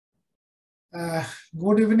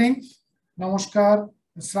Good evening, নমস্কার,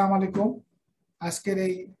 আসসালামু আলাইকুম। আজকের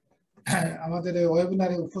এই আমাদের এই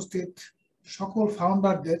ওয়েবিনারে উপস্থিত সকল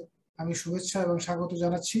ফাউন্ডারদের আমি শুভেচ্ছা এবং স্বাগত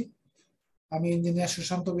জানাচ্ছি। আমি ইঞ্জিনিয়ার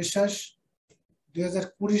সুশান্ত বিশ্বাস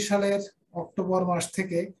 2020 সালের অক্টোবর মাস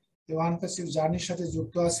থেকে এই ওয়ানপ্যাসিভ জার্নির সাথে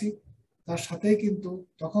যুক্ত আছি। তার সাথেই কিন্তু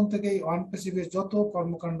তখন থেকেই ওয়ানপ্যাসিভের যত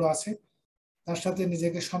কর্মকাণ্ড আছে তার সাথে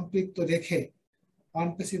নিজেকে সম্পৃক্ত রেখে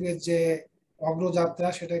ওয়ানপ্যাসিভের যে অগ্রযাত্রা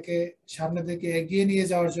সেটাকে সামনের দিকে এগিয়ে নিয়ে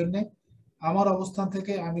যাওয়ার জন্য আমার অবস্থান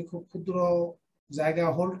থেকে আমি খুব ক্ষুদ্র জায়গা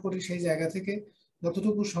হোল্ড করি। সেই জায়গা থেকে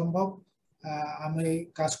যতটুকু সম্ভব আমি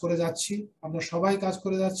কাজ করে যাচ্ছি, আমরা সবাই কাজ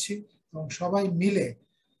করে যাচ্ছি এবং সবাই মিলে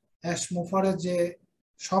অ্যাশ মুফারের যে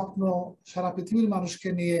স্বপ্ন সারা পৃথিবীর মানুষকে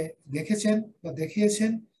নিয়ে দেখেছেন বা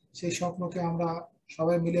দেখিয়েছেন, সেই স্বপ্নকে আমরা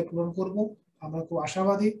সবাই মিলে পূরণ করব। আমরা খুব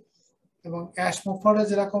আশাবাদী এবং অ্যাশ মুফারের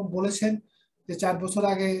যেরকম বলেছেন যে 4 বছর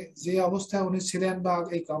আগে যে অবস্থায় উনি ছিলেন বা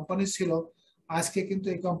এই কোম্পানি ছিল, আজকে কিন্তু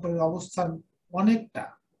এই কোম্পানির অবস্থান অনেকটা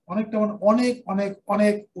অনেকটা মানে অনেক অনেক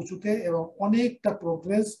অনেক উঁচুতে এবং অনেকটা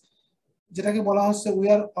প্রোগ্রেস, যেটাকে বলা হচ্ছে we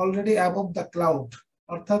are already above the cloud,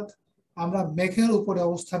 অর্থাৎ আমরা মেঘের উপরে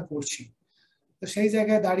অবস্থান করছি। তো সেই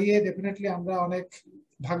জায়গায় দাঁড়িয়ে ডেফিনেটলি আমরা অনেক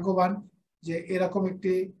ভাগ্যবান যে এরকম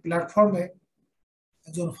একটি প্ল্যাটফর্মে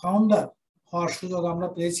একজন ফাউন্ডার হওয়ার সুযোগ আমরা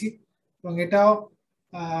পেয়েছি। এবং এটাও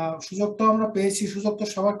সুযোগটাও আমরা পেয়েছি, সুযোগ তো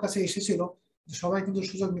সবার কাছে এসেছিল, সবাই কিন্তু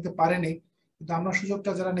সুযোগ নিতে পারেনি, কিন্তু আমরা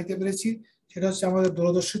সুযোগটা যারা নিতে পেরেছি সেটা হচ্ছে আমাদের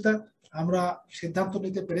দূরদর্শিতা। আমরা সিদ্ধান্ত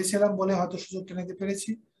নিতে পেরেছিলাম বলে হয়তো সুযোগটা নিতে পেরেছি।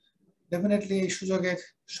 ডেফিনেটলি এই সুযোগের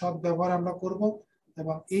সৎ ব্যবহার আমরা করব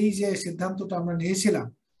এবং এই যে সিদ্ধান্তটা আমরা নিয়েছিলাম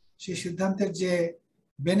সেই সিদ্ধান্তের যে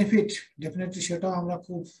বেনিফিট ডেফিনেটলি সেটাও আমরা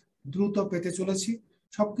খুব দ্রুত পেতে চলেছি।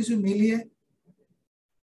 সবকিছু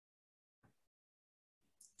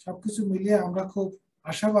মিলিয়ে আমরা খুব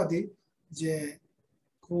আশাবাদী যে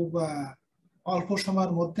খুব অল্প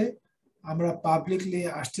সময়ের মধ্যে আমরা পাবলিকলি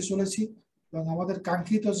আসতে চলেছি এবং আমাদের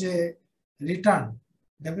কাঙ্ক্ষিত যে রিটার্ন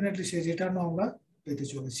ডেফিনেটলি সেই রিটার্নও আমরা পেতে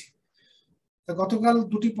চলেছি। তো গতকাল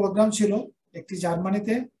দুটি প্রোগ্রাম ছিল, একটি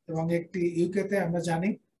জার্মানিতে এবং একটি ইউকেতে। আমরা জানি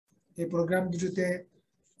এই প্রোগ্রাম দুটিতে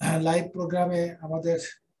লাইভ প্রোগ্রামে আমাদের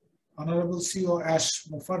অনারেবল সিও অ্যাশ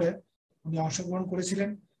মুফারে উনি অংশগ্রহণ করেছিলেন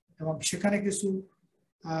এবং সেখানে কিছু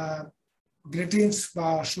গ্রিটিংস বা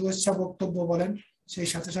শুভেচ্ছা বক্তব্য বলেন, সেই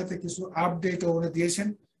সাথে সাথে কিছু আপডেটও উনি দিয়েছেন।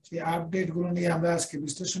 সেই আপডেট গুলো নিয়ে আমরা আজকে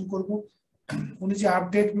বিশ্লেষণ করব। উনি যে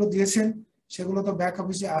আপডেট গুলো দিয়েছেন সেগুলো তো ব্যাক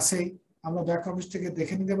অফিসে আসেই, আমরা ব্যাক অফিস থেকে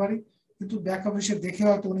দেখে নিতে পারি, কিন্তু ব্যাক অফিসে দেখে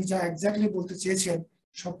হয়তো উনি যা এক্স্যাক্টলি বলতে চেয়েছেন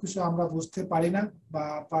সবকিছু আমরা বুঝতে পারি না, বা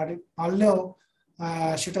পারলেও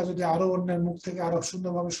সেটা যদি আরো অন্যের মুখ থেকে আরো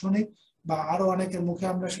সুন্দরভাবে শুনি বা আরো অনেকের মুখে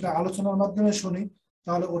আমরা সেটা আলোচনার মাধ্যমে শুনি,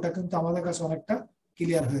 তাহলে ওটা কিন্তু আমাদের কাছে অনেকটা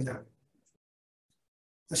ক্লিয়ার হয়ে যাবে।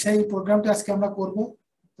 তো সেই প্রোগ্রামটা আজকে আমরা করব।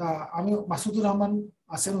 তা আমি মাসুদুর রহমান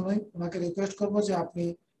আছেন, ওনাকে রিকোয়েস্ট করব যে আপনি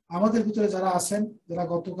আমাদের ভিতরে যারা আছেন, যারা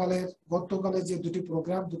গতকালের যে দুটি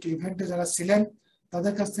প্রোগ্রাম দুটি ইভেন্টে যারা ছিলেন,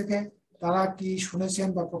 তাদের কাছ থেকে তারা কি শুনেছেন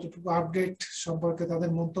বা কতটুকু আপডেট সম্পর্কে তাদের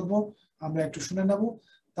মন্তব্য আমরা একটু শুনে নেব।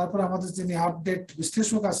 তারপর আমাদের যিনি আপডেট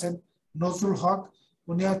বিশ্লেষক আছেন নজরুল হক,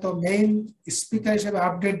 উনি হয়তো মেইন স্পিকার হিসেবে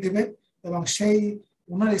আপডেট দিবেন এবং সেই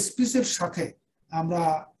ওনার স্পিচের সাথে আমরা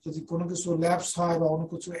যদি কোনো কিছু ল্যাপস হয় বা অন্য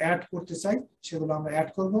কিছু অ্যাড করতে চাই সেগুলো আমরা অ্যাড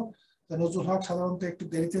করবো। নজরুল হক সাধারণত একটু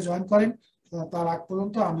দেরিতে জয়েন করেন, তার আগ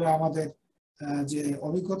পর্যন্ত আমরা আমাদের যে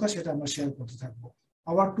অভিজ্ঞতা সেটা আমরা শেয়ার করতে থাকবো।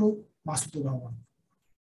 Over two Masudur Rahman.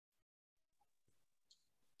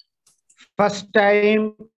 First time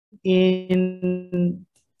in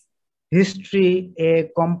history a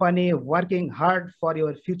company working hard for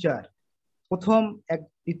your future. প্রথম এক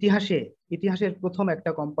ইতিহাসের প্রথম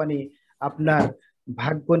একটা কোম্পানি আপনার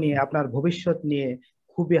ভাগ্য নিয়ে আপনার ভবিষ্যৎ নিয়ে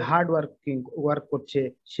খুবই হার্ড ওয়ার্ক করছে,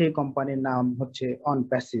 সেই কোম্পানির নাম হচ্ছে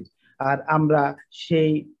অনপ্যাসিভ। আর আমরা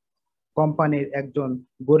সেই কোম্পানির একজন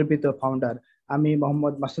গর্বিত ফাউন্ডার। আমি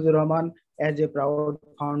Mohammad Masudur Rahman, as a proud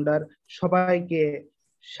founder সবাইকে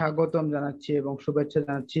স্বাগতম জানাচ্ছি এবং শুভেচ্ছা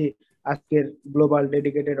জানাচ্ছি আজকের গ্লোবাল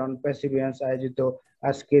ডেডিকেটেড অনপ্যাসিভিয়ান্স আয়োজিত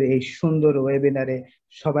আজকের এই সুন্দর ওয়েবিনারে।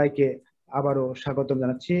 সবাইকে আবারও স্বাগতম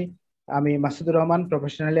জানাচ্ছি। আমি মাসুদুর রহমান,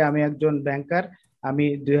 প্রফেশনালি আমি একজন ব্যাংকার। আমি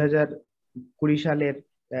 2020 সালের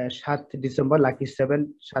 7 ডিসেম্বর লাকি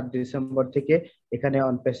 7 ডিসেম্বর থেকে এখানে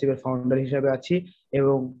অনপ্যাসিভের ফাউন্ডার হিসেবে আছি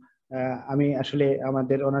এবং আমি আসলে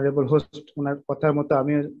আমাদের অনারেবল হোস্ট ওনার কথার মতো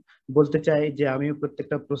আমি বলতে চাই যে আমি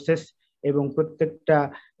প্রত্যেকটা প্রসেস এবং প্রত্যেকটা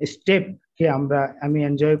স্টেপকে আমি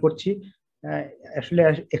এনজয় করছি। আসলে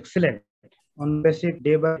এক্সেলেন্ট। অনপ্যাসিভ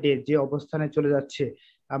ডে বাই ডে যে অবস্থানে চলে যাচ্ছে,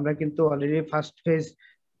 আমরা কিন্তু অলরেডি ফার্স্ট ফেজ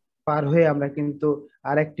পার হয়ে আমরা কিন্তু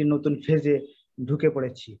আরেকটি নতুন ফেজে ঢুকে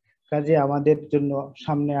পড়েছি। কাজে আমাদের জন্য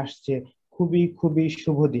সামনে আসছে খুবই খুবই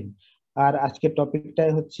শুভ দিন। আর আজকের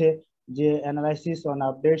টপিকটাই হচ্ছে যে analysis on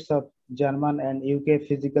updates of German and UK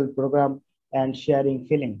physical program and sharing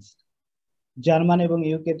feelings. German এবং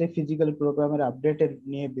ইউকেতে ফিজিক্যাল প্রোগ্রামের আপডেটের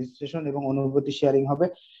নিয়ে বিশ্লেষণ এবং অনুভূতি শেয়ারিং হবে।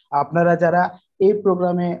 আপনারা যারা এই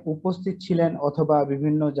প্রোগ্রামে উপস্থিত ছিলেন অথবা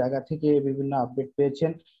বিভিন্ন জায়গা থেকে বিভিন্ন আপডেট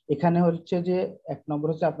পেয়েছেন, এখানে হচ্ছে যে 1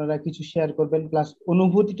 নম্বর হচ্ছে আপনারা কিছু শেয়ার করবেন প্লাস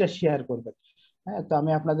অনুভূতিটা শেয়ার করবেন। হ্যাঁ, তো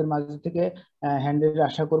আমি আপনাদের মাঝে থেকে হ্যান্ড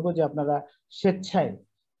আশা করব যে আপনারা স্বেচ্ছায়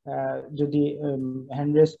যদি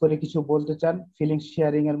হ্যান্ড রেজ করে কিছু বলতে চান। ফিলিংস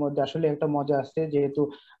শেয়ারিং এর মধ্যে আসলে একটা মজা আছে, যেহেতু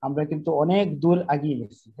আমরা কিন্তু অনেক দূর এগিয়ে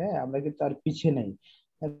গেছি। হ্যাঁ, আমরা কিন্তু আর পিছিয়ে নেই।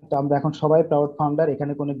 তো আমরা এখন সবাই প্রাউড ফাউন্ডার,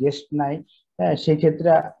 এখানে কোনো গেস্ট নাই। হ্যাঁ, সেই ক্ষেত্রে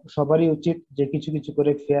সবারই উচিত যে কিছু কিছু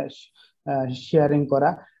করে শেয়ারিং করা।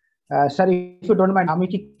 Sir, if you don't mind, আমি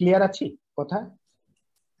কি ক্লিয়ার আছি কথা?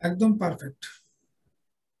 একদম perfect.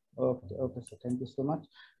 Okay okay sir, thank you so much.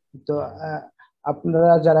 তো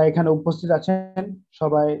আপনারা যারা এখানে উপস্থিত আছেন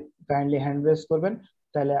সবাই কাইন্ডলি হ্যান্ড রেজ করবেন,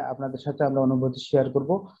 তাহলে আপনাদের সাথে আমরা অনুভূতি শেয়ার করব।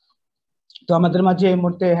 তো আমাদের মাঝে এই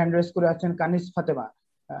মুহূর্তে হ্যান্ড রেজ করে আছেন কানিজ ফাতেমা।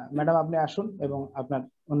 ম্যাডাম, আপনি আসুন এবং আপনার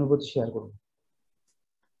অনুভূতি শেয়ার করুন।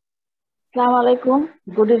 আসসালামু আলাইকুম,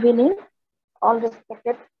 good evening all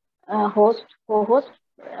respected host, কো-হোস্ট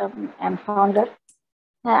and founder.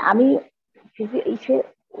 হ্যাঁ, আমি ইসে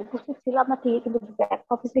উপস্থিত ছিলাম না ঠিকই, কিন্তু ব্যাক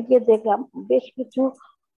অফিসে গিয়ে দেখলাম বেশ কিছু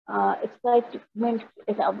এক্সাইটমেন্ট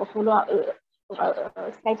হলো,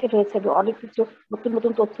 এক্সাইটেড হয়েছে অনেক কিছু নতুন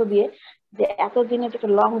নতুন তথ্য দিয়ে, যে এতদিনের যেটা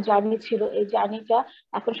লং জার্নি ছিল এই জার্নিটা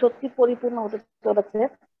এখন সত্যি পরিপূর্ণ হতে চলেছে।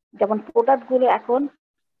 যেমন প্রোডাক্ট গুলো এখন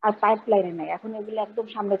আর পাইপলাইনে নাই, এখন এগুলো একদম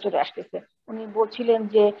সামনে চলে আসতেছে। উনি বলছিলেন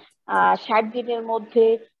যে 60 দিনের মধ্যে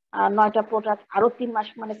 9টা প্রোডাক্ট, আরো 3 মাস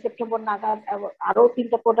মানে সেপ্টেম্বর নাগাদ আরো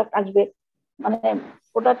 3টা প্রোডাক্ট আসবে। মানে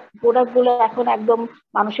প্রোডাক্ট গুলো এখন একদম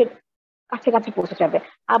মানুষের কাছে কাছে পৌঁছে যাবে।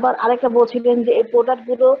 আবার আরেকটা বলছিলেন যে এই প্রোডাক্ট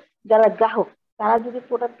গুলো যারা গ্রাহক তারা যদি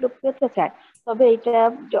প্রোডাক্ট গুলো পেতে চায়, তবে এটা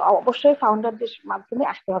অবশ্যই ফাউন্ডারদের মাধ্যমে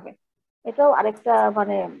আসতে হবে। এটাও আরেকটা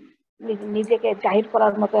মানে নিজেকে জাহির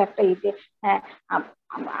করার মতো একটা ইয়ে, হ্যাঁ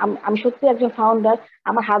আমি সত্যি একজন ফাউন্ডার,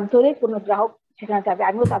 আমার হাত ধরে কোনো গ্রাহক সেখানে যাবে,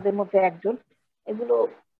 আমিও তাদের মধ্যে একজন। এগুলো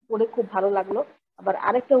পড়ে খুব ভালো লাগলো। আবার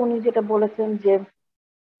আরেকটা উনি যেটা বলেছেন যে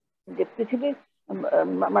যে পৃথিবীর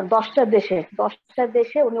মানে 10টা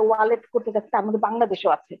দেশে উনি ওয়ালেট করতে যাচ্ছে, আমাদের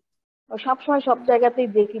বাংলাদেশও আছে। সবসময় সব জায়গাতেই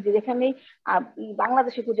দেখি যে যেখানেই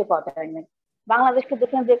বাংলাদেশে খুঁজে পাওয়া যায় না, বাংলাদেশকে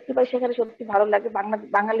যেখানে দেখতে পাই সেখানে সত্যি ভালো লাগে।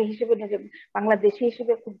 বাঙালি হিসেবে, বাংলাদেশি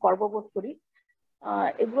হিসেবে খুব গর্ববোধ করি।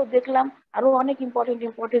 এগুলো দেখলাম, আরো অনেক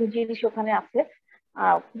ইম্পর্টেন্ট জিনিস ওখানে আছে।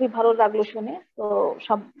 খুবই ভালো লাগলো শুনে। তো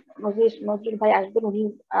সব নজরুল ভাই আসবেন, উনি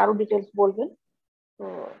আরো ডিটেলস বলবেন। তো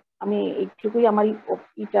আমি এইটুকুই আমার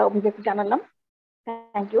অভিব্যক্তি জানালাম।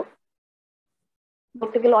 Thank you.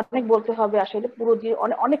 বলতে গেলে অনেক বলতে হবে আসলে, পুরো যে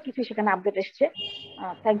অনেক কিছু সেখানে আপডেট এসছে।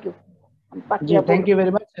 Thank you. G, thank you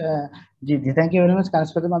very much. G G, thank you very much কানিজ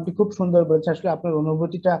ফাতেমা, আপনি খুব সুন্দর বলেছেন। আসলে আপনার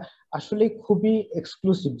অনুভূতিটা আসলে খুবই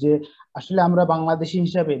এক্সক্লুসিভ, যে আসলে আমরা বাংলাদেশি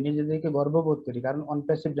হিসাবে নিজেদেরকে গর্ববোধ করি, কারণ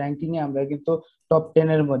অনপ্যাসিভ র্যাঙ্কিং এ আমরা কিন্তু টপ 10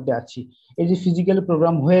 এর মধ্যে আছি। এই যে ফিজিক্যাল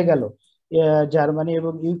প্রোগ্রাম হয়ে গেল জার্মানি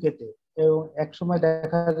এবং ইউকেতে, এবং এক সময়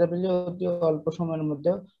দেখা যাবে যে অতি অল্প সময়ের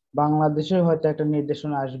মধ্যে বাংলাদেশে হয়তো একটা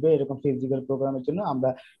নির্দেশনা আসবে এরকম ফিজিক্যাল প্রোগ্রামের জন্য। আমরা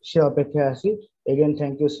সে অপেক্ষায় আছি। Again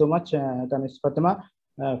thank you so much Kaniz Fatema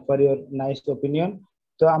for your nice opinion.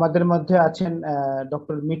 তো আমাদের মধ্যে আছেন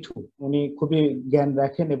ডক্টর মিঠু, উনি খুবই জ্ঞান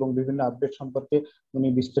রাখেন এবং বিভিন্ন আপডেট সম্পর্কে উনি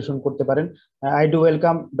বিশ্লেষণ করতে পারেন। I do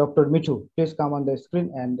welcome doctor Mithu, please come on the screen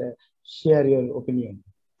and share your opinion.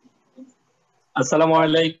 আসসালামু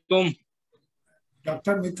আলাইকুম।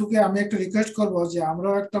 ডক্টর মিঠুকে আমি একটা রিকোয়েস্ট করব যে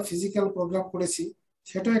আমরাও একটা ফিজিক্যাল প্রোগ্রাম করেছি,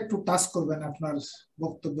 সেটা একটু টাচ করবেন আপনার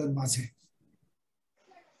বক্তব্যের মাঝে।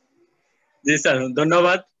 জি স্যার,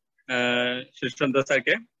 ধন্যবাদ সুশান্ত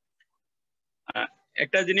স্যারকে।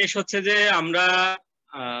 একটা জিনিস হচ্ছে যে আমরা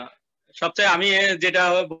সবচেয়ে আমি যেটা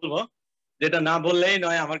বলবো, যেটা না বললেই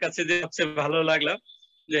নয়, আমার কাছে যে সবচেয়ে ভালো লাগলো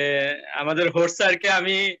যে আমাদের হোস্ট স্যারকে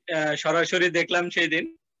আমি সরাসরি দেখলাম সেই দিন।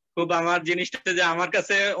 খুব আমার জিনিসটা যে আমার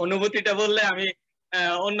কাছে অনুভূতিটা বললে আমি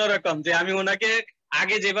অন্যরকম, যে আমি ওনাকে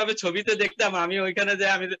আগে যেভাবে ছবিতে দেখতাম, আমি ওইখানে যে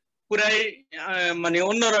আমি পুরাই মানে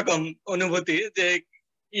অন্যরকম অনুভূতি, যে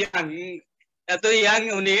ইয়াং, এত ইয়াং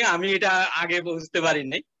উনি, আমি এটা আগে বুঝতে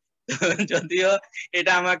পারিনি। যদিও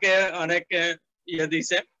এটা আমাকে অনেক ইয়ে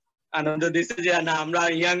দিছে, আনন্দ দিছে যে না, আমরা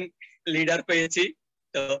ইয়াং লিডার পেয়েছি।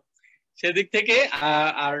 তো সেদিক থেকে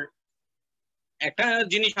আর একটা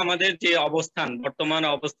জিনিস, আমাদের যে অবস্থান, বর্তমান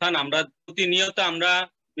অবস্থান, আমরা প্রতিনিয়ত আমরা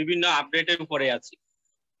বিভিন্ন আপডেটের উপরে আছি।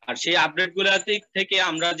 আর সেই আপডেট গুলা থেকে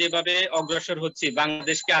আমরা যেভাবে অগ্রসর হচ্ছি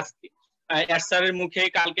বাংলাদেশকে, আজকে স্যারের মুখে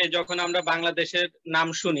কালকে যখন আমরা বাংলাদেশের নাম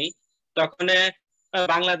শুনি, তখন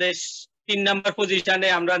বাংলাদেশ 3 নাম্বার পজিশনে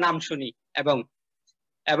আমরা নাম শুনি, এবং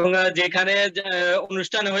এবং যেখানে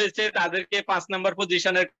অনুষ্ঠান হয়েছে তাদেরকে 5 নাম্বার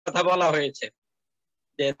পজিশনের কথা বলা হয়েছে,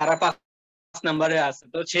 যে তারা 5 নাম্বারে আছে।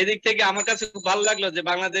 তো সেদিক থেকে আমার কাছে খুব ভালো লাগলো যে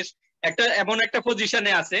বাংলাদেশ একটা এমন একটা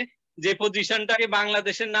পজিশনে আছে যে পজিশনটাকে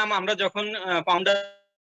বাংলাদেশের নাম আমরা যখন ফাউন্ডার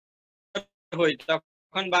হই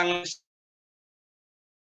তখন বাংলাদেশ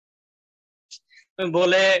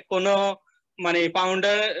বলে কোনো মানে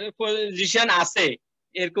ফাউন্ডার পজিশন আছে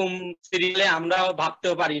এরকম সিরিয়ালে আমরা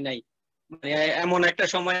ভাবতেও পারি নাই। মানে এমন একটা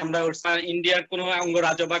সময় আমরা ইন্ডিয়ার কোনো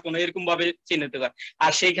অঙ্গরাজ্য বা কোনো এরকম ভাবে চিহ্নিত করি,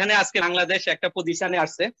 আর সেইখানে আজকে বাংলাদেশ একটা পজিশনে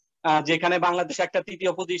আসছে, যেখানে বাংলাদেশ একটা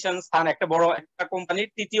তৃতীয় পজিশন স্থান, একটা বড় একটা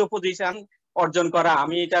কোম্পানির তৃতীয় পজিশন অর্জন করা।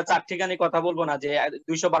 আমি এটা চারটিখানি কথা বলবো না যে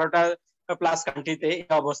 212টা প্লাস কান্ট্রিতে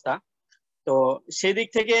এই অবস্থা। তো সেদিক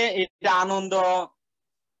থেকে এটা আনন্দ,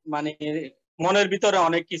 মানে মনের ভিতরে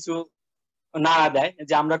অনেক কিছু নাড়া দেয়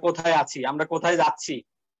যে আমরা কোথায় আছি, আমরা কোথায় যাচ্ছি।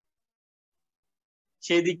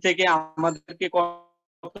 সেই দিক থেকে আমাদেরকে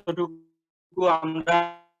কতটুকু আমরা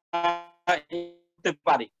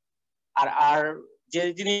পারি। আর আর যে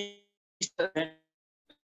জিনিস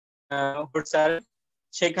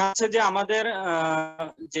সেখানে যে আমাদের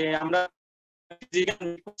যে আমরা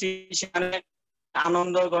সেখানে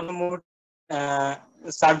আনন্দ গণমুহূর্ত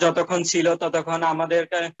স্যার যতক্ষণ ছিল ততক্ষণ আমাদের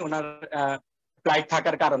ওনার ফ্লাইট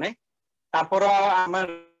থাকার কারণে, তারপরও আমার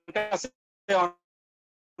কাছে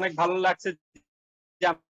অনেক ভালো লাগছে যে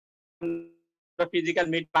আমরা ফিজিক্যাল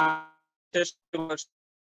মিট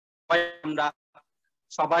আমরা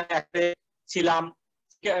সবাই একসাথে ছিলাম,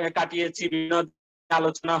 কাটিয়েছি, বিভিন্ন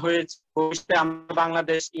আলোচনা হয়েছে। ভবিষ্যতে আমরা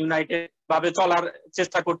বাংলাদেশ ইউনাইটেড ভাবে চলার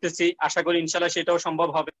চেষ্টা করতেছি, আশা করি ইনশাল্লাহ সেটাও সম্ভব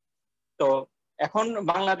হবে। তো এখন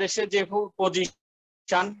বাংলাদেশে যে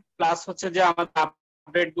পজিশন প্লাস হচ্ছে যে আমাদের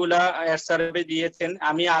আপডেট গুলা সার্ভে দিয়েছেন,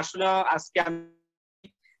 আমি আসলে আজকে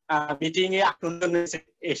মিটিং এ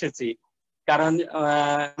এসেছি, কারণ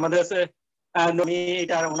আমাদের আমি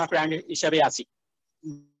এটার ওনার ফ্রেন্ড হিসাবে আছি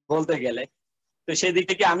বলতে গেলে। তো সেই দিক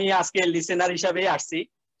থেকে আমি আজকে লিসেনার হিসাবে আসছি,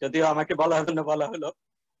 যদিও আমাকে বলা হলো।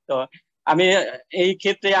 তো আমি এই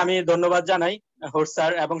ক্ষেত্রে আমি ধন্যবাদ জানাই হোস্ট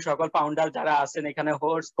স্যার এবং সকল ফাউন্ডার যারা আছেন এখানে,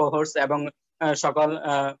 হোস্ট, কো-হোস্ট এবং সকল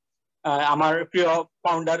আমার প্রিয়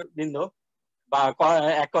ফাউন্ডার বৃন্দ, বা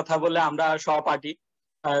এক কথা বলে আমরা সহপাঠী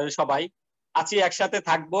সবাই আছি, একসাথে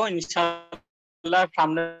থাকবো ইনশাআল্লাহ।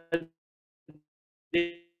 সামনের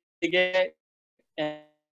দিকে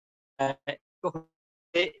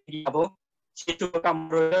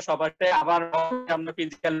সবার আবার আমরা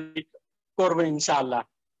ফিজিক্যাল করবো ইনশাআল্লাহ,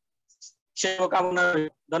 সে কামনা।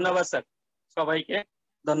 ধন্যবাদ স্যার, সবাইকে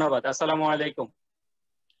ধন্যবাদ। আসসালামু আলাইকুম।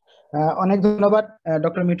 অনেক ধন্যবাদ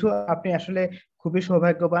ডক্টর মিঠু, আপনি আসলে খুবই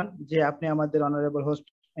সৌভাগ্যবান যে আপনি আমাদের অনারেবল হোস্ট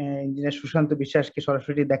ইঞ্জিনিয়ার সুশান্ত বিশ্বাসকে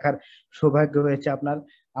সরাসরি দেখার সৌভাগ্য হয়েছে আপনার।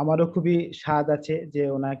 আমারও খুবই স্বাদ আছে যে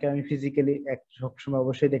ওনাকে আমি ফিজিক্যালি সবসময়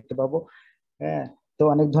অবশ্যই দেখতে পাবো। হ্যাঁ, তো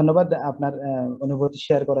অনেক ধন্যবাদ আপনার অনুভূতি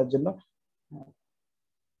শেয়ার করার জন্য।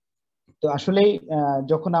 তো আসলেই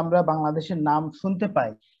যখন আমরা বাংলাদেশের নাম শুনতে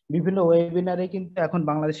পাই বিভিন্ন ওয়েবিনারে, কিন্তু এখন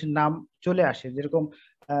বাংলাদেশের নাম চলে আসে। যেরকম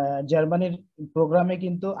জার্মানির প্রোগ্রামে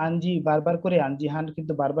কিন্তু আনজি হান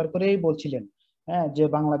কিন্তু বারবার করেই বলছিলেন, হ্যাঁ, যে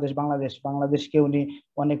বাংলাদেশ বাংলাদেশ বাংলাদেশকে উনি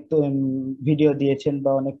অনেক ভিডিও দিয়েছেন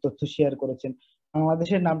বা অনেক তথ্য শেয়ার করেছেন।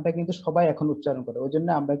 বাংলাদেশের নামটা কিন্তু সবাই এখন উচ্চারণ করে। ওই জন্য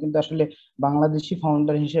আমরা কিন্তু আসলে বাংলাদেশি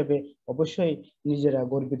ফাউন্ডার হিসেবে অবশ্যই নিজেরা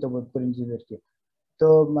গর্বিত বোধ করি নিজেদেরকে। তো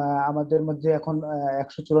আমাদের মধ্যে এখন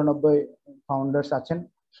 194 ফাউন্ডার্স আছেন।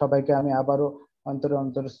 সবাইকে আমি আবারও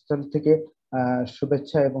অন্তরস্থল থেকে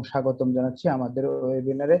শুভেচ্ছা এবং স্বাগতম জানাচ্ছি আমাদের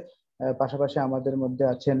ওয়েবিনারে। পাশাপাশি আমাদের মধ্যে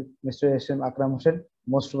আছেন mister S M Akram Hossain.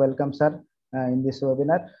 Most welcome sir in this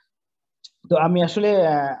webinar. তো আমি আসলে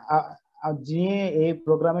যিনি এই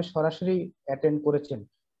প্রোগ্রামে সরাসরি অ্যাটেন্ড করেছেন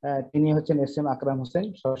তিনি হচ্ছেন এস এম আকরাম হোসেন।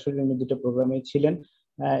 সরাসরি উনি দুটো প্রোগ্রামে ছিলেন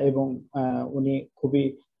এবং উনি খুবই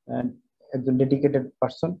একজন ডেডিকেটেড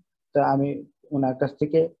পারসন। তা আমি ওনার কাছ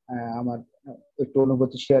থেকে আমার একটু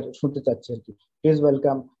অনুভূতি শেয়ার শুনতে চাচ্ছি আর কি। Please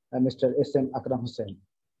welcome mister S M Akram Hossain.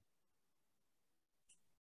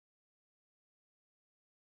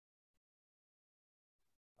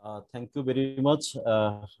 Thank you very much.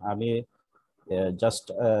 আমি জাস্ট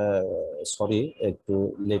সরি একটু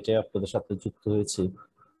লেটে আপনাদের সাথে যুক্ত হয়েছি।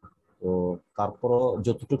 তো তারপরও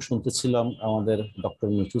যতটুকু শুনতেছিলাম আমাদের ডক্টর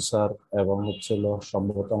মিঠু স্যার এবং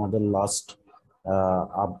সম্ভবত আমাদের লাস্ট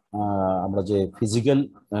আমরা যে ফিজিক্যাল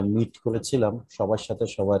মিট করেছিলাম সবার সাথে,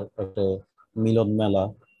 সবার একটা মিলন মেলা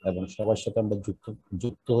এবং সবার সাথে আমরা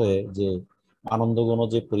যুক্ত হয়ে যে আনন্দঘন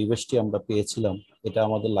যে পরিবেশটি আমরা পেয়েছিলাম, এটা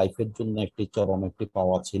আমাদের লাইফের জন্য একটি চরম একটি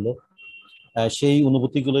পাওয়া ছিল। সেই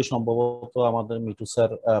অনুভূতিগুলো সম্ভবত আমাদের মিঠু স্যার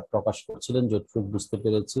প্রকাশ করছিলেন যতটুকু বুঝতে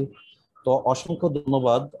পেরেছি। তো অসংখ্য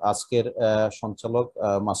ধন্যবাদ আজকের সঞ্চালক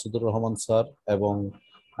মাসুদুর রহমান স্যার এবং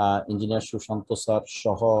ইঞ্জিনিয়ার সুশান্ত স্যার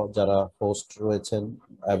সহ যারা হোস্ট রয়েছেন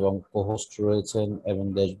এবং কো-হোস্ট রয়েছেন এবং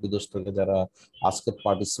দেশ বিদেশ থেকে যারা আজকের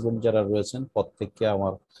পার্টিসিপেন্ট যারা রয়েছেন প্রত্যেককে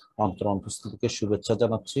আমার অন্তঃস্থল থেকে শুভেচ্ছা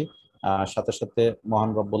জানাচ্ছি। সাথে সাথে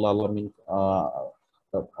মহান রব্বুল আলামিন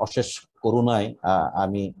অশেষ করুণায়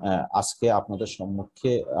আমি আজকে আপনাদের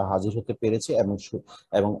সম্মুখে হাজির হতে পেরেছি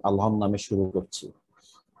এবং আল্লাহর নামে শুরু করছি।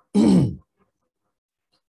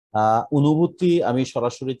 অনুভূতি আমি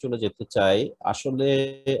সরাসরি চলে যেতে চাই। আসলে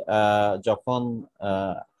যখন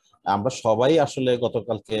আমরা সবাই আসলে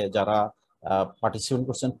গতকালকে যারা পার্টিসিপেট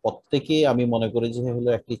করছেন প্রত্যেকেই আমি মনে করি যে হলো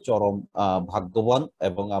একটি চরম ভাগ্যবান,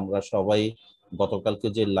 এবং আমরা সবাই গতকালকে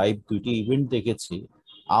যে লাইভ দুইটি ইভেন্ট দেখেছি,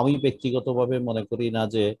 আমি ব্যক্তিগতভাবে মনে করি না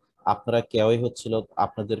যে আপনারা কেউই হচ্ছিল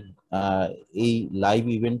আপনাদের এই লাইভ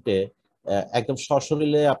ইভেন্টে একদম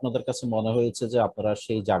সশরীরে আপনাদের কাছে মনে হয়েছে যে আপনারা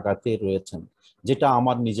সেই জায়গাতে রয়েছেন, যেটা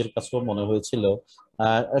আমার নিজের কাছেও মনে হয়েছিল।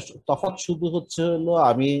 তফাৎ শুধু হচ্ছে হলো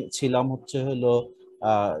আমি ছিলাম হচ্ছে হলো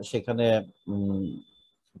সেখানে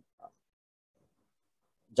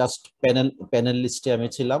জাস্ট প্যানেল লিস্টে আমি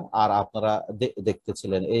ছিলাম আর আপনারা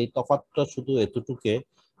দেখতেছিলেন, এই তফাৎটা শুধু এতটুকু।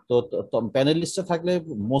 তো প্যানেল লিস্টে থাকলে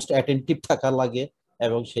মোস্ট অ্যাটেন্টিভ থাকা লাগে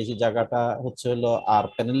এবং সেই জায়গাটা হচ্ছে হলো, আর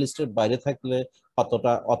প্যানেল লিস্টের বাইরে থাকলে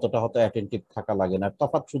অতটা হয়তো অ্যাটেন্টিভ থাকা লাগে না।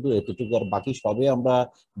 তফাৎ শুধু এতটুকু, আর বাকি সবই আমরা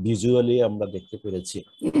ভিজুয়ালি আমরা দেখতে পেরেছি।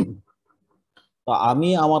 তো আমি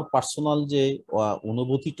আমার পার্সোনাল যে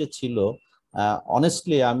অনুভূতিটা ছিল,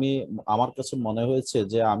 অনেস্টলি আমার কাছে মনে হয়েছে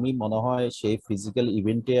যে আমি মনে হয় সেই ফিজিক্যাল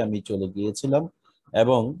ইভেন্টে আমি চলে গিয়েছিলাম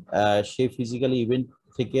এবং সেই ফিজিক্যাল ইভেন্ট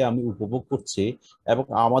থেকে আমি উপভোগ করছি। এবং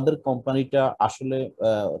আমাদের কোম্পানিটা আসলে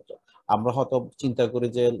আমরা হয়তো চিন্তা করি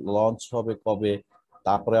যে লঞ্চ হবে কবে,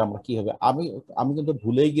 তারপরে আমরা কি হবে। আমি কিন্তু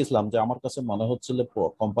ভুলেই গেছিলাম যে আমার কাছে মনে হচ্ছিল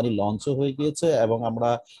কোম্পানি লঞ্চও হয়ে গিয়েছে এবং আমরা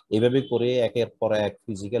এভাবে করে একের পর এক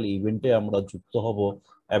ফিজিক্যাল ইভেন্টে আমরা যুক্ত হব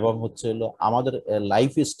এবং হচ্ছে হলো আমাদের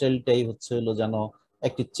লাইফ স্টাইলটাই হচ্ছে হলো যেন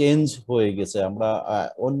একটি চেঞ্জ হয়ে গেছে। আমরা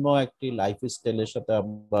অন্য একটি লাইফ স্টাইলের সাথে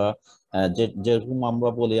আমরা যেরকম আমরা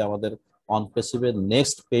বলি আমাদের অনপ্যাসিভের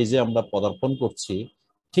নেক্সট পেজে আমরা পদার্পণ করছি,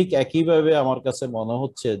 ঠিক একইভাবে আমার কাছে মনে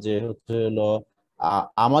হচ্ছে যে হচ্ছে হলো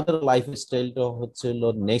আমাদের লাইফ স্টাইলটা হচ্ছে হলো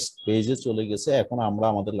নেক্সট পেজে চলে গেছে। এখন আমরা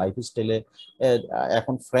আমাদের লাইফ স্টাইলে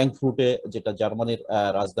এখন ফ্র্যাঙ্কফুর্টে, যেটা জার্মানির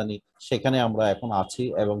রাজধানী, সেখানে আমরা এখন আছি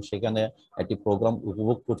এবং সেখানে একটি প্রোগ্রাম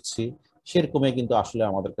উপভোগ করছি। সেরকমই কিন্তু আসলে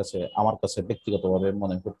আমার কাছে ব্যক্তিগতভাবে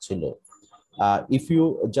মনে হচ্ছিল। If you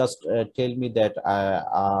just tell me that,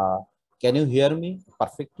 can you hear me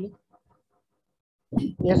perfectly?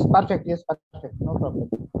 Yes, perfect. Yes, perfect. No problem.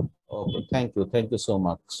 Okay, thank you so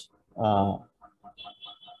much.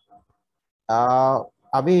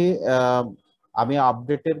 আমি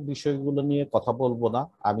আপডেটের বিষয়গুলো নিয়ে কথা বলবো না,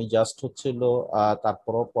 আমি জাস্ট হচ্ছিল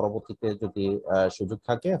তারপরও পরবর্তীতে যদি সুযোগ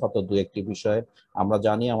থাকে হয়তো দু একটি বিষয় আমরা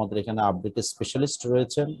জানি। আমাদের এখানে আপডেটের স্পেশালিস্ট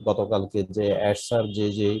রয়েছেন, গতকালকে যে অ্যাড স্যার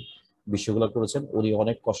যে বিষয়গুলো করেছেন, উনি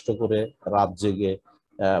অনেক কষ্ট করে রাত জেগে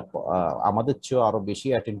আমাদের চেয়েও আরো বেশি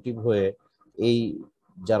অ্যাটেন্টিভ হয়ে এই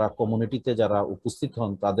যারা কমিউনিটিতে যারা উপস্থিত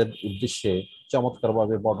হন তাদের উদ্দেশ্যে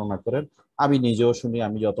চমৎকারভাবে বর্ণনা করেন। আমি নিজেও শুনি,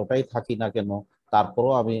 আমি যতটাই থাকি না কেন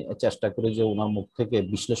তারপরও আমি চেষ্টা করি যে ওনার মুখ থেকে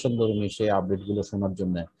বিশ্লেষণধর্মী সেই আপডেটগুলো শোনার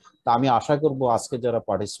জন্য। তা আমি আশা করব আজকে যারা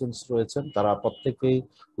পার্টিসিপেন্টস রয়েছেন তারা প্রত্যেকেই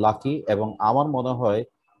লাকি, এবং আমার মনে হয়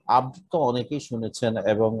আপডেট তো অনেকেই শুনেছেন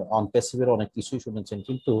এবং অনপ্যাসিভের অনেক কিছুই শুনেছেন,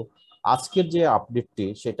 কিন্তু আজকের যে আপডেটটি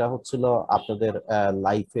সেটা হচ্ছিল আপনাদের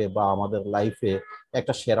লাইফে বা আমাদের লাইফে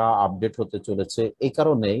একটা সেরা আপডেট হতে চলেছে। এই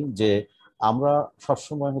কারণেই যে আমরা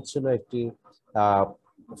সবসময় হচ্ছিল একটি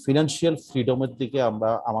ফিনান্সিয়াল ফ্রিডমের দিকে আমরা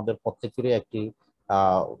আমাদের প্রত্যেকেরই একটি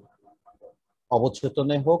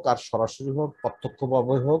অবচেতনে হোক আর সরাসরি হোক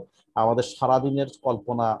প্রত্যক্ষভাবে হোক আমাদের সারাদিনের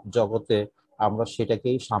কল্পনা জগতে আমরা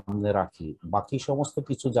সেটাকেই সামনে রাখি। বাকি সমস্ত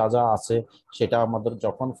কিছু যা যা আছে সেটা আমাদের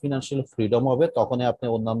যখন ফিনান্সিয়াল ফ্রিডম হবে তখনই আপনি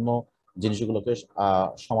অন্যান্য জিনিসগুলোকে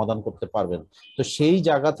সমাধান করতে পারবেন। তো সেই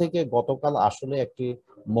জায়গা থেকে গতকাল আসলে একটি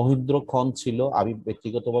মহেন্দ্রক্ষণ ছিল, আমি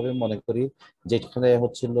ব্যক্তিগতভাবে মনে করি, যেখানে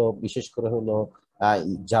হচ্ছিল বিশেষ করে হলো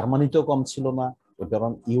জার্মানিতেও কম ছিল না,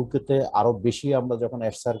 কারণ ইউকেতে আরো বেশি। আমরা যখন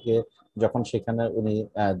এফসারকে যখন সেখানে উনি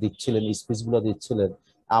দিচ্ছিলেন স্পিচগুলো দিচ্ছিলেন,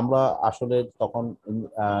 আমরা আসলে তখন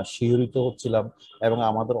শিহরিত হচ্ছিলাম এবং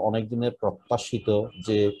আমাদের অনেক দিনের প্রত্যাশিত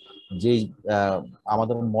যে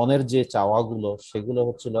আমাদের মনের যে চাওয়াগুলো সেগুলো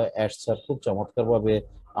হচ্ছিল স্যার খুব চমৎকারভাবে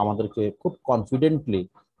আমাদেরকে খুব কনফিডেন্টলি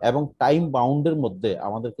এবং টাইম বাউন্ডের মধ্যে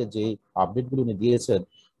আমাদেরকে যে আপডেটগুলো উনি দিয়েছেন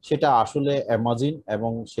সেটা আসলে অ্যামাজিং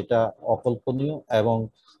এবং সেটা অকল্পনীয়। এবং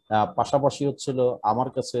পাশাপাশি হচ্ছিল আমার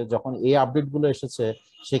কাছে যখন এই আপডেটগুলো এসেছে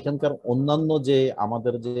সেখানকার অন্যান্য যে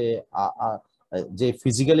আমাদের যে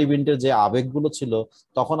ফিজিক্যাল ইভেন্টের যে আবেগগুলো ছিল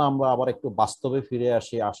তখন আমরা আবার একটু বাস্তবে ফিরে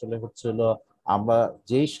আসি। আসলে হচ্ছিল আমরা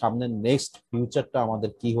যেই সামনে নেক্সট ফিউচারটা আমাদের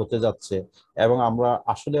কি হতে যাচ্ছে, এবং আমরা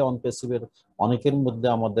আসলে অনপ্যাসিভের অনেকের মধ্যে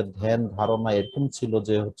আমাদের ধ্যান ধারণা এরকম ছিল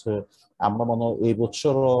যে হচ্ছে আমরা মনে হয় এই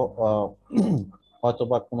বছরও হয়তো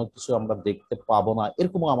বা কোনো কিছু আমরা দেখতে পাবো না,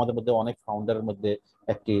 এরকমও আমাদের মধ্যে অনেক ফাউন্ডারের মধ্যে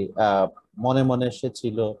একটি মনে মনে সে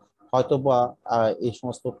ছিল। হয়তো বা এই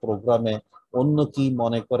সমস্ত প্রোগ্রামে অন্য কি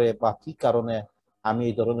মনে করে বা কি কারণে আমি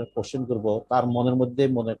এই ধরনের কোশ্চেন করব, তার মনের মধ্যে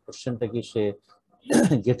মনের কোশ্চেনটা কি সে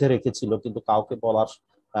গেঁথে রেখেছিল, কিন্তু কাউকে বলার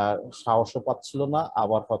সাহসও পাচ্ছিল না।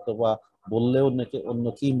 আবার হয়তো বা বললেও অন্যকে অন্য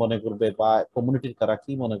কি মনে করবে বা কমিউনিটির কারা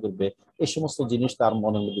কি মনে করবে, এই সমস্ত জিনিস তার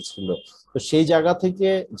মনের মধ্যে ছিল। তো সেই জায়গা থেকে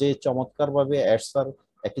যে চমৎকার ভাবে স্যার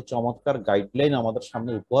একটি চমৎকার গাইডলাইন আমাদের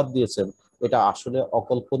সামনে উপহার দিয়েছেন, এটা আসলে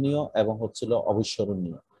অকল্পনীয় এবং হচ্ছিল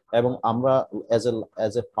অবিস্মরণীয়। এবং আমরা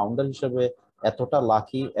এজ এ ফাউন্ডার হিসেবে এতটা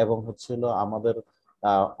লাকি, এবং হচ্ছিল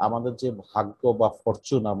আমাদের যে ভাগ্য বা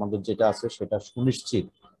ফরচুন আমাদের যেটা আছে সেটা সুনিশ্চিত।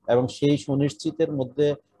 এবং সেই সুনিশ্চিতের মধ্যে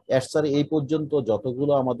স্যার এই পর্যন্ত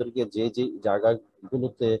যতগুলো আমাদেরকে যে যে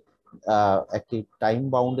জায়গাগুলোতে একটি টাইম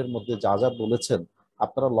বাউন্ডের মধ্যে যা যা বলেছেন,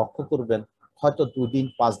 আপনারা লক্ষ্য করবেন হয়তো 2 দিন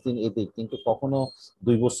 5 দিন এদিক, কিন্তু কখনো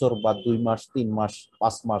 2 বছর বা 2 মাস 3 মাস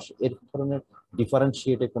 5 মাস এর ধরনের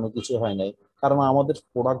ডিফারেন্সিয়েটে কোনো কিছু হয় নাই। কারণ আমাদের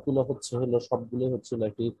প্রোডাক্টগুলো সবগুলো হচ্ছিল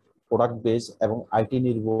একটি প্রোডাক্ট বেস এবং আইটি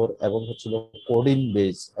নির্ভর এবং হচ্ছিল কোডিং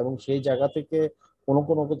বেস, এবং সেই জায়গা থেকে কোনো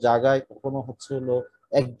কোনো জায়গায় কখনো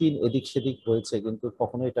একদিন এদিক সেদিক হয়েছে, কিন্তু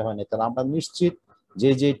কখনো এটা হয়নি। কারণ আমরা নিশ্চিত যে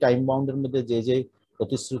যে টাইম বাউন্ডের মধ্যে যে যে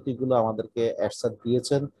প্রতিশ্রুতিগুলো আমাদেরকে একসাথে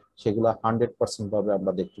দিয়েছেন সেগুলো 100% ভাবে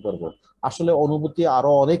আমরা দেখতে পারবো। আসলে অনুভূতি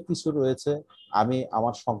আরো অনেক কিছু রয়েছে, আমি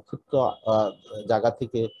আমার সংক্ষিপ্ত জায়গা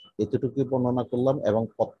থেকে এতটুকু বর্ণনা করলাম। এবং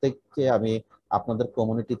প্রত্যেককে আমি আপনাদের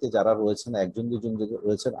কমিউনিটিতে যারা রয়েছেন, একজন দুজন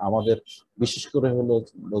রয়েছেন, আমাদের বিশেষ করে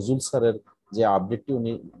নজরুল স্যারের যে আপডেটটি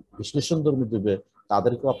উনি বিশ্লেষণধর্মী দিবে,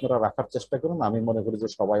 তাদেরকেও আপনারা রাখার চেষ্টা করুন। আমি মনে করি যে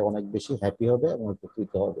সবাই অনেক বেশি হ্যাপি হবে এবং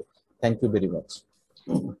উপকৃত হবে। Thank you very much.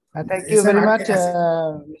 Thank you very much.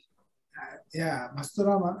 Masudur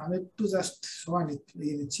Rahman, আমি একটু জাস্ট সময়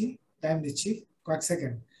নিচ্ছি, টাইম দিচ্ছি কয়েক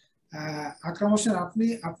সেকেন্ড। আকরাম হোসেন, আপনি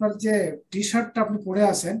আপনার যে টি শার্টটা আপনি পরে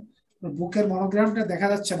আছেন, বুকের মনোগ্রামটা দেখা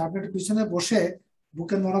যাচ্ছে না, আপনি একটু পিছনে বসে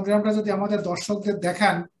বুকের মনোগ্রামটা যদি আমাদের দর্শকদের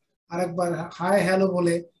দেখান আরেকবার, হাই হ্যালো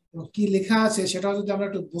বলে, কি লেখা আছে সেটাও যদি আমরা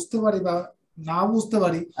একটু বুঝতে পারি বা না বুঝতে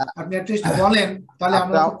পারি, আপনি অ্যাটলিস্ট বলেন, তাহলে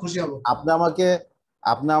আমরা খুব খুশি হব।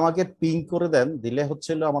 আপনি আমাকে পিং করে দেন, দিলে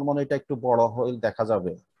আমার মনে হয় এটা একটু বড় হয়ে দেখা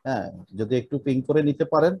যাবে। হ্যাঁ, যদি একটু পিং করে নিতে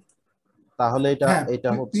পারেন তাহলে এটা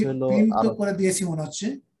আরো করে দিয়েছি মনে হচ্ছে।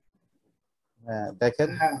 হ্যাঁ, দেখেন।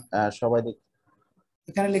 হ্যাঁ, সবাই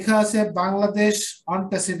এখানে লেখা আছে Bangladesh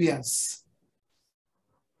ONPASSIVIANS।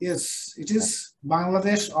 Yes, it is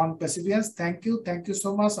Bangladesh ONPASSIVIANS. Thank you so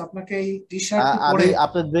much. আপনাকে এই টি-শার্টটি পরে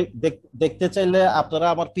আপনি দেখতে চাইলে আপনারা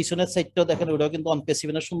আমার পিছনের সাইডটাও দেখেন, ওটাও কিন্তু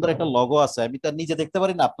অনপ্যাসিভের সুন্দর একটা লোগো আছে। আমি তার নিজে দেখতে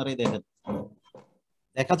পারি না, আপনারাই দেখেন,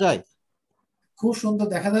 দেখা যায়, খুব সুন্দর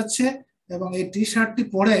দেখা যাচ্ছে। এবং এই টি-শার্টটি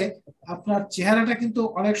পরে আপনার চেহারাটা কিন্তু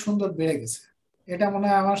অনেক সুন্দর বেড়ে গেছে। এটা মনে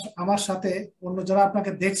হয় আমার সাথে অন্য যারা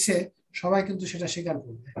আপনাকে দেখছে সবাই কিন্তু সেটা স্বীকার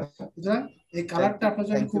করবে। সুতরাং এই কালারটা আপনার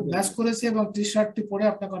জন্য খুব ম্যাচ করেছে এবং টি-শার্টটি পরে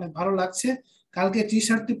আপনাকে অনেক ভালো লাগছে। কালকে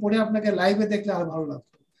টি-শার্টটি পরে আপনাকে লাইভে দেখলে আরো ভালো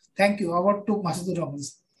লাগবে। Thank you. Over two Masudur Rahman.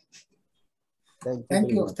 Thank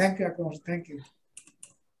you Akram, thank you.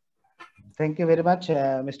 Thank you very much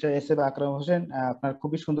mister এস.এফ আকরাম হোসেন। আপনার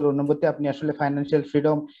খুবই সুন্দর অনুভূতি। আপনি আসলে ফাইন্যান্সিয়াল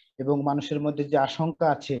ফ্রিডম এবং মানুষের মধ্যে যে আশঙ্কা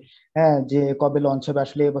আছে, হ্যাঁ, যে কবে লঞ্চ হবে,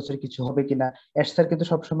 আসলে এবছর কিছু হবে কিনা, স্যার কিন্তু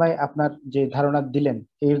সবসময় আপনার যে ধারণা দিলেন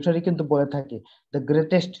এই অনুসারে কিন্তু বলে থাকে the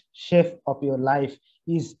greatest chef of your life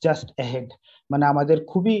is just ahead. মানে আমাদের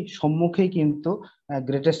খুবই সম্মুখেই কিন্তু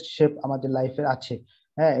গ্রেটেস্ট শেফ আমাদের লাইফের আছে।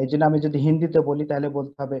 হ্যাঁ, এই জন্য আমি যদি হিন্দিতে বলি তাহলে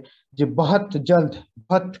বলতে হবে যে बहुत जल्द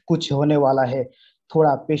बहुत कुछ होने वाला है,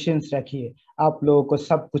 थोड़ा पेशेंस रखिए, आप लोगों को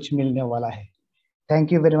सब कुछ मिलने वाला है। Thank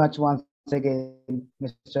you very much once again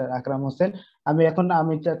mister আকরাম হোসেন।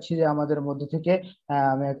 আমি চাচ্ছি যে আমাদের মধ্য থেকে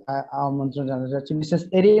আমি আমন্ত্রণ জানাতে চাচ্ছি মিসেস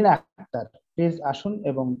এরিনা আক্তার। প্লিজ আসুন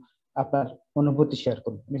এবং আপনার অনুভূতি শেয়ার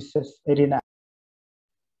করুন। Mrs arena.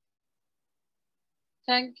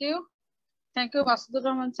 Thank you Masudur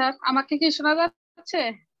Rahman sir. আমাকে কি শোনা যাচ্ছে?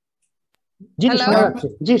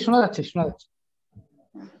 জি শোনা যাচ্ছে।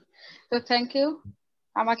 তো থ্যাংক ইউ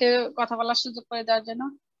আমাকে কথা বলার সুযোগ করে দেওয়ার জন্য।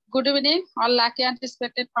 Good evening all lucky and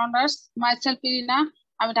respected founders, myself Irina,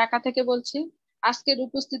 আমি ঢাকা থেকে বলছি। আজকের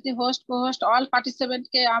উপস্থিতি হোস্ট কো-হোস্ট অল পার্টিসিপেন্ট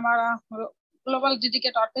কে আমার গ্লোবাল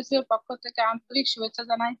ডেডিকেট অনপ্যাসিভ পক্ষ থেকে আন্তরিক শুভেচ্ছা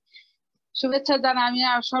জানাই। আমি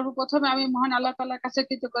সর্বপ্রথমে আমি মহান আল্লাহ তাআলার কাছে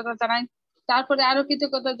কৃতজ্ঞতা জানাই। তারপরে আরো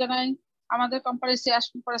কৃতজ্ঞতা জানাই আমাদের কোম্পানি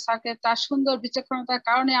স্যারকে, তার সুন্দর বিচক্ষণতার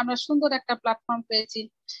কারণে আমরা সুন্দর একটা প্ল্যাটফর্ম পেয়েছি।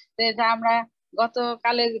 যা আমরা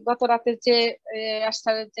গত রাতের যে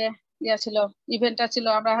স্যারের যে ইয়া ছিল, ইভেন্টটা ছিল,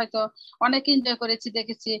 আমরা হয়তো অনেক এনজয় করেছি,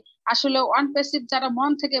 দেখেছি। আসলে অনপ্যাসিভ যারা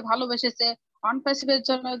মন থেকে ভালোবেসেছে, অনপ্যাসিভের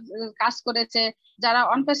জন্য কাজ করেছে, যারা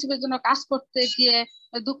অনপ্যাসিভের জন্য কাজ করতে গিয়ে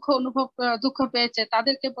দুঃখ পেয়েছে,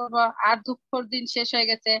 তাদেরকে বলবো আর দুঃখর দিন শেষ হয়ে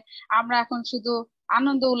গেছে, আমরা এখন শুধু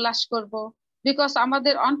আনন্দ উল্লাস করব। বিকজ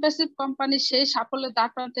আমাদের অনপ্যাসিভ কোম্পানি সেই সাফল্যের দ্বার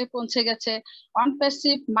প্রান্তে পৌঁছে গেছে।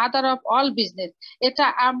 অনপ্যাসিভ মাদার অফ অল বিজনেস, এটা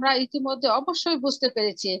আমরা ইতিমধ্যে অবশ্যই বুঝতে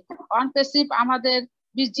পেরেছি। অনপ্যাসিভ আমাদের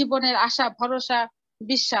জীবনের আশা, ভরসা,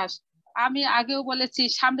 বিশ্বাস। আমি আগেও বলেছি,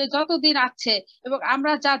 সামনে যতদিন আছে এবং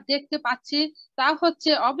আমরা যা দেখতে পাচ্ছি তা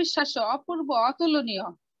হচ্ছে অবিশ্বাস্য, অপূর্ব, অতুলনীয়।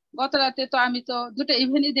 গত রাতে তো আমি তো দুটো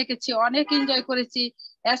ইভেন্টই দেখেছি, অনেক এনজয় করেছি।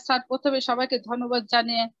 স্যার প্রথমে সবাইকে ধন্যবাদ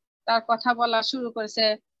জানিয়ে তার কথা বলা শুরু করেছে।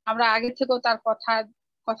 আমরা আগে থেকেও তার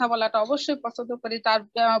কথা বলাটা অবশ্যই পছন্দ করি, তার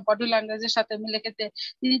বডি ল্যাঙ্গুয়েজের সাথে মিলে খেতে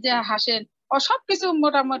তিনি যে হাসেন, ও সবকিছু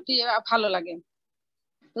মোটামুটি ভালো লাগে।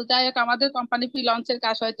 তো যাই হোক, আমাদের কোম্পানি প্রি লঞ্চের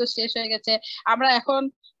কাজ হয়তো শেষ হয়ে গেছে। আমরা এখন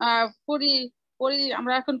আহ পরি পরি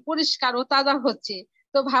আমরা এখন পরিষ্কার ও তাজা হচ্ছি।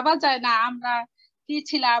 তো ভাবা যায় না আমরা কি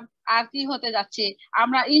ছিলাম আর কি হতে যাচ্ছি।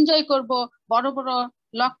 আমরা এনজয় করব, বড় বড়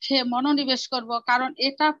লক্ষ্যে মনোনিবেশ করব, কারণ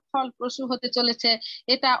এটা ফলপ্রসূ হতে চলেছে।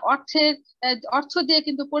 এটা অর্থ দিয়ে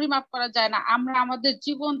কিন্তু পরিমাপ করা যায় না। আমরা আমাদের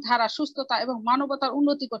জীবন ধারা, সুস্থতা এবং মানবতার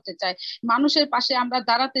উন্নতি করতে চাই, মানুষের পাশে আমরা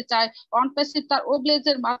দাঁড়াতে চাই। অনপ্যাসিভ তার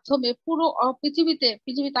ওবলেজের মাধ্যমে পুরো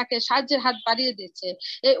পৃথিবী তাকে সাহায্যের হাত বাড়িয়ে দিচ্ছে।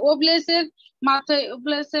 এই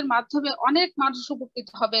ওবলেজের মাধ্যমে অনেক মানুষ উপকৃত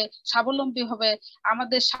হবে, স্বাবলম্বী হবে।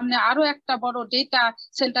 আমাদের সামনে আরো একটা বড় ডেটা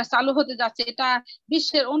সেন্টার চালু হতে যাচ্ছে। এটা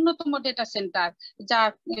বিশ্বের অন্যতম ডেটা সেন্টার, যা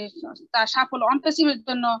তার সাফল্য অনপ্যাসিভের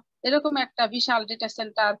জন্য এরকম একটা বিশাল ডেটা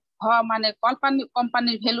সেন্টার হওয়া মানে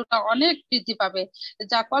কোম্পানির ভ্যালুটা অনেক বৃদ্ধি পাবে,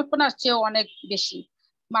 যা কল্পনার চেয়েও অনেক বেশি।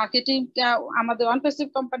 মার্কেটিং, আমাদের অনপ্যাসিভ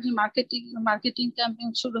কোম্পানির মার্কেটিং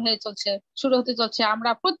ক্যাম্পেইন শুরু হতে চলছে।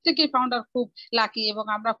 আমরা প্রত্যেকেই ফাউন্ডার খুব লাকি এবং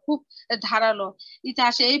আমরা খুব ধারালো।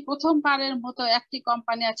 ইতিহাসে এই প্রথমবারের মতো একটি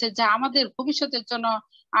কোম্পানি আছে যা আমাদের ভবিষ্যতের জন্য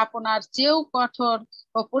আপনার চেয়েও কঠোর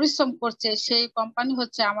ও পরিশ্রম করছে। সেই কোম্পানি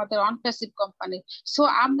হচ্ছে আমাদের অনপ্যাসিভ কোম্পানি। সো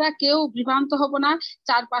আমরা কেউ বিভ্রান্ত হব না।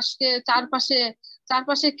 চারপাশে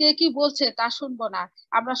চারপাশে কে কি বলছে তা শুনবো না।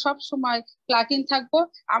 আমরা সব সময় প্লাগ ইন থাকবো।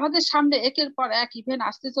 আমাদের সামনে একের পর এক ইভেন্ট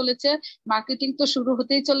আসতে চলেছে। মার্কেটিং তো শুরু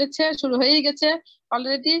হয়েই গেছে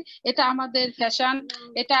অলরেডি। এটা আমাদের ফ্যাশন,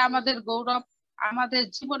 এটা আমাদের গৌরব, আমাদের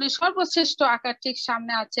জীবনের সর্বশ্রেষ্ঠ আকার ঠিক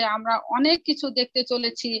সামনে আছে। আমরা অনেক কিছু দেখতে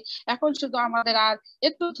চলেছি। এখন শুধু আমাদের আর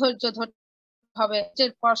একটু ধৈর্য ধরতে হবে।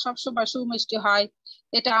 এরপর সবসময় সুমিষ্টি হয়,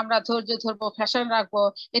 এটা আমরা ধৈর্য ধরবো, ফ্যাশন রাখবো।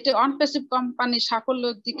 এটা অনপ্যাসিভ কোম্পানির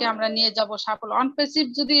সাফল্যের দিকে আমরা নিয়ে যাব। সাফল্য অনপ্যাসিভ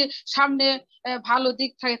যদি সামনে ভালো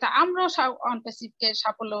দিক থাকে, তা আমরাও অনপ্যাসিভ কে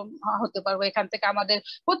সাফল্য হতে পারবো। এখান থেকে আমাদের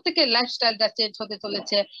প্রত্যেকের লাইফস্টাইলটা চেঞ্জ হতে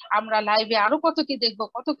চলেছে। আমরা লাইভে আরো কত কি দেখবো,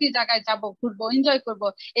 কত কি জায়গায় যাব, ঘুরবো, এনজয় করব।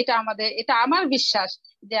 এটা আমার বিশ্বাস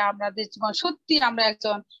যে আমাদের জীবন সত্যি আমরা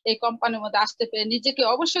একজন এই কোম্পানির মধ্যে আসতে পেরে নিজেকে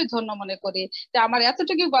অবশ্যই ধন্য মনে করি। যে আমার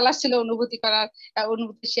এতটুকু বলার ছিল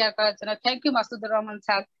অনুভূতি শেয়ার করার জন্য। Thank you Masudur Rahman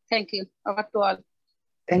sir, thank you. Over to all.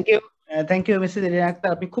 Thank you Mrs রিনা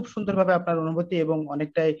আক্তার, আপনি খুব সুন্দরভাবে আপনার অনুভূতি এবং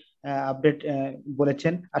অনেকটাই আপডেট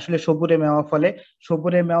বলেছেন। আসলে সবুরে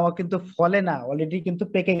মেওয়া কিন্তু ফলে না, অলরেডি কিন্তু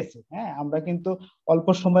পেকে গেছে। হ্যাঁ, আমরা কিন্তু অল্প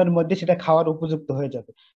সময়ের মধ্যে সেটা খাওয়ার উপযুক্ত হয়ে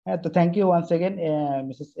যাবে। হ্যাঁ, তো thank you once again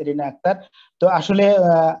Mrs রিনা আক্তার। তো আসলে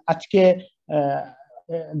আজকে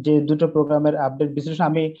যে দুটো প্রোগ্রামের আপডেট বিশ্লেষণ,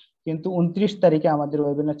 আমি কিন্তু 29 তারিখে আমাদের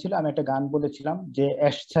ওয়েবিনার ছিল, আমি একটা গান বলেছিলাম যে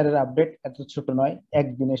অ্যাশ স্যারের আপডেট এত ছোট নয়,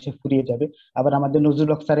 একদিনে এসে ফুরিয়ে যাবে। আবার আমাদের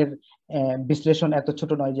নজরুল হক স্যারের বিশ্লেষণ এত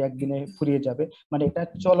ছোট নয় যে একদিনে ফুরিয়ে যাবে। মানে এটা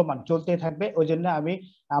চলমান, চলতেই থাকবে। ওই জন্য আমি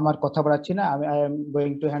আমার কথা বাড়াচ্ছি না, I am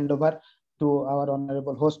going to hand over to our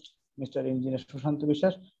honourable host mister engineer Sushant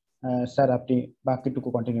বিশ্বাস। স্যার, আপনি বাকিটুকু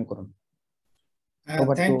কন্টিনিউ করুন।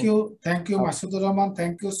 Thank you Masudur Rahman,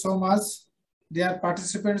 thank you so much. Deer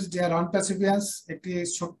participants, deer অনপ্যাসিভিয়ান্স, একটি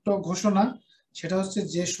ছোট্ট ঘোষণা, সেটা হচ্ছে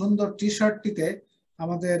যে সুন্দর টি শার্টটিতে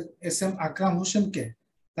আমাদের SM আকরাম হোসেনকে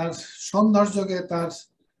তার সৌন্দর্যকে, তার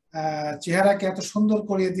চেহারাকে এত সুন্দর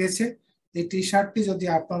করিয়ে দিয়েছে। এই টি শার্টটি যদি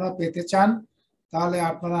আপনারা পেতে চান তাহলে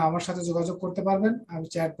আপনারা আমার সাথে যোগাযোগ করতে পারবেন। আমি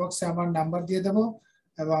চ্যাট বক্সে আমার নাম্বার দিয়ে দেব।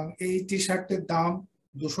 এবং এই টি শার্টটির দাম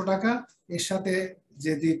 200 টাকা। এর সাথে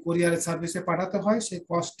যদি কুরিয়ার সার্ভিসে পাঠাতে হয় সেই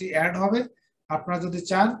কস্টটি অ্যাড হবে। আপনারা যদি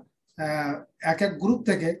চান এক এক গ্রুপ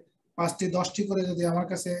থেকে 5টি 10টি করে যদি আমার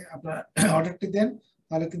কাছে আপনারা অর্ডারটি দেন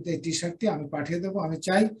তাহলে কিন্তু এই টি শার্টটি আমি পাঠিয়ে দেবো। আমি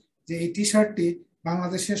চাই যে এই টি শার্টটি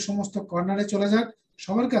বাংলাদেশের সমস্ত কর্নারে চলে যাক,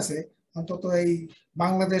 সবার কাছে অন্তত এই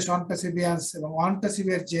বাংলাদেশ অনপ্যাসিভিয়ান্স এবং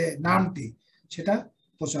অনপ্যাসিভের যে নামটি সেটা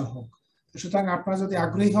প্রচার হোক। সুতরাং আপনারা যদি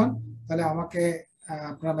আগ্রহী হন তাহলে আমাকে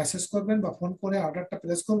আপনারা মেসেজ করবেন বা ফোন করে অর্ডারটা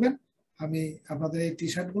প্লেস করবেন। আমি আপনাদের এই টি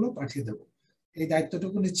শার্ট গুলো পাঠিয়ে দেবো। এই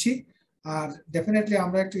দায়িত্বটুকু নিচ্ছি। আর ডেফিনেটলি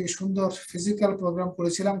আমরা একটি সুন্দর ফিজিক্যাল প্রোগ্রাম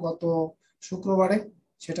করেছিলাম গত শুক্রবারে,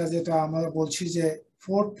 যেটা আমরা বলছি যে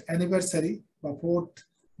 4th অ্যানিভার্সারি বা 4th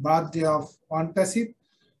বার্থডে অফ ONPASSIVE।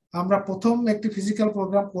 আমরা প্রথম একটি ফিজিক্যাল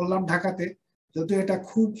প্রোগ্রাম করলাম ঢাকাতে, যদিও এটা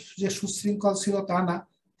খুব যে সুশৃঙ্খল ছিল তা না,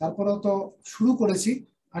 তারপরেও তো শুরু করেছি।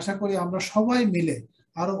 আশা করি আমরা সবাই মিলে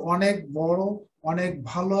আরো অনেক বড়, অনেক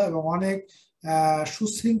ভালো এবং অনেক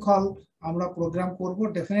সুশৃঙ্খল আমরা প্রোগ্রাম করব।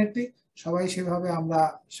 ডেফিনেটলি সবাই সেভাবে আমরা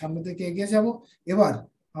সামনের দিকে এগিয়ে যাব। এবার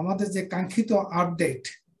আমাদের যে কাঙ্ক্ষিত আপডেট,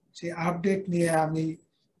 সেই আপডেট নিয়ে আমি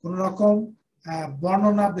কোন রকম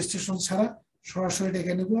বর্ণনা বিশ্লেষণ ছাড়া সরাসরি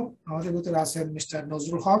ডেকে নিব। আমাদের ভিতরে আছেন মিস্টার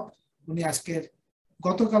নজরুল হক। উনি আজকের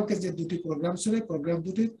গতকালকে যে দুটি প্রোগ্রাম ছিল, প্রোগ্রাম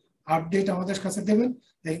দুটির আপডেট আমাদের কাছে দেবেন।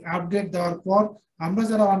 এই আপডেট দেওয়ার পর আমরা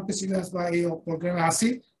যারা ONPASSIVIANS বা এই প্রোগ্রামে আসি,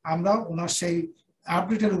 আমরা ওনার সেই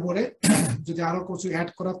আপডেটের উপরে যদি আরো কিছু অ্যাড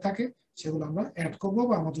করার থাকে সেগুলো আমরা অ্যাড করবো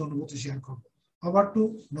বা আমাদের অনুভূতি শেয়ার করবো। Over two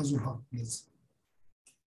Nazrul Haque please.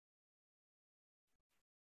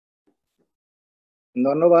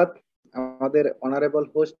 ধন্যবাদ আমাদের honourable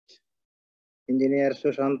host engineer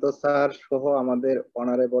Sushant sir সহ আমাদের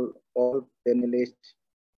honourable all panelist,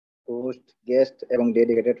 host, guest এবং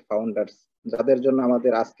ডেডিকেটেড ফাউন্ডার্স, যাদের জন্য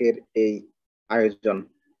আমাদের আজকের এই আয়োজন।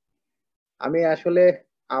 আমি আসলে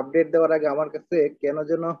আপডেট দেওয়ার আগে আমার কাছে কেন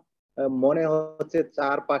যেন মনে হচ্ছে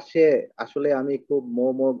চারপাশে আসলে আমি খুব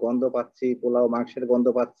মোমো গন্ধ পাচ্ছি, পোলাও মাংসের গন্ধ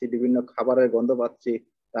পাচ্ছি, বিভিন্ন খাবারের গন্ধ পাচ্ছি।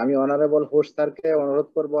 আমি অনারেবল হোস্ট স্যারকে অনুরোধ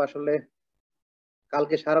করব, আসলে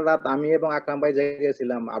কালকে সারা রাত আমি এবং আকরাম ভাই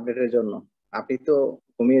জেগেছিলাম আপডেটের জন্য। আপনি তো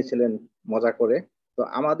ঘুমিয়েছিলেন মজা করে। তো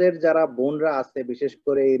আমাদের যারা বোনরা আছে, বিশেষ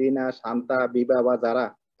করে ইরিনা, শান্তা, বিবা বা যারা,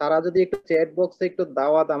 তারা যদি একটু চ্যাট বক্সে একটু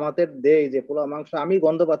দাওয়াত আমাদের দেয় যে পোলাও মাংস আমি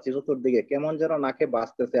গন্ধ পাচ্ছি চতুর্দিকে, কেমন যেন নাকে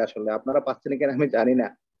বাজতেছে, আসলে আপনারা পাচ্ছেন কিনা আমি জানি না।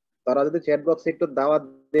 তারা যদি চ্যাট বক্সে একটু দাওয়াত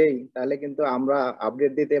দেই তাহলে কিন্তু আমরা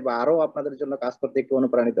আপডেট দিতে বা আরো আপনাদের জন্য কাজ করতে একটু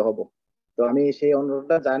অনুপ্রাণিত হব। তো আমি সেই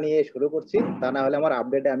অনুরোধটা জানিয়ে শুরু করছি, তা না হলে আমার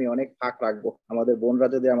আপডেটে আমি অনেক ফাঁক রাখবো আমাদের বোনরা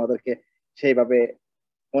যদি আমাদেরকে সেইভাবে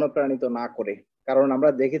অনুপ্রাণিত না করে। কারণ আমরা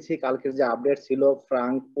দেখেছি কালকের যে আপডেট ছিল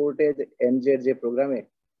ফ্রাঙ্কফুর্টে এনজের যে প্রোগ্রামে,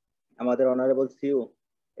 আমাদের অনারেবল সিইও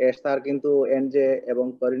স্যার কিন্তু এনজে এবং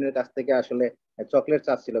করিনের কাছ থেকে আসলে চকলেট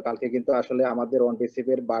চাচ্ছিল কালকে, কিন্তু আসলে আমাদের ONPASSIVE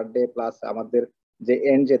এর বার্থডে প্লাস আমাদের যে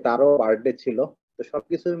এনজে তারও বার্থডে ছিল। তো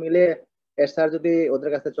সবকিছু মিলে স্যার যদি ওদের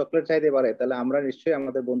কাছে চকলেট চাইতে পারে তাহলে আমরা নিশ্চয়ই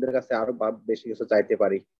আমাদের বন্ধুদের কাছে আরো বেশি কিছু চাইতে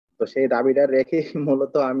পারি। তো সেই দাবিটা রেখে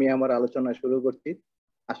মূলত আমি আমার আলোচনা শুরু করছি।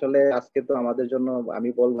 আসলে আজকে তো আমাদের জন্য আমি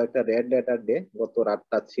বলবো একটা রেড লেটার ডে। গত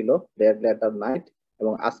রাতটা ছিল রেড লেটার নাইট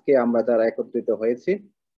এবং আজকে আমরা যারা একত্রিত হয়েছি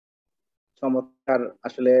চমৎকার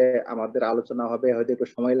আসলে আমাদের আলোচনা হবে, হয়তো একটু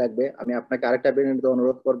সময় লাগবে। আমি আপনাকে আরেকটা বিনীত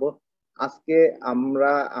অনুরোধ করব, আজকে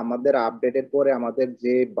আমরা আমাদের আপডেটের পরে আমাদের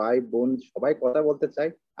যে ভাই বোন সবাই কথা বলতে চাই,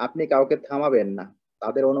 আপনি কাউকে থামাবেন না,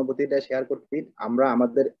 তাদের অনুভূতিটা শেয়ার করতে দিন। আমরা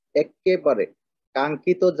আমাদের একেবারে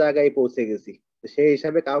কাঙ্ক্ষিত জায়গায় পৌঁছে গেছি, সেই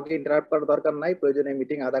হিসাবে কাউকে ইন্টারাপ্ট করার দরকার নাই। প্রয়োজনে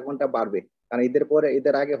মিটিং আধা ঘন্টা বাড়বে, কারণ ঈদের পরে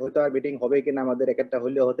ঈদের আগে হয়তো আর মিটিং হবে কিনা আমাদের একটা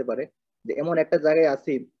হলেও হতে পারে। যে এমন একটা জায়গায়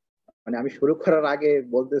আছি, মানে আমি শুরু করার আগে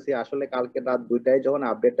বলতেছি, আসলে কালকে রাত 2টায় যখন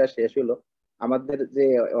আপডেটটা শেষ হলো, আমাদের যে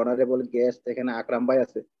অনারেবল গেস্ট এখানে আকরাম ভাই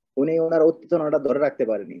আছে, উনি ওনার উত্তেজনাটা ধরে রাখতে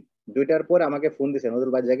পারেনি। 2টার পর আমাকে ফোন দিয়েছে,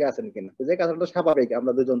 নজরুল ভাই জায়গায় আছেন কিনা। তো যে কাজটা স্বাভাবিক,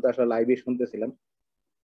 আমরা দুজন তো আসলে লাইভে শুনতেছিলাম।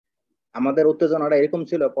 আমাদের উত্তেজনাটা এরকম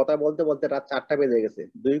ছিল, কথা বলতে বলতে রাত 4টা বেজে গেছে।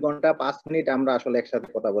 2 ঘন্টা 5 মিনিট আমরা আসলে একসাথে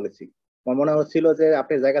কথা বলেছি। আমার মনে হচ্ছিল যে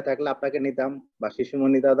আপনি জায়গা থাকলে আপনাকে নিতাম, বা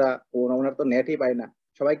শিশুমণি দাদা, ওনার তো নেটই পাই না,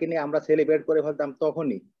 সবাইকে নিয়ে আমরা সেলিব্রেট করে ফেলতাম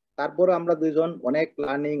তখনই। তারপরে আমরা দুইজন অনেক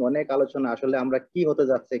প্ল্যানিং, অনেক আলোচনা, আসলে আমরা কি হতে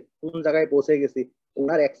যাচ্ছে, কোন জায়গায় পৌঁছে গেছি।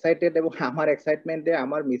 ওনার এক্সাইটেড এবং আমার এক্সাইটমেন্টে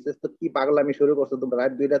আমার মিসেস তো কি পাগলামি শুরু করছে, তোমরা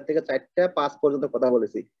রাত 2টা থেকে 4টা 5 পর্যন্ত কথা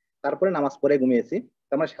বলেছি, তারপরে নামাজ পড়ে ঘুমিয়েছি।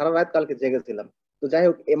 আমরা সারা রাত কালকে জেগেছিলাম। তো যাই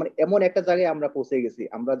হোক, এমন একটা জায়গায় আমরা পৌঁছে গেছি।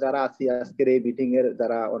 আমরা যারা আছি আজকের এই মিটিং এর,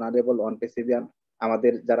 যারা অনারেবল ONPASSIVIAN,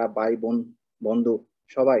 আমাদের যারা ভাই বোন বন্ধু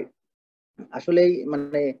সবাই, আসলেই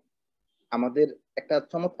মানে আমাদের একটা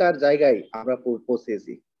চমৎকার জায়গায় আমরা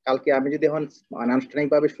পৌঁছেছি। কালকে আমি যদি এখন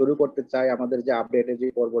আনুষ্ঠানিকভাবে শুরু করতে চাই আমাদের যে আপডেটের যে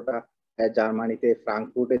পর্বটা, জার্মানিতে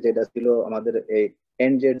ফ্রাঙ্কফুর্টে যেটা ছিল আমাদের এই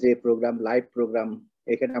এনজের যে প্রোগ্রাম, লাইভ প্রোগ্রাম,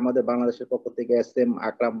 এখানে আমাদের বাংলাদেশের পক্ষ থেকে SM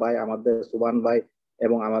আকরাম ভাই, আমাদের সুবান ভাই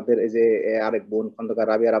এবং আমাদের এই যে আরেক বোন খন্দকার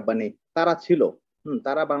রাবিয়া রাব্বানি, তারা ছিল।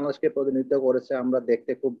 তারা বাংলাদেশকে প্রতিনিধিত্ব করেছে। আমরা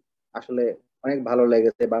দেখতে খুব আসলে অনেক ভালো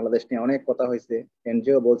লেগেছে। বাংলাদেশ নিয়ে অনেক কথা হয়েছে,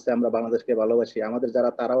 এনজিও বলছে আমরা বাংলাদেশকে ভালোবাসি। আমাদের যারা,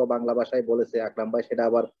 তারাও বাংলা ভাষায় বলেছে, আকরাম ভাই সেটা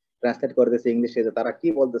আবার ট্রান্সলেট করে দিয়েছে ইংলিশে যে তারা কি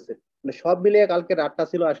বলতেছে। মানে সব মিলিয়ে কালকে রাতটা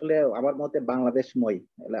ছিল আসলে আমার মতে বাংলাদেশময়।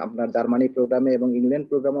 আপনার জার্মানি প্রোগ্রামে এবং ইংল্যান্ড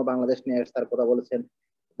প্রোগ্রামে বাংলাদেশ নিয়ে স্যার কথা বলেছেন,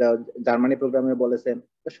 জার্মানি প্রোগ্রামে বলেছেন।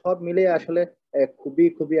 তো সব মিলিয়ে আসলে খুবই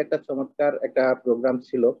খুবই একটা চমৎকার একটা প্রোগ্রাম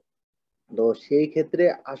ছিল। তো সেই ক্ষেত্রে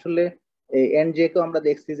আসলে এই এনজে কে আমরা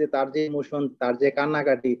দেখছি যে তার যে ইমোশন, তার যে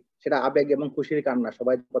কান্নাকাটি, সেটা আবেগ এবং খুশির কান্না।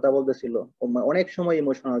 সবাই কথা বলতেছিল, অনেক সময়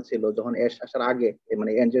ইমোশনাল ছিল যখন এস আসার আগে,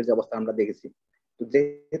 মানে এনজের যে অবস্থা আমরা দেখেছি। তো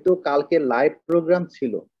যেহেতু কালকে লাইভ প্রোগ্রাম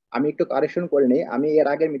ছিল, আমি একটু কারেকশন করে নিই, আমি এর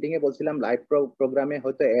আগের মিটিং এ বলছিলাম লাইভ প্রোগ্রামে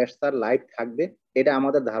হয়তো এস স্যার লাইভ থাকবে, এটা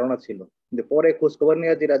আমাদের ধারণা ছিল। কিন্তু পরে খোঁজ খবর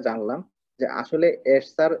নিয়ে যেটা জানলাম যে আসলে এস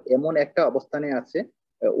স্যার এমন একটা অবস্থানে আছে,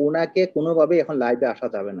 ওনাকে কোনোভাবেই এখন লাইভে আসা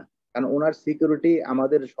যাবে না, কারণ ওনার সিকিউরিটি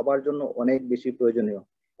আমাদের সবার জন্য অনেক বেশি প্রয়োজনীয়।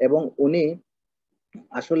 এবং উনি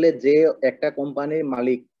আসলে যে একটা কোম্পানির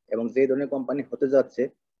মালিক এবং যে ধরনের কোম্পানি হতে যাচ্ছে,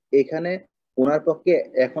 এখানে ওনার পক্ষে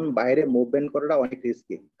এখন বাইরে মুভমেন্ট করাটা অনেক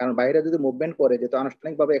রিস্কি। কারণ বাইরে যদি মুভমেন্ট করে, যেহেতু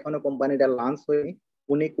আনুষ্ঠানিকভাবে এখনো কোম্পানিটা লঞ্চ হয়নি,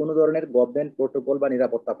 উনি কোনো ধরনের গভর্নমেন্ট প্রোটোকল বা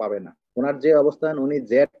নিরাপত্তা পাবে না। ওনার যে অবস্থান, উনি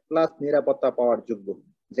জেড প্লাস নিরাপত্তা পাওয়ার যোগ্য।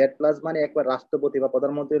 জেড প্লাস মানে একবার রাষ্ট্রপতি বা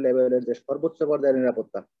প্রধানমন্ত্রী লেভেলের যে সর্বোচ্চ পর্যায়ের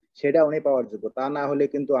নিরাপত্তা, সেটা উনি পাওয়ার যোগ্য। তা না হলে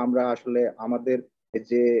কিন্তু আমরা আসলে আমাদের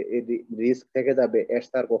যে রিস্ক থেকে যাবে, এর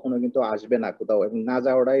তার কখনো কিন্তু আসবে না কোথাও, এবং না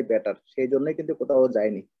যাওয়াটাই বেটার। সেই জন্যই কিন্তু কোথাও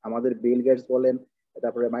যায়নি। আমাদের বিল গেটস বলেন,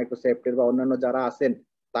 তারপরে মাইক্রোসফটের বা অন্যান্য যারা আছেন,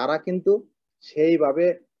 তারা কিন্তু সেইভাবে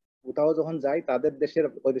কোথাও যখন যায়, তাদের দেশের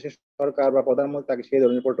ওই দেশের সরকার বা প্রধানমন্ত্রী তাকে সেই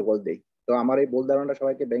ধরনের প্রোটোকল দেয়। তো আমার এই ভুল ধারণাটা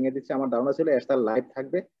সবাইকে ভেঙে দিচ্ছে। আমার ধারণা ছিল এর তার লাইভ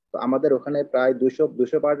থাকবে। তো আমাদের ওখানে প্রায়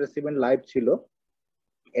 200 পার্টিসিপেন্ট লাইভ ছিল।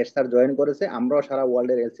 এর স্যার জয়েন করেছে, আমরাও সারা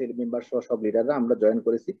ওয়ার্ল্ডের এলসি মেম্বার সহ সব লিডাররা আমরা জয়েন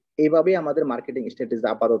করেছি। এইভাবেই আমাদের মার্কেটিং স্ট্র্যাটেজি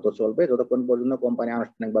আপাতত চলবে যতক্ষণ পর্যন্ত কোম্পানি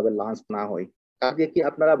আনুষ্ঠানিকভাবে লঞ্চ না হয়। আজকে কি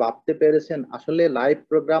আপনারা ভাবতে পেরেছেন আসলে লাইভ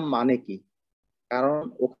প্রোগ্রাম মানে কি? কারণ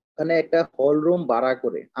ওখানে একটা হল রুম ভাড়া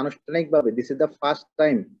করে আনুষ্ঠানিকভাবে, this is the first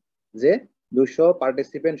time যে 200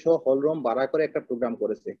 পার্টিসিপেন্ট সহ হল রুম ভাড়া করে একটা প্রোগ্রাম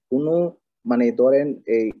করেছে। কোনো মানে ধরেন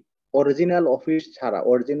এই অরিজিনাল অফিস ছাড়া,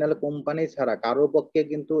 অরিজিনাল কোম্পানি ছাড়া কারো পক্ষে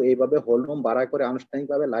কিন্তু এইভাবে হল রুম ভাড়া করে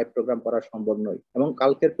আনুষ্ঠানিকভাবে লাইভ প্রোগ্রাম করা সম্ভব নয়। এবং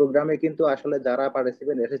কালকের প্রোগ্রামে কিন্তু আসলে যারা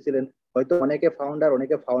পার্টিসিপেন্ট এসেছিলেন, হয়তো অনেকে ফাউন্ডার,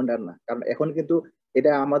 অনেকে ফাউন্ডার না। কারণ এখন কিন্তু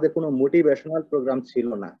এটা আমাদের কোনো মোটিভেশনাল প্রোগ্রাম ছিল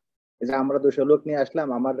না যে আমরা 200 লোক নিয়ে আসলাম,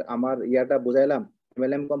 আমার আমার ইয়াটা বুঝাইলাম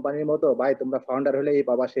এমএলএম কোম্পানির মতো, ভাই তোমরা ফাউন্ডার হলে এই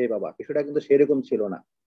পাবা সেই পাবা, কিছুটা কিন্তু সেরকম ছিল না।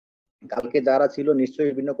 কালকে যারা ছিল নিশ্চয়ই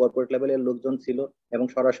বিভিন্ন কর্পোরেট লেভেলের লোকজন ছিল, এবং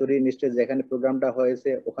সরাসরি নিশ্চয়ই যেখানে প্রোগ্রামটা হয়েছে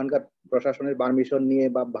ওখানকার প্রশাসনের পারমিশন নিয়ে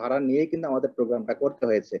বা ভাড়া নিয়েই কিন্তু আমাদের প্রোগ্রামটা করতে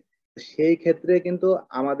হয়েছে। সেই ক্ষেত্রে কিন্তু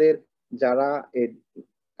আমাদের যারা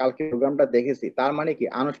কালকে প্রোগ্রামটা দেখেছি, তার মানে কি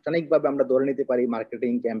আনুষ্ঠানিকভাবে আমরা ধরে নিতে পারি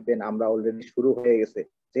মার্কেটিং ক্যাম্পেইন আমরা অলরেডি শুরু হয়ে গেছে,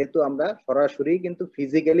 যেহেতু আমরা সরাসরি কিন্তু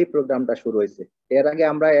ফিজিক্যালি প্রোগ্রামটা শুরু হয়েছে। এর আগে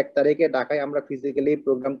আমরা 1 তারিখে ঢাকায় আমরা ফিজিক্যালি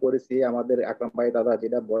প্রোগ্রাম করেছি, আমাদের আকরাম ভাই দাদা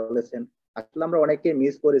যেটা বলেছেন, আসলে আমরা অনেককে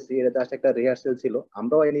মিস করেছি, এটা জাস্ট একটা রিহার্সাল ছিল,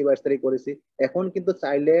 আমরাও অ্যানিভার্সারি করেছি। এখন কিন্তু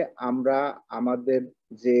চাইলে আমরা আমাদের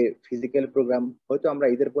যে ফিজিক্যাল প্রোগ্রাম হয়তো আমরা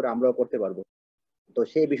ঈদের পরে আমরাও করতে পারবো। তো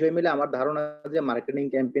সেই বিষয় মিলে আমার ধারণা যে মার্কেটিং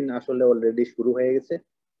ক্যাম্পেইন আসলে অলরেডি শুরু হয়ে গেছে।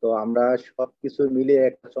 তো আমরা সবকিছু মিলিয়ে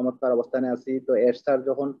একটা চমৎকার অবস্থানে আছি। তো এর স্যার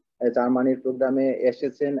যখন জার্মানির প্রোগ্রামে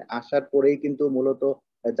এসেছেন, আসার পরেই কিন্তু মূলত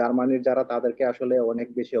জার্মানির যারা, তাদেরকে আসলে অনেক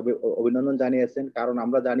বেশি অভিনন্দন জানিয়েছেন। কারণ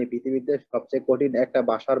আমরা জানি পৃথিবীতে সবচেয়ে কঠিন একটা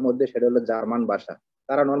ভাষার মধ্যে সেটা হলো জার্মান ভাষা।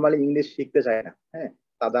 তারা নর্মালি ইংলিশ শিখতে চায় না। হ্যাঁ,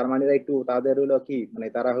 তা জার্মানিরা একটু, তাদের হলো কি, মানে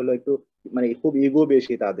তারা হলো একটু, মানে খুব ইগো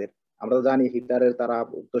বেশি তাদের। আমরা তো জানি হিটলারের তারা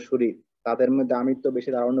উত্তরসূরি, তাদের মধ্যে আমিত্ব বেশি,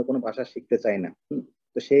 তারা অন্য কোনো ভাষা শিখতে চায় না।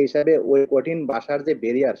 তো সেই হিসাবে ওই কঠিন ভাষার যে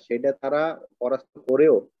ব্যারিয়ার, সেটা তারা পরাস্ত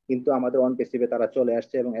করেও কিন্তু আমাদের ONPASSIVE তারা চলে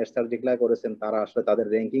আসছে, এবং এর স্যার ডিক্লেয়ার করেছেন তারা আসলে তাদের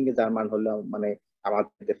র্যাঙ্কিং এ জার্মান হলো মানে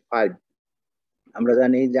আমাদের 5। আমরা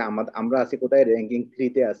জানি যে আমরা আছি কোথায়, র্যাঙ্কিং 3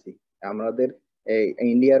 তে আছি। আমাদের এই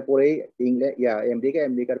ইন্ডিয়ার পরেই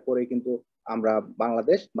আমেরিকার পরেই কিন্তু আমরা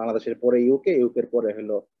বাংলাদেশের পরে ইউকের পরে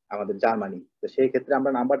হলো আমাদের জার্মানি। তো সেই ক্ষেত্রে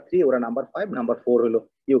আমরা নাম্বার 3, ওরা নাম্বার 5, নাম্বার 4 হলো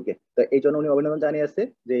ইউকে। তো এই জন্য উনি অভিনন্দন জানিয়েছে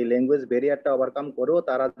যে এই ল্যাঙ্গুয়েজ ব্যারিয়ারটা ওভারকাম করেও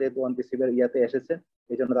তারা যেহেতু ONPASSIVE ইয়াতে এসেছেন,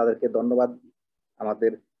 এই জন্য তাদেরকে ধন্যবাদ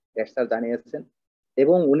আমাদের স্যার জানিয়েছেন।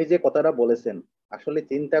 এবং উনি যে কথাটা বলেছেন, আসলে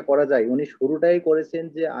চিন্তা করা যায়, উনি শুরুটাই করেছেন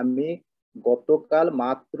যে আমি গতকাল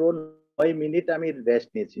মাত্র 9 মিনিট আমি রেস্ট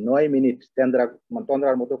নিয়েছি, 9 মিনিট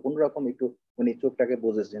তন্দ্রার মতো কোন রকম একটু উনি চোখটাকে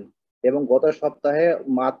বুঝেছেন। এবং গত সপ্তাহে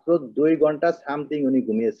মাত্র 2 ঘন্টা সামথিং উনি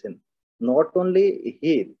ঘুমিয়েছেন। Not only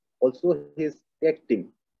he, also his take team,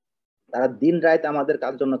 তারা দিন রাত আমাদের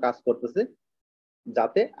জন্য কাজ করতেছে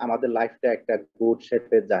যাতে আমাদের লাইফটা একটা গুড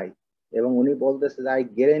শেপে যায়। এবং উনি বলতেছে যে I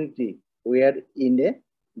guarantee we are in a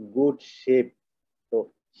good shape. তো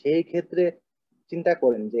সেই ক্ষেত্রে চিন্তা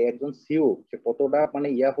করেন যে একজন সিও সে কতটা মানে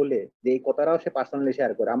ইয়া হলে যে এই কথাটাও সে পার্সোনালি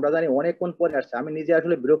শেয়ার করে। আমরা জানি অনেকক্ষণ পরে আসছে, আমি নিজে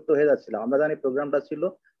আসলে বিরক্ত হয়ে যাচ্ছিলাম। আমরা জানি প্রোগ্রামটা ছিল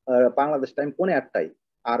বাংলাদেশ টাইম 8:30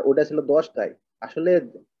 আর ওটা ছিল 10টায়। আসলে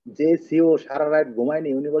যে সিও সারা রাত ঘুমায়নি,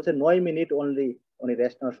 উনি বলছে 9 মিনিট অনলি উনি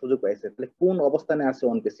রেস্ট নেওয়ার সুযোগ পাইছে, তাহলে কোন অবস্থানে আছে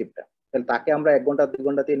ONPASSIVE-টা? তাহলে তাকে আমরা 1 ঘন্টা 2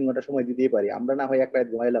 ঘন্টা 3 ঘন্টা সময় দিতেই পারি, আমরা না হয় এক রাত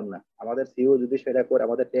ঘুমাইলাম না। আমাদের সিইও যদি সেটা করে,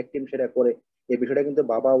 আমাদের টেক টিম সেটা করে, এই বিষয়টা কিন্তু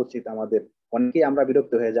ভাবা উচিত আমাদের। অনেকেই আমরা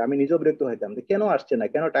বিরক্ত হয়ে যাই, আমি নিজেও বিরক্ত হইতাম যে কেন আসছে না,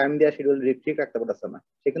 কেন টাইম দেওয়া শিডিউল ঠিক রাখতে পারছে না।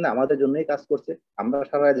 সে কিন্তু আমাদের জন্যই কাজ করছে, আমরা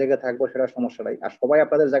সারা জায়গায় থাকবো সেটা সমস্যা নাই। আর সবাই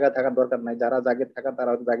আপনাদের জায়গায় থাকার দরকার নাই, যারা জায়গায় থাকার তারা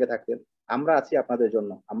হয়তো জায়গায় থাকতেন, আমরা আছি আপনাদের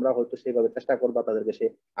জন্য, আমরা হয়তো সেইভাবে চেষ্টা করবো তাদেরকে সেই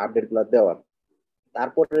আপডেট গুলো দেওয়ার।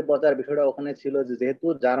 তারপরের পর্যায়ের বিষয়টা ওখানে ছিল যে যেহেতু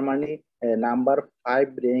জার্মানি নাম্বার 5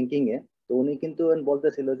 র্যাঙ্কিং এ, তো উনি কিন্তু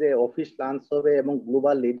বলতেছিল যে অফিস লঞ্চ হবে এবং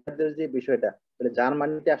গ্লোবাল লিডারদের যে বিষয়টা, তাহলে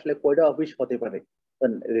জার্মানিতে আসলে কয়টা অফিস হতে পারে।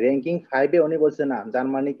 র্যাঙ্কিং 5-এ উনি বলছে না,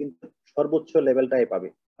 জার্মানি কিন্তু সর্বোচ্চ লেভেলটাই পাবে।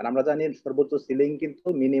 কারণ আমরা জানি সর্বোচ্চ সিলিং কিন্তু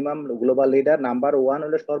মিনিমাম গ্লোবাল লিডার নাম্বার 1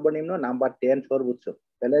 হলে সর্বনিম্ন, নাম্বার 10 সর্বোচ্চ।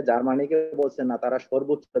 তাহলে জার্মানিকে বলছে না তারা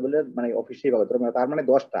সর্বোচ্চ লেভেলের মানে অফিসই পাবে, তার মানে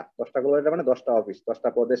 10টা গ্লোবাল লিডার মানে 10টা অফিস 10টা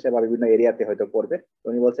প্রদেশে বা বিভিন্ন এরিয়াতে হয়তো করবে।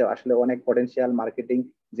 উনি বলছে আসলে অনেক পটেনশিয়াল মার্কেটিং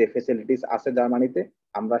যে ফেসিলিটিস আছে জার্মানিতে,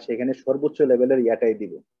 আমরা সেখানে সর্বোচ্চ লেভেলের ইয়াটাই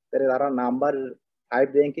দিব। তাহলে তারা নাম্বার 5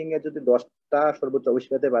 র্যাঙ্কিং এ যদি 10টা সর্বোচ্চ অফিস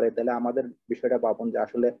পেতে পারে, তাহলে আমাদের বিষয়টা পাবন যে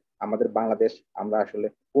আসলে আমাদের বাংলাদেশ আমরা আসলে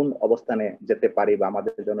কোন অবস্থানে যেতে পারি বা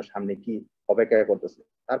আমাদের জন্য সামনে কি অপেক্ষা করতেছে।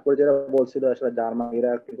 তারপরে যেটা বলছিল আসলে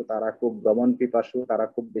জার্মানিরা কিন্তু তারা খুব ভ্রমণ পিপাসু, তারা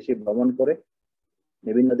খুব বেশি ভ্রমণ করে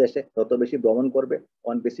বিভিন্ন দেশে, যত বেশি ভ্রমণ করবে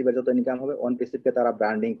ONPASSIVE এর যত ইনকাম হবে, ONPASSIVE কে তারা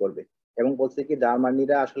ব্র্যান্ডিং করবে। এবং বলছে কি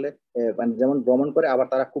জার্মানিরা আসলে মানে যেমন ভ্রমণ করে আবার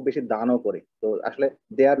তারা খুব বেশি দানও করে। তো আসলে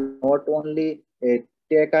দে are not only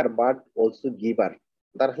taker but also giver,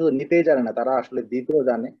 তারা শুধু নিতেই জানে না, তারা আসলে দিতেও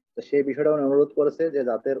জানে। তো সেই বিষয়টা অনুরোধ করেছে যে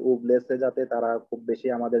যাতে উবলেসে যাতে তারা খুব বেশি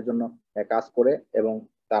আমাদের জন্য কাজ করে এবং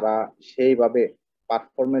তারা সেইভাবে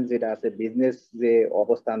পারফরমেন্স যেটা আছে বিজনেস যে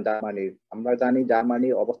অবস্থান জার্মানির, আমরা জানি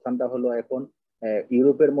জার্মানির অবস্থানটা হলো এখন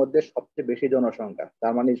ইউরোপের মধ্যে সবচেয়ে বেশি জনসংখ্যা।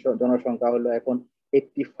 জার্মানির জনসংখ্যা হলো এখন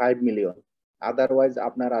 85 মিলিয়ন। আদারওয়াইজ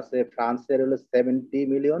আপনার আছে ফ্রান্সের হলো 70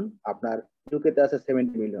 মিলিয়ন, আপনার ইউকেতে আছে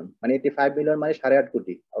 70 মিলিয়ন, মানে 85 মিলিয়ন মানে 8.5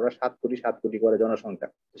 কোটি। ওরা 7 কোটি করে জনসংখ্যা।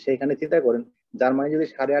 সেইখানে চিন্তা করেন জার্মানি যদি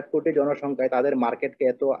 8.5 কোটি জনসংখ্যায় তাদের মার্কেটকে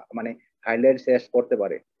এত মানে হাইলাইট শেষ করতে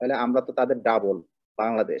পারে, তাহলে আমরা তো তাদের ডাবল।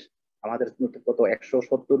 বাংলাদেশ আমাদের কত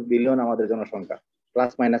 170 বিলিয়ন আমাদের জনসংখ্যা,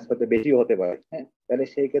 প্লাস মাইনাস হতে বেশি হতে পারে। হ্যাঁ, তাহলে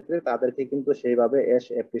সেই ক্ষেত্রে তাদেরকে কিন্তু সেইভাবে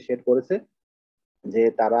অ্যাপ্রিসিয়েট করেছে যে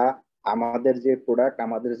তারা আমাদের যে প্রোডাক্ট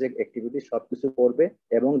আমাদের যে অ্যাক্টিভিটি সবকিছু করবে।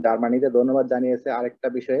 এবং জার্মানিতে ধন্যবাদ জানিয়েছে আরেকটা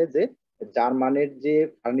বিষয়ে যে জার্মানির যে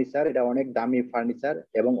ফার্নিচার এটা অনেক দামি ফার্নিচার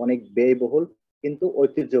এবং অনেক ব্যয়বহুল কিন্তু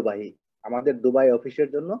ঐতিহ্যবাহী। আমাদের দুবাই অফিসের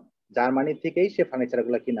জন্য জার্মানি থেকেই সে ফার্নিচার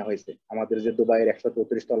গুলা কিনা হয়েছে। আমাদের যে দুবাইয়ের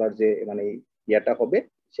 $134 যে মানে ইয়াটা হবে,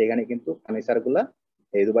 সেখানে কিন্তু ফার্নিচার গুলা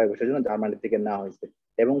এই দুবাই অফিসের জন্য জার্মানি থেকে নেওয়া হয়েছে।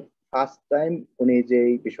 এবং ফার্স্ট টাইম উনি যে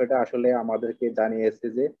এই বিষয়টা আসলে আমাদেরকে জানিয়েছে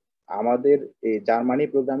যে আমাদের এই জার্মানি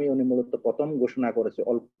প্রোগ্রামে উনি মূলত প্রথম ঘোষণা করেছে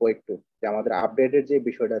অল্প একটু যে আমাদের আপডেটের যে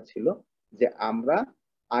বিষয়টা ছিল যে আমরা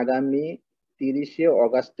আগামী 30শে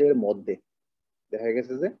অগাস্টের মধ্যে দেখা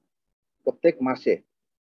গেছে যে প্রত্যেক মাসে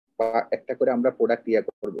বা একটা করে আমরা প্রোডাক্ট ইয়া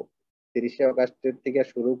করব। 30শে অগাস্টের থেকে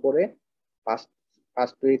শুরু করে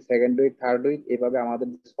first week, second week, third week, এভাবে আমাদের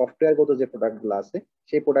সফটওয়্যার গত যে প্রোডাক্ট গুলো আছে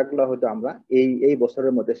সেই প্রোডাক্ট গুলো হয়তো আমরা এই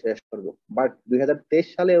বছরের মধ্যে শেষ করব। বাট 2023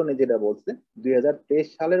 সালে উনি যেটা বলছে 2023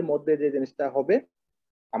 সালের মধ্যে যে জিনিসটা হবে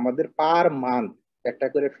আমাদের পার মান্থ একটা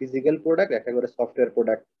করে ফিজিক্যাল প্রোডাক্ট, একটা করে সফটওয়্যার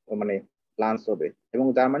প্রোডাক্ট মানে লঞ্চ হবে। এবং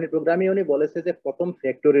জার্মানি প্রোগ্রামে উনি বলেছে যে প্রথম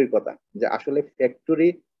ফ্যাক্টরির কথা, যে আসলে ফ্যাক্টরি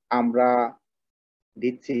আমরা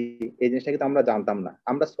দিচ্ছি এই জিনিসটা কিন্তু আমরা জানতাম না,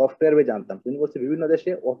 আমরা সফটওয়্যার জানতাম। তিনি বলছে বিভিন্ন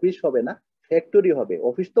দেশে অফিস হবে না, ফ্যাক্টরি হবে।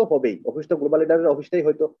 অফিস তো হবেই, অফিস তো গ্লোবাল লিডারের অফিসটাই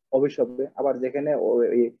হয়তো অফিস হবে, আবার যেখানে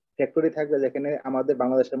ফ্যাক্টরি থাকবে, যেখানে আমাদের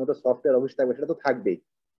বাংলাদেশের মতো সফটওয়্যার অফিস থাকবে, সেটা তো থাকবেই।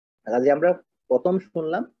 কাজে আমরা প্রথম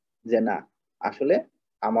শুনলাম যে না আসলে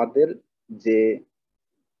আমাদের যে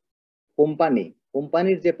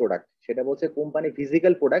কোম্পানির যে প্রোডাক্ট সেটা বলছে কোম্পানি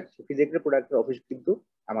ফিজিক্যাল প্রোডাক্টের অফিস কিন্তু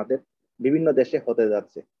আমাদের বিভিন্ন দেশে হতে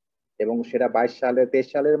যাচ্ছে। এবং সেটা 23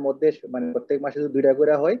 সালের মধ্যে মানে প্রত্যেক মাসে 2টা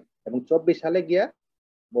করে হয়। এবং 24 সালে গিয়া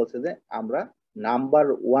বলছে যে আমরা নাম্বার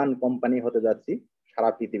 1 কোম্পানি হতে যাচ্ছি সারা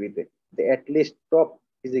পৃথিবীতে, যে at least top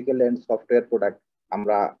physical and software product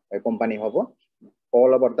আমরা কোম্পানি হব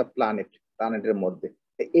অল ওভার দ্য প্ল্যানেটের মধ্যে।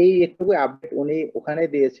 এই একটু আপডেট উনি ওখানে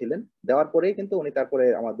দিয়েছিলেন। দেওয়ার পরেই কিন্তু উনি তারপরে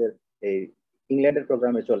আমাদের এই ইংল্যান্ডের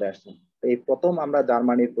প্রোগ্রামে চলে আসছেন। এই প্রথম আমরা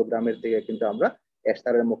জার্মানির প্রোগ্রামের থেকে কিন্তু আমরা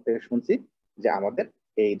এস্টারের মুখ থেকে শুনছি যে আমাদের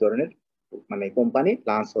এই ধরনের মানে কোম্পানি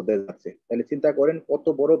লঞ্চ হতে যাচ্ছে। তাহলে চিন্তা করেন কত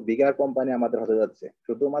বড় বিগার কোম্পানি আমাদের হতে যাচ্ছে।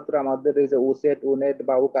 শুধুমাত্র আমাদের এই যে ওসেট, ওনেট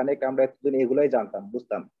বা ও কানেক্ট আমরা এতদিন এগুলাই জানতাম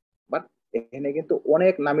বুঝতাম, বাট এখানে কিন্তু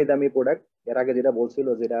অনেক নামি দামি প্রোডাক্ট এর আগে যেটা বলছিল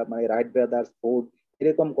যেটা মানে রাইট ব্রাদার্স, ফুড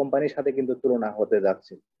এরকম কোম্পানির সাথে কিন্তু তুলনা হতে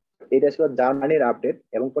যাচ্ছে। এটা ছিল জার্মানির আপডেট।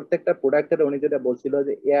 এবং প্রত্যেকটা প্রোডাক্টের উনি যেটা বলছিল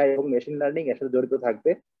যে এআই এবং মেশিন লার্নিং এর সাথে জড়িত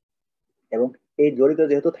থাকবে। এবং এই জড়িত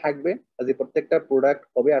যেহেতু থাকবে, যে প্রত্যেকটা প্রোডাক্ট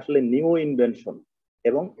হবে আসলে নিউ ইনভেনশন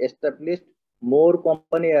এবং established more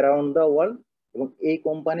company around the world. এবং এই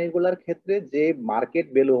কোম্পানিগুলোর ক্ষেত্রে যে মার্কেট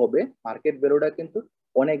ভ্যালু হবে, মার্কেট ভ্যালুটা কিন্তু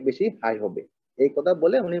অনেক বেশি হাই হবে। এই কথা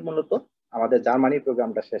বলে উনি মূলত আমাদের জার্মানি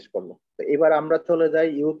প্রোগ্রামটা শেষ করলো। তো এবার আমরা চলে যাই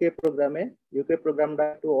ইউকে প্রোগ্রামে। ইউকে প্রোগ্রামটা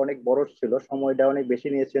একটু অনেক বড় ছিল, সময়টা অনেক বেশি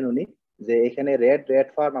নিয়েছেন উনি। যে এখানে রেড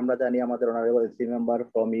ফার্ম আমরা জানি আমাদের honourable AC member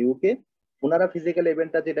from UK, ওনারা ফিজিক্যাল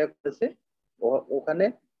ইভেন্টটা যেটা করেছে ওখানে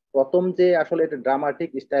প্রথম যে আসলে এটা ড্রামাটিক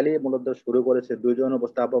স্টাইলে মূলত শুরু করেছে, দুইজন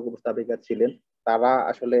উপস্থাপিকা ছিলেন, তারা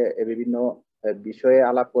আসলে বিভিন্ন বিষয়ে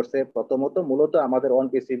আলাপ করছে। প্রথমত মূলত আমাদের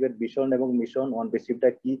ONPASSIVE-এর ভিশন এবং মিশন, ONPASSIVE-টা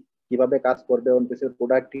কি, কিভাবে কাজ করবে, ONPASSIVE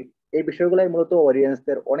প্রোডাক্ট কি, এই বিষয়গুলাই মূলত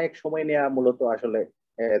অডিয়েন্সদের অনেক সময় নেওয়া মূলত আসলে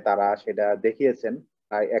তারা সেটা দেখিয়েছেন।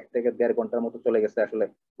 প্রায় 1 থেকে 1.5 ঘন্টার মতো চলে গেছে আসলে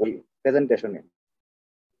ওই প্রেজেন্টেশনে।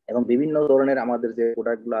 এবং বিভিন্ন ধরনের আমাদের যে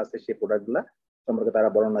প্রোডাক্ট গুলো আছে সেই প্রোডাক্ট গুলা সম্পর্কে তারা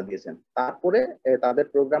বর্ণনা দিয়েছেন। তারপরে তাদের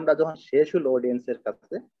প্রোগ্রামটা যখন শেষ হলো অডিয়েন্সের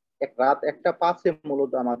কাছে, রাত 1:05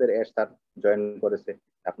 মূলত আমাদের স্যার জয়েন করেছে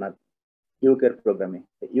আপনার ইউকের প্রোগ্রামে।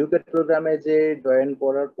 ইউকের প্রোগ্রামে যে জয়েন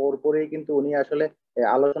করার পরেই কিন্তু উনি আসলে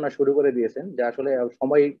আলোচনা শুরু করে দিয়েছেন, যে আসলে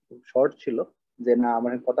সময় শর্ট ছিল, যে না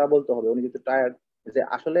আমার কথা বলতে হবে। উনি কিন্তু টায়ার্ড, যে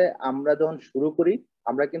আসলে আমরা যখন শুরু করি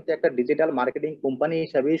আমরা কিন্তু একটা ডিজিটাল মার্কেটিং কোম্পানি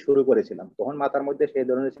হিসাবেই শুরু করেছিলাম। তখন মাথার মধ্যে সেই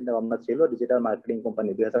ধরনের চিন্তা ভাবনা ছিল, ডিজিটাল মার্কেটিং কোম্পানি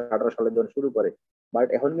 2018 সালে যখন শুরু করে। বাট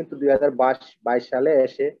এখন কিন্তু 2022 সালে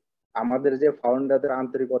এসে আমাদের যে ফাউন্ডারদের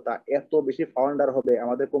আন্তরিকতা, এত বেশি ফাউন্ডার হবে,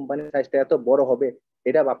 আমাদের কোম্পানির সাইজটা এত বড় হবে,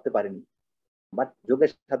 এটা ভাবতে পারিনি। বাট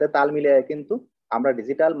যুগের সাথে তাল মিলিয়ে কিন্তু আমরা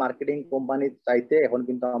ডিজিটাল মার্কেটিং কোম্পানির চাইতে এখন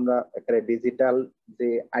কিন্তু আমরা একটা ডিজিটাল যে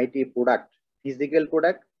IT product, physical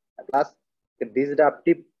product plus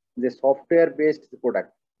disruptive যে সফটওয়্যার বেসড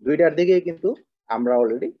প্রোডাক্ট, দুইটার দিকেই কিন্তু আমরা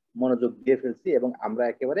অলরেডি মনোযোগ দিয়ে ফেলছি এবং আমরা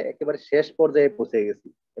একেবারে শেষ পর্যায়ে পৌঁছে গেছি।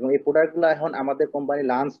 এবং এই প্রোডাক্টগুলো এখন আমাদের কোম্পানি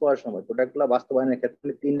লঞ্চ হওয়ার সময়, প্রোডাক্টগুলো বাস্তবায়নের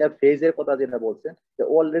ক্ষেত্রে 3টা ফেজের কথা যেটা বলছেন,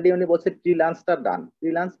 অলরেডি উনি বলছে প্রি লঞ্চটা ডান। প্রি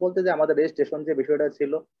লঞ্চ বলতে যে আমাদের রেজিস্ট্রেশন যে বিষয়টা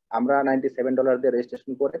ছিল, আমরা $97 দিয়ে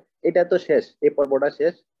রেজিস্ট্রেশন করে, এটা তো শেষ, এই পর্বটা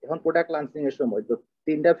শেষ। এখন প্রোডাক্ট লঞ্চিং এর সময় তো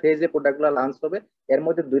 3টা ফেজে প্রোডাক্টগুলো লঞ্চ হবে, এর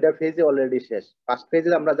মধ্যে 2টা ফেজে অলরেডি শেষ। ফার্স্ট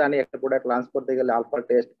ফেজে আমরা জানি একটা প্রোডাক্ট লঞ্চ করতে গেলে alpha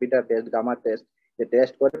test, beta test, gamma test, যে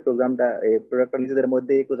টেস্ট করে প্রোগ্রামটা এই প্রোডাক্টটা নিজেদের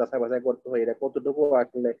মধ্যে একটু যাচাই বাছাই করতে হয় এটা কতটুকু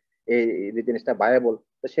আসলে এই জিনিসটা ভায়াবল,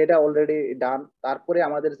 তো সেটা অলরেডি ডান। তারপরে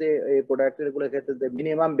আমাদের যে এই প্রোডাক্টের গুলোর ক্ষেত্রে যে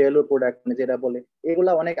মিনিমাম ভ্যালু প্রোডাক্ট যেটা বলে,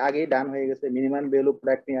 এগুলা অনেক আগেই ডান হয়ে গেছে। মিনিমাম ভ্যালু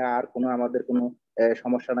প্রোডাক্ট নিয়ে আর কোনো আমাদের কোনো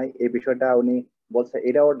সমস্যা নাই, এই বিষয়টা উনি বলছে,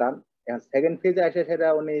 এটাও ডান। এখন সেকেন্ড ফেজে আসে সেটা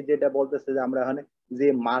উনি যেটা বলতেছে যে আমরা এখানে যে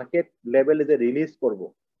মার্কেট লেভেলে যে রিলিজ করব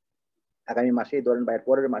আগামী মাসেই ধরেন বা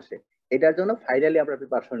পরের মাসে, এটার জন্য ফাইনালি আমরা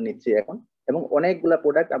প্রিপারেশন নিচ্ছি এখন। এবং অনেকগুলা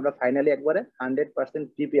প্রোডাক্ট আমরা ফাইনালি একবারে 100%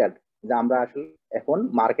 প্রিপেয়ার্ড, যে আমরা আসলে এখন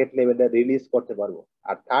মার্কেট লেভেলে রিলিজ করতে পারবো।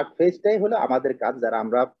 আর থার্ড ফেজটাই হলো আমাদের কাজ,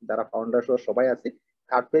 যারা ফাউন্ডার সহ সবাই আছি।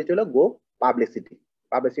 থার্ড ফেজ হলো গো পাবলিসিটি।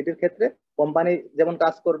 পাবলিসিটির ক্ষেত্রে কোম্পানি যেমন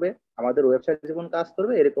কাজ করবে, আমাদের ওয়েবসাইট যেমন কাজ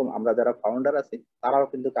করবে, এরকম আমরা যারা ফাউন্ডার আছি তারাও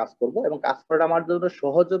কিন্তু কাজ করব। এবং কাজ করাটা আমার জন্য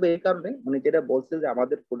সহজ হবে এই কারণে, উনি যেটা বলছে যে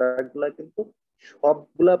আমাদের প্রোডাক্ট গুলা কিন্তু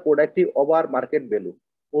সবগুলা প্রোডাক্টই ওভার মার্কেট ভ্যালু,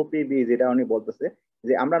 ওপিবি যেটা উনি বলতেছে,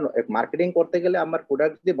 যে আমরা মার্কেটিং করতে গেলে আমার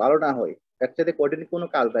প্রোডাক্ট যদি ভালো না হয় এর সাথে কঠিন কোনো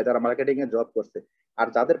কাজ নাই যারা মার্কেটিং এ জব করছে। আর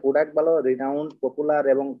যাদের প্রোডাক্ট ভালো, রিনাউন্ড, পপুলার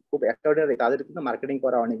এবং খুব এক্সট্রাঅর্ডিনারি, তাদের কিন্তু মার্কেটিং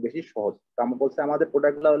করা অনেক বেশি সহজ। তো আমরা বলছে আমাদের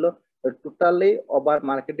প্রোডাক্ট গুলো হলো টোটালি ওভার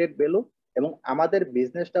মার্কেটেড ভ্যালু এবং আমাদের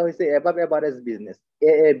বিজনেসটা হয়েছে অ্যাবাভ এভারেজ বিজনেস,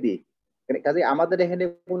 এএবি। কাজে আমাদের এখানে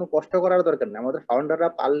কোনো কষ্ট করার দরকার নেই। আমাদের ফাউন্ডাররা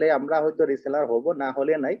পারলে আমরা হয়তো রিসেলার হব, না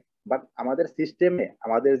হলে নাই। বাট আমাদের সিস্টেমে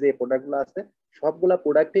আমাদের যে প্রোডাক্ট গুলো আছে সবগুলা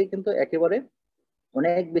প্রোডাক্টই কিন্তু একেবারে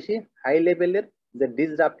অনেক বেশি হাই লেভেলের যে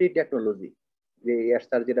ডিসরাপটিভ টেকনোলজি, যে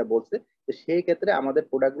স্যার যেটা বলছে, তো সেই ক্ষেত্রে আমাদের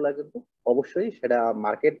প্রোডাক্ট গুলা কিন্তু অবশ্যই সেটা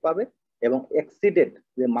মার্কেট পাবে এবং এক্সিডেড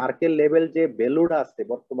যে মার্কেট লেভেল যে ভ্যালুটা আছে,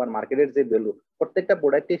 বর্তমান মার্কেটের যে ভ্যালু, প্রত্যেকটা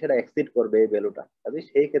প্রোডাক্টই সেটা এক্সিড করবে এই ভ্যালুটা। কাজে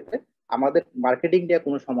সেই ক্ষেত্রে আমাদের মার্কেটিং নিয়ে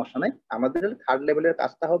কোনো সমস্যা নাই। আমাদের থার্ড লেভেলের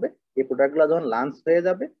কাজটা হবে এই প্রোডাক্ট গুলো যখন লঞ্চ হয়ে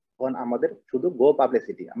যাবে তখন আমাদের শুধু গো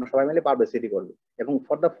পাবলিসিটি, আমরা সবাই মিলে পাবলিসিটি করবো। এবং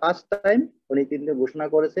ফর দ্য ফার্স্ট টাইম উনি কিন্তু ঘোষণা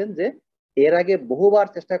করেছেন যে এর আগে বহুবার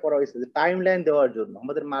চেষ্টা করা হয়েছে যে টাইম লাইন দেওয়ার জন্য,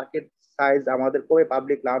 আমাদের মার্কেট সাইজ, আমাদের কবে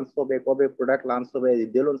পাবলিক লঞ্চ হবে, কবে প্রোডাক্ট লঞ্চ হবে,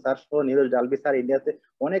 দেলুন স্যার সহ নীরজ ডালবি স্যার ইন্ডিয়াতে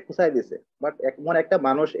অনেক খুঁচাই দিছে। বাট এমন একটা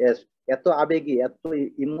মানুষ এত আবেগী, এত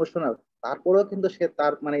ইমোশনাল, তারপরেও কিন্তু সে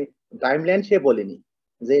তার মানে টাইম লাইন সে বলেনি,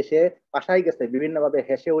 যে সে পাশাই গেছে, বিভিন্ন ভাবে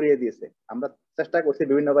হেসে উড়িয়ে দিয়েছে। আমরা চেষ্টা করছি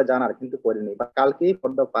বিভিন্ন ভাবে জানার, কিন্তু করিনি। বাট কালকেই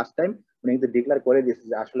ফর দ্য ফার্স্ট টাইম উনি কিন্তু ডিক্লেয়ার করে দিয়েছে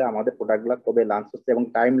যে আসলে আমাদের প্রোডাক্ট গুলা কবে লঞ্চ হচ্ছে এবং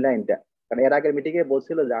টাইম লাইনটা কারণ এর আগের মিটিং এ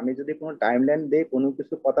বলছিল যে আমি যদি কোনো টাইমলাইন দেই, কোনো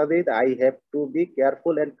কিছু কথা দিই, I have to be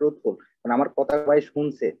careful and truthful. কারণ আমার কথা ভাই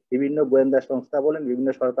শুনছে, বিভিন্ন গোয়েন্দা সংস্থা বলেন, বিভিন্ন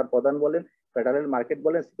সরকার প্রধান বলেন, ফেডারেল মার্কেট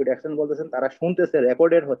বলেন, সিকিউরিটি অ্যাকশন বলতেছেন, তারা শুনতেছে,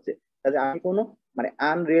 রেকর্ডেড হচ্ছে। কাজে আমি কোনো মানে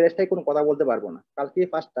আনরিয়েলিস্টিক কোনো কথা বলতে পারবো না। কালকে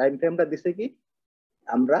ফার্স্ট টাইম ফ্রেমটা দিছে কি,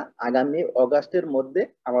 আমরা আগামী অগাস্টের মধ্যে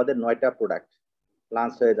আমাদের 9টা প্রোডাক্ট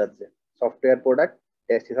লঞ্চ হয়ে যাচ্ছে। সফটওয়্যার প্রোডাক্ট,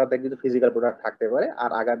 সাথে কিছু ফিজিক্যাল প্রোডাক্ট থাকতে পারে,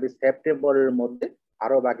 আর আগামী সেপ্টেম্বরের মধ্যে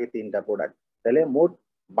আরো বাকি 3টা প্রোডাক্ট। তাহলে মোট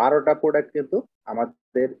 12টা প্রোডাক্ট কিন্তু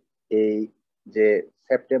আমাদের এই যে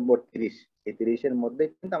সেপ্টেম্বর 30, এই 30-এর মধ্যে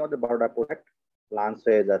কিন্তু আমাদের 12টা প্রোডাক্ট লঞ্চ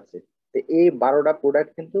হয়ে যাচ্ছে। তো এই 12টা প্রোডাক্ট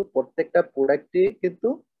কিন্তু প্রত্যেকটা প্রোডাক্টই কিন্তু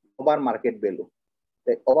over market value,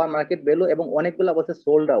 over market value, এবং অনেকগুলো বলছে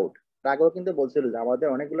সোল্ড আউট। আগেও কিন্তু বলছিল যে আমাদের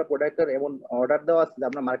অনেকগুলো প্রোডাক্টের এমন অর্ডার দেওয়া আছে যে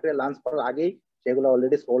আমরা মার্কেটে লঞ্চ করার আগেই সেগুলো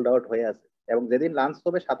অলরেডি সোল্ড আউট হয়ে আছে, এবং যেদিন লঞ্চ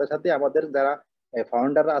হবে সাথে সাথে আমাদের যারা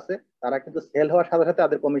ফাউন্ডাররা আছে তারা কিন্তু সেল হওয়ার সাথে সাথে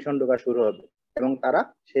তাদের কমিশন ঢোকা শুরু হবে, এবং তারা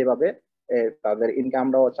সেইভাবে তাদের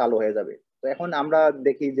ইনকামটাও চালু হয়ে যাবে। তো এখন আমরা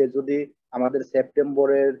দেখি যে যদি আমাদের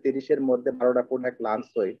সেপ্টেম্বরের 30-এর মধ্যে 12টা প্রোডাক্ট লঞ্চ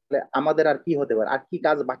হয়, তাহলে আমাদের আর কি হতে পারে, আর কি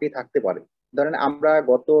কাজ বাকি থাকতে পারে। ধরেন আমরা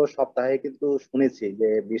গত সপ্তাহে কিন্তু শুনেছি যে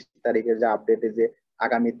 20 তারিখের যে আপডেটে যে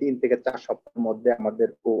আগামী 3 থেকে 4 সপ্তাহের মধ্যে আমাদের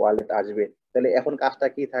ওয়ালেট আসবে। তাহলে এখন কাজটা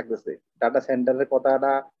কি থাকতেছে, ডাটা সেন্টারের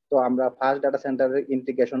কথাটা তো আমরা ফার্স্ট ডাটা সেন্টারের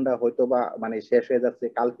ইন্টিগ্রেশনটা হয়তো বা মানে শেষ হয়ে যাচ্ছে।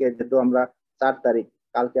 কালকে যেহেতু আমরা 4 তারিখ,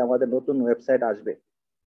 কালকে আমাদের নতুন ওয়েবসাইট আসবে,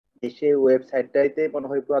 সেই ওয়েবসাইটটাইতে মনে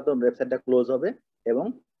হয় পুরাতন ওয়েবসাইটটা ক্লোজ হবে, এবং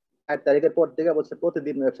 8 তারিখের পর থেকে বলছে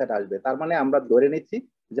প্রতিদিন ওয়েবসাইট আসবে। তার মানে আমরা ধরে নিচ্ছি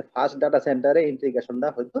যে ফার্স্ট ডাটা সেন্টারে ইন্টিগ্রেশনটা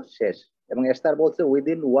হয়তো শেষ, এবং এস্টার বলছে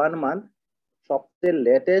উইদিন 1 মান্থ সবচেয়ে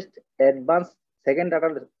latest advance second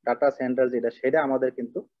data centre যেটা, সেটা আমাদের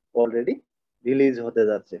কিন্তু অলরেডি রিলিজ হতে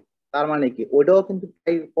যাচ্ছে। তার মানে কি ওইটাও কিন্তু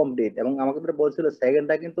প্রায় কমপ্লিট, এবং আমাকে বলছিল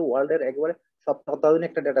সেকেন্ডটা কিন্তু ওয়ার্ল্ডের একেবারে সবচেয়ে অত্যাধুনিক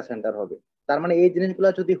একটা ডাটা সেন্টার হবে। তার মানে এই জিনিসগুলো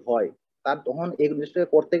যদি হয়, তার তখন এই জিনিসটাকে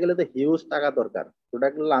করতে গেলে তো হিউজ টাকা দরকার,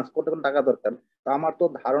 প্রোডাক্ট লঞ্চ করতে গেলে টাকা দরকার। তো আমার তো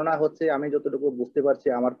ধারণা হচ্ছে, আমি যতটুকু বুঝতে পারছি,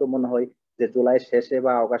 আমার তো মনে হয় যে জুলাই শেষে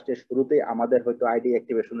বা অগাস্টের শুরুতেই আমাদের হয়তো আইডি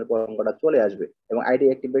অ্যাক্টিভেশনের পরম্পরা চলে আসবে। এবং আইডি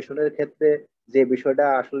অ্যাক্টিভেশনের ক্ষেত্রে যে বিষয়টা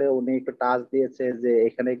আসলে উনি একটু টাচ দিয়েছে, যে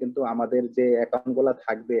এখানে কিন্তু আমাদের যে অ্যাকাউন্ট গুলা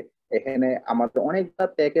থাকবে, এখানে আমাদের অনেকটা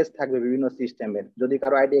প্যাকেজ থাকবে বিভিন্ন সিস্টেমের। যদি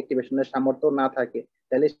কারো আইডি অ্যাক্টিভেশনের সামর্থ্য না থাকে,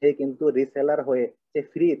 তাহলে সে কিন্তু রিসেলার হয়ে সে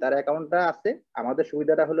ফ্রি, তার অ্যাকাউন্টটা আছে। আমাদের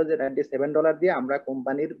সুবিধাটা হলো যে $97 দিয়ে আমরা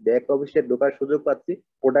কোম্পানির ব্যাক অফিসে ঢোকার সুযোগ পাচ্ছি,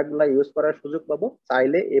 প্রোডাক্ট গুলা ইউজ করার সুযোগ পাবো।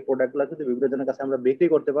 চাইলে এই প্রোডাক্ট গুলা কিন্তু বিভিন্ন জনের কাছে আমরা বিক্রি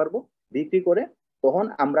করতে পারবো। বিক্রি করে তখন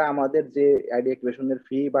আমরা আমাদের যে আইডি অ্যাক্টিভেশনের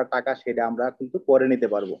ফি বা টাকা, সেটা আমরা কিন্তু করে নিতে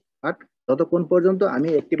পারবো। বাট যতক্ষণ পর্যন্ত আমি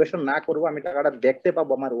অ্যাক্টিভেশন না করবো, আমি টাকাটা দেখতে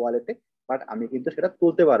পাবো আমার ওয়ালেটে, বাট আমি কিন্তু সেটা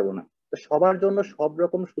তুলতে পারবো না। তো সবার জন্য সব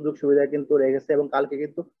রকম সুযোগ সুবিধা কিন্তু রেখেছে, এবং কালকে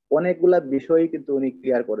কিন্তু অনেকগুলা বিষয় কিন্তু উনি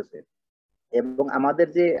ক্লিয়ার করেছে। এবং আমাদের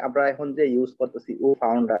যে আমরা এখন যে ইউজ করতেছি ও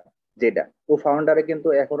ফাউন্ডার, যেটা ও ফাউন্ডারে কিন্তু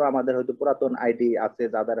এখনো আমাদের হয়তো পুরাতন আইডি আছে,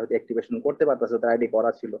 যাদের হয়তো অ্যাক্টিভেশন করতে পারতেছে, তার আইডি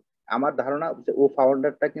করা ছিল। আমার ধারণা যে ও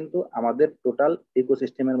ফাউন্ডারটা কিন্তু আমাদের টোটাল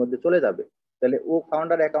ইকোসিস্টেমের মধ্যে চলে যাবে। তাহলে ও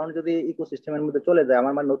ফাউন্ডার অ্যাকাউন্ট যদি ইকোসিস্টেমের মধ্যে চলে যায়,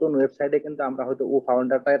 আমার নতুন ওয়েবসাইটে কিন্তু আমরা হয়তো ও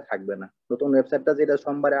ফাউন্ডারটাই থাকবে না। নতুন ওয়েবসাইটটা যেটা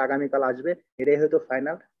সোমবারে আগামীকাল আসবে, এটাই হয়তো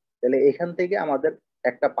ফাইনাল। তাহলে এখান থেকে আমাদের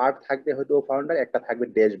একটা পার্ট থাকবে হয়তো ফাউন্ডার, একটা থাকবে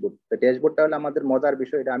ড্যাশবোর্ড। তো ড্যাশবোর্ডটা হলো আমাদের মজার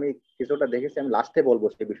বিষয়, এটা আমি কিছুটা দেখেছি, আমি লাস্টে বলবো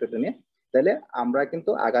সেই বিষয়টা নিয়ে। তাহলে আমরা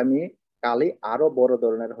কিন্তু আগামী কালই আরো বড়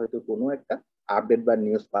ধরনের হয়তো কোনো একটা আপডেট বা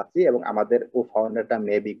নিউজ পাচ্ছি, এবং আমাদের ও ফাউন্ডারটা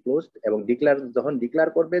মে বি ক্লোজড, এবং যখন ডিক্লেয়ার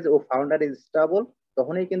করবে যে ও ফাউন্ডার ইজ স্টেবল,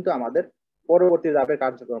 তখনই কিন্তু আমাদের পরবর্তী ধাপের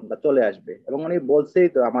কার্যক্রমটা চলে আসবে। এবং উনি বলছেই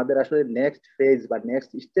তো আমাদের আসলে নেক্সট ফেজ বা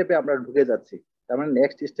নেক্সট স্টেপে আমরা ঢুকে যাচ্ছি। তার মানে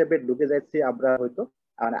নেক্সট স্টেপে ঢুকে যাচ্ছি আমরা হয়তো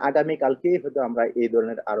মানে আগামী কালকেই হয়তো আমরা এই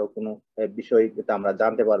ধরনের আরো কোনো বিষয় আমরা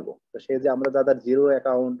জানতে পারবো। তো সেই যে আমরা যারা জিরো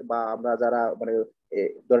অ্যাকাউন্ট বা আমরা যারা মানে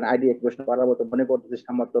ধরেন আইডি অ্যাক্টিভেশন করার মতো মনে করতেছি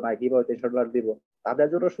সামর্থ্য নাই, কিভাবে $300 দিব, তাদের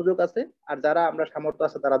জন্য সুযোগ আছে। আর যারা আমরা সামর্থ্য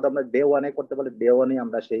আছে, তারা তো আমরা ডে ওয়ানে করতে পারলে ডে ওয়ানে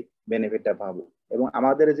আমরা সেই বেনিফিটটা পাবো। এবং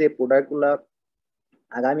আমাদের যে প্রোডাক্ট গুলা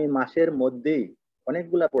আগামী মাসের মধ্যেই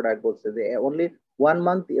অনেকগুলা প্রোডাক্ট বলছে যে অনলি 1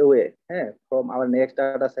 মান্থ এওয়ে, হ্যাঁ, from our next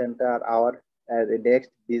data centre, hour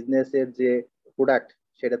next business এর যে প্রোডাক্ট,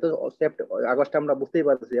 সেটা তো আগস্ট আমরা বুঝতেই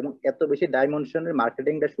পারতেছি। এবং এত বেশি ডাইমেনশনের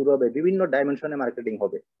মার্কেটিংটা শুরু হবে, বিভিন্ন ডাইমেনশনে মার্কেটিং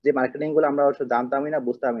হবে, যে মার্কেটিং গুলো আমরা অবশ্য জানতামই না,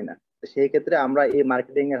 বুঝতামই না। সেই ক্ষেত্রে আমরা এই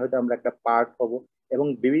মার্কেটিং এর হয়তো আমরা একটা পার্ট হব, এবং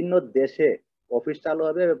বিভিন্ন দেশে অফিস চালু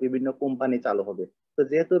হবে, বিভিন্ন কোম্পানি চালু হবে। তো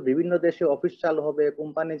যেহেতু বিভিন্ন দেশে অফিস চালু হবে,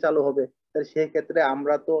 কোম্পানি চালু হবে, তাহলে সেই ক্ষেত্রে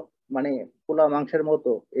আমরা তো মানে পোলা মাংসের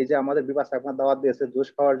মতো, এই যে আমাদের বিবাস আপনার দাওয়াত দিয়েছে জুস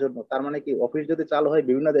খাওয়ার জন্য, তার মানে কি অফিস যদি চালু হয়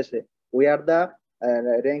বিভিন্ন দেশে, we are the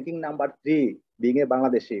ranking number 3 being a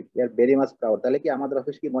Bangladeshi, we are very much proud. তাহলে কি আমাদের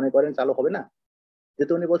অফিস কি মনে করেন চালু হবে না?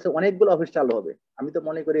 যেহেতু উনি বলছে অনেকগুলো অফিস চালু হবে, আমি তো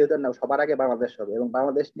মনে করি হয়তো না সবার আগে বাংলাদেশ হবে। এবং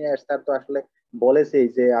বাংলাদেশ নিয়ে স্যার তো আসলে বলেছেই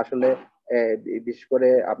যে আসলে বিশেষ করে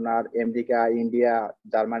আপনার আমেরিকা, ইন্ডিয়া,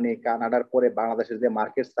 জার্মানি, কানাডার পরে বাংলাদেশের যে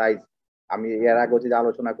মার্কেট সাইজ, আমি এর আগে যে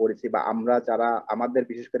আলোচনা করেছি, বা আমরা যারা আমাদের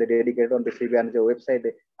বিশেষ করে ডেডিকেটেড অনপ্যাসিভিয়ান যে ওয়েবসাইটে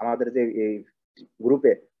আমাদের যে এই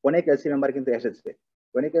গ্রুপে অনেক এলসি মেম্বার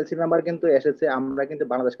কিন্তু এসেছে, আমরা কিন্তু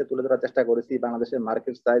বাংলাদেশকে তুলে ধরার চেষ্টা করেছি, বাংলাদেশের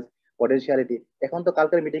মার্কেট সাইজ, পটেনশিয়ালিটি। এখন তো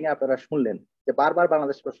কালকের মিটিং এ আপনারা শুনলেন যে বারবার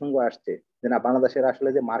বাংলাদেশ প্রসঙ্গ আসছে যে না, বাংলাদেশের আসলে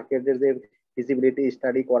যে মার্কেটের যে ফিজিবিলিটি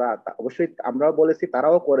স্টাডি করা, অবশ্যই আমরাও বলেছি,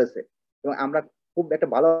 তারাও করেছে, এবং আমরা খুব একটা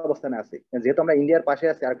ভালো অবস্থানে আছি। যেহেতু আমরা ইন্ডিয়ার পাশে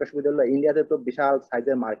আছি, আরেকটা সুবিধা হলো ইন্ডিয়াতে তো বিশাল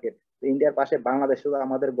সাইজের মার্কেট, ইন্ডিয়ার পাশে বাংলাদেশে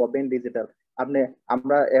আমাদের গভর্নমেন্ট ডিজিটাল।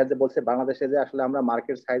 আমরা যে বলছে বাংলাদেশে যে আসলে আমরা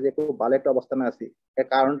মার্কেট সাইজে খুব ভালো একটা অবস্থানে আছি, এর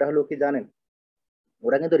কারণটা হলো কি জানেন?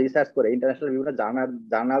 ওরা কিন্তু রিসার্চ করে, ইন্টারন্যাশনাল বিভিন্ন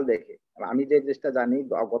জার্নাল দেখে। আমি যে জিনিসটা জানি,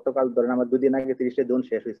 গতকাল ধরেন আমার 2 দিন আগে 30 জুন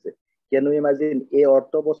শেষ হয়েছে, কেন ইমাজিন এই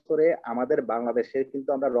অর্থ বছরে আমাদের বাংলাদেশে কিন্তু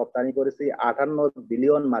আমরা রপ্তানি করেছি 58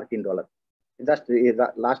 বিলিয়ন মার্কিন ডলার। জাস্ট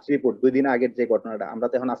লাস্ট রিপোর্ট 2 দিন আগের যে ঘটনাটা, আমরা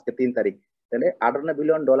তো এখন আজকে 3 তারিখ, তাহলে 58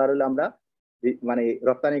 বিলিয়ন ডলার হলে আমরা মানে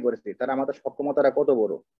রপ্তানি করেছি। তাহলে আমাদের সক্ষমতাটা কত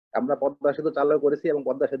বড়। আমরা পদ্মা সেতু চালু করেছি, এবং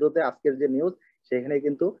পদ্মা সেতুতে আজকের যে নিউজ, সেখানে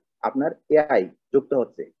কিন্তু আপনার এআই যুক্ত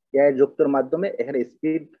হচ্ছে। এআই যুক্তর মাধ্যমে এখানে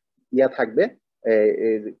স্পিড থাকবে,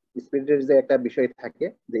 স্পিডের যে একটা বিষয় থাকে,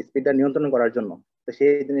 যে স্পিডটা নিয়ন্ত্রণ করার জন্য, তো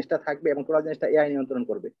সেই জিনিসটা থাকবে, এবং পুরো জিনিসটা এআই নিয়ন্ত্রণ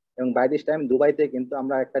করবে। এবং বাই দিস টাইম দুবাইতে কিন্তু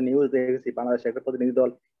আমরা একটা নিউজ দেখেছি, বাংলাদেশের একটা প্রতিনিধি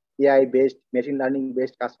দল AI based, machine learning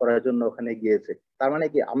based কাজ করার জন্য ওখানে গিয়েছে। তার মানে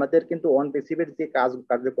কি, আমাদের কিন্তু ONPASSIVEর যে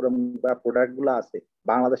কার্যক্রম বা প্রোডাক্ট গুলো আছে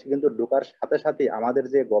বাংলাদেশে কিন্তু ঢোকার সাথে সাথে আমাদের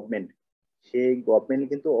যে গভর্নমেন্ট, সেই গভর্নমেন্ট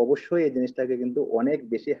কিন্তু অবশ্যই এই জিনিসটাকে কিন্তু অনেক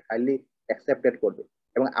বেশি হাইলি অ্যাকসেপ্টেড করবে,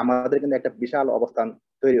 এবং আমাদের কিন্তু একটা বিশাল অবস্থান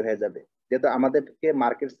তৈরি হয়ে যাবে। যেহেতু আমাদেরকে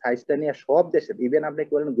মার্কেট সাইজটা নিয়ে সব দেশে, ইভেন আপনি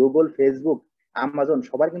বলেন গুগল, ফেসবুক, আমাজন,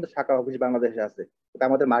 সবার কিন্তু শাখা অফিস বাংলাদেশে আছে।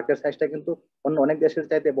 আমাদের মার্কেট সাইজটা কিন্তু অন্য অনেক দেশের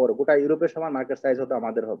চাইতে বড়, গোটা ইউরোপের সমান মার্কেট সাইজ হতো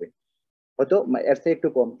আমাদের হবে, হয়তো এর চেয়ে একটু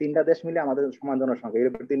কম। 3টা দেশ মিলে আমাদের সমান জনসংখ্যা,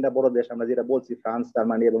 ইউরোপের 3টা বড় দেশ আমরা যেটা বলছি, ফ্রান্স,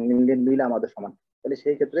 জার্মানি এবং ইংল্যান্ড মিলে আমাদের সমান। তাহলে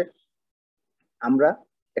সেই ক্ষেত্রে আমরা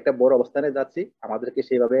একটা বড় অবস্থানে যাচ্ছি। আমাদেরকে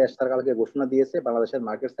সেইভাবে সরকারকে ঘোষণা দিয়েছে বাংলাদেশের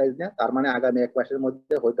মার্কেট সাইজ নিয়ে। তার মানে আগামী 1 মাসের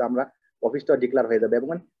মধ্যে হয়তো আমরা অফিসটা ডিক্লেয়ার হয়ে যাবে, এবং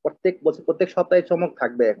প্রত্যেক বছর প্রত্যেক সপ্তাহে চমক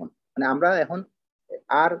থাকবে। এখন আমরা এখন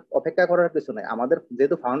আর অপেক্ষা করার কিছু নাই। আমাদের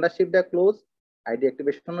যেহেতু ফাউন্ডারশিপটা ক্লোজ, আইডি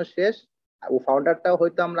অ্যাক্টিভেশনও শেষ, ও ফাউন্ডারটাও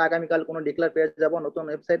হয়তো আমরা আগামীকাল কোনো ডিক্লেয়ার পেয়ে যাব নতুন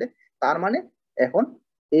ওয়েবসাইটে। তার মানে এখন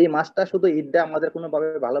এই মাসটা শুধু ঈদটা আমাদের কোনোভাবে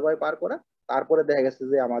ভালোভাবে পার করা, তারপরে দেখা গেছে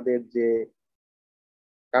যে আমাদের যে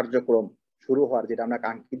কার্যক্রম শুরু হওয়ার, যেটা আমরা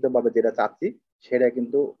কাঙ্ক্ষিত ভাবে যেটা চাচ্ছি, সেটা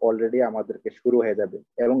কিন্তু অলরেডি আমাদেরকে শুরু হয়ে যাবে।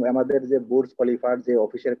 এবং আমাদের যে বুর্জ খলিফার যে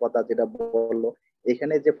অফিসের কথা যেটা বললো,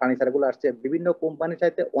 এখানে যে ফার্নিচার গুলো আসছে বিভিন্ন কোম্পানি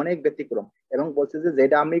চাইতে অনেক ব্যতিক্রম, এবং বলছে যে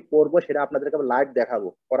যেটা আমি করবো সেটা আপনাদেরকে লাইভ দেখাবো,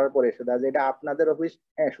 করার পরে সেটা যেটা আপনাদের অফিস,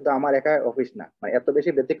 হ্যাঁ শুধু আমার একা অফিস না, মানে এত বেশি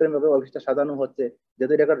ব্যতিক্রম ভাবে অফিসটা সাজানো হচ্ছে।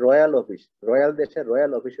 যেহেতু এটা একটা রয়্যাল অফিস, রয়্যাল দেশের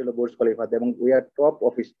রয়্যাল অফিস হলো বুর্জ খলিফাতে, এবং উই আর টপ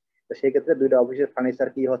অফিস। তো সেই ক্ষেত্রে 2টা অফিসের ফার্নিচার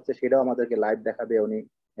কি হচ্ছে সেটাও আমাদেরকে লাইভ দেখাবে উনি,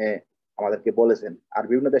 আমাদেরকে বলেছেন। আর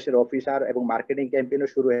বিভিন্ন দেশের অফিসার এবং মার্কেটিং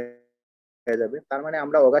ক্যাম্পেইনও শুরু হয়ে যাবে। তার মানে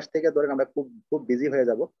আমরা অগাস্ট থেকে ধরেন আমরা খুব খুব বিজি হয়ে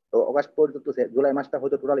যাব। তো অগাস্ট পর্যন্ত জুলাই মাসটা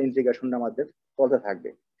হয়তো টোটাল ইন্টিগ্রেশনটা আমাদের চলতে থাকবে।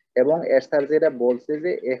 এবং এর স্যার যেটা বলছে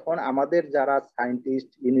যে এখন আমাদের যারা সায়েন্টিস্ট,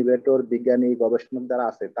 ইনোভেটর, বিজ্ঞানী, গবেষণক যারা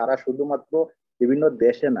আছে, তারা শুধুমাত্র বিভিন্ন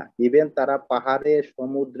দেশে না, ইভেন তারা পাহাড়ে,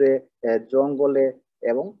 সমুদ্রে, জঙ্গলে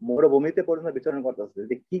এবং মরুভূমিতে পর্যন্ত বিচরণ করতেছে,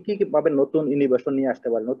 যে কি কি ভাবে নতুন ইনোভেশন নিয়ে আসতে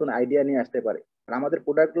পারে, নতুন আইডিয়া নিয়ে আসতে পারে। আর আমাদের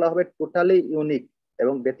প্রোডাক্ট গুলো হবে টোটালি ইউনিক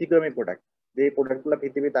এবং ব্যতিক্রমী প্রোডাক্ট, যে প্রোডাক্ট গুলো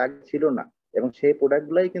পৃথিবীতে আগে ছিল না। এবং সেই প্রোডাক্ট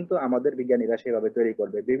গুলাই কিন্তু আমাদের বিজ্ঞানীরা সেভাবে তৈরি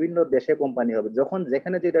করবে। বিভিন্ন দেশে কোম্পানি হবে, যখন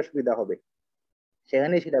যেখানে যেটা সুবিধা হবে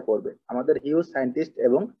সেখানেই সেটা করবে। আমাদের হিউজ সায়েন্টিস্ট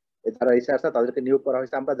এবং যারা রিসার্চার তাদেরকে নিয়োগ করা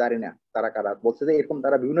হয়েছে, আমরা জানি না তারা কারা। বলছে যে এরকম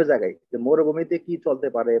তারা বিভিন্ন জায়গায়, যে মরুভূমিতে কি চলতে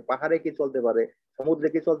পারে, পাহাড়ে কি চলতে পারে, সমুদ্রে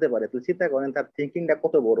কি চলতে পারে। তো চিন্তা করেন তার থিঙ্কিংটা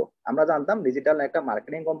কত বড়। আমরা জানতাম ডিজিটাল একটা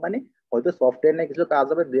মার্কেটিং কোম্পানি, হয়তো সফটওয়্যার নিয়ে কিছু কাজ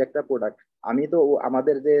হবে, 2-1টা প্রোডাক্ট। আমি তো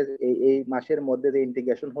আমাদের যে এই মাসের মধ্যে যে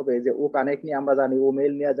ইন্টিগ্রেশন হবে, যে ও কানেক্ট নিয়ে আমরা জানি, ও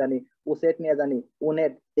মেল নিয়ে জানি, ও সেট নিয়ে জানি, ও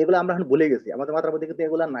নেট, এগুলো আমরা এখন ভুলে গেছি। আমাদের মাথার মধ্যে কিন্তু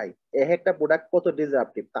এগুলো নাই। একটা প্রোডাক্ট কত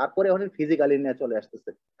ডিসরাপটিভ, তারপরে অনেক ফিজিক্যালি নিয়ে চলে আসতেছে।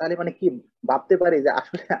 তাহলে মানে কি ভাবতে পারি যে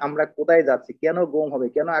আসলে আমরা কোথায় যাচ্ছি, কেন গুম হবে,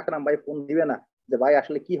 কেন আকরাম ভাই ফোন দিবে না যে ভাই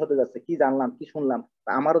আসলে কি হতে যাচ্ছে, কি জানলাম, কি শুনলাম।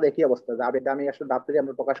 আমারও একই অবস্থা, যে আমি আসলে ভাবতে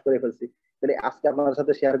আমরা প্রকাশ করে ফেলছি, তাহলে আজকে আপনার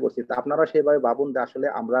সাথে শেয়ার করছি। তো আপনারা সেভাবে ভাবুন যে আসলে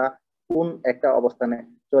আমরা কোন একটা অবস্থানে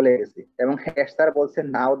চলে গেছি। এবং স্যার বলছেন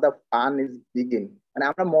নাও দ্য ফান ইজ বিগিন, মানে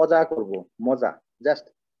আমরা মজা করব, মজা। জাস্ট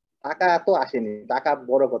টাকা এত আসেনি, টাকা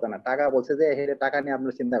বড় কথা না। টাকা বলছে যে টাকা নিয়ে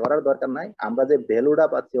আপনার চিন্তা করার দরকার নাই, আমরা যে ভ্যালুটা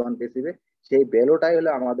পাচ্ছি ONPASSIVE, সেই ভ্যালুটাই হলো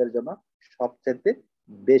আমাদের জন্য সবচেয়ে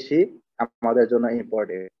বেশি আমাদের জন্য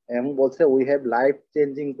ইম্পর্টেন্ট। এবং বলছে we have life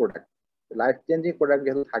changing product. Life changing product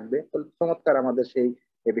যেহেতু থাকবে, চমৎকার আমাদের সেই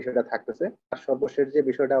এই বিষয়টা থাকতেছে। আর সর্বশেষ যে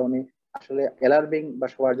বিষয়টা উনি আসলে অ্যালার্মিং বা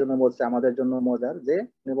সবার জন্য বলছে, আমাদের জন্য মজার, যে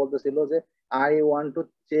উনি বলতেছিল যে I want to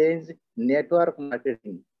change network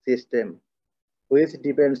marketing system which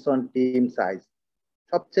depends on team size.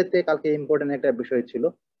 সবচেয়ে কালকে ইম্পর্টেন্ট একটা বিষয় ছিল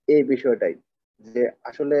এই বিষয়টাই, যে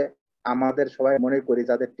আসলে আমাদের সবাই মনে করি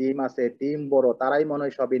যাদের টিম আছে, টিম বড়, তারাই মনে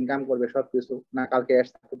হয় সব ইনকাম করবে সবকিছু। না, কালকে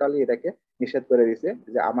টোটালি এটাকে নিষেধ করে দিছে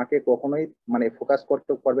যে আমাকে কখনোই মানে ফোকাস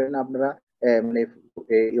করতে পারবেন না আপনারা, মানে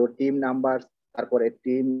ইউর টিম নাম্বার, তারপরে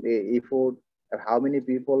team effort, how many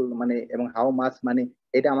people মানে এবং হাউ মাচ মানে,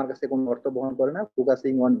 এটা আমার কাছে কোনো অর্থ বহন করে না,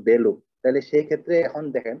 ফোকাসিং অন ভ্যালু। তাহলে সেই ক্ষেত্রে এখন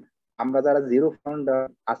দেখেন আমরা যারা জিরো ফাউন্ডার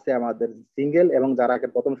আছে আমাদের সিঙ্গেল এবং যারা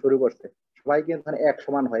প্রথম শুরু করছে, সবাই কিন্তু এক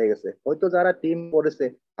সমান হয়ে গেছে। হয়তো যারা টিম করেছে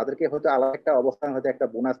তাদেরকে হয়তো আলাদা একটা অবস্থান, হয়তো একটা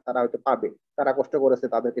বোনাস তারা হয়তো পাবে, তারা কষ্ট করেছে,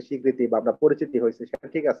 তাদেরকে স্বীকৃতি বা আমরা পরিচিতি হয়েছে, সেটা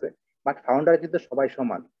ঠিক আছে। বাট ফাউন্ডার কিন্তু সবাই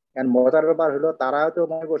সমান। কারণ মজার ব্যাপার হলো তারা হয়তো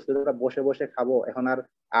মনে করছে ওরা বসে বসে খাবো, এখন আর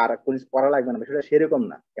আর কোনো করা লাগবে না, বিষয়টা সেরকম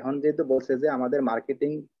না। এখন যেহেতু বলছে যে আমাদের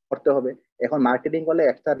মার্কেটিং করতে হবে, এখন মার্কেটিং করলে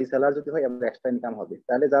এক্সট্রা রিসেলার যদি হয় আমাদের এক্সট্রা ইনকাম হবে।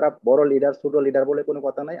 তাহলে যারা বড় লিডার ছোট লিডার বলে কোনো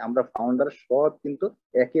কথা নাই, আমরা ফাউন্ডার সব কিন্তু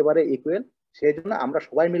একেবারে ইকুয়াল। সেই জন্য আমরা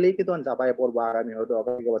সবাই মিলেই কিন্তু চাপায় পড়বো আগামী হয়তো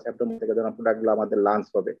অগস্ট বা সেপ্টেম্বর থেকে যখন প্রোডাক্ট গুলো আমাদের লঞ্চ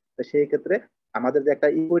হবে। তো সেই ক্ষেত্রে আমাদের যে একটা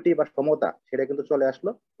ইকুইটি বা সমতা সেটা কিন্তু চলে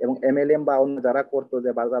আসলো। এবং এমএলএম বা অন্য যারা করতো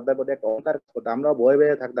যে যাদের প্রতি একটা অহংকার করতো, আমরা ভয়ে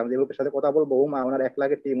ভয়ে থাকতাম যে লোকের সাথে কথা বলবো, ও মা ওনার 1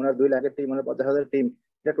 লাখের টিম, ওনার 2 লাখের টিম, ওনার 50,000 টিম,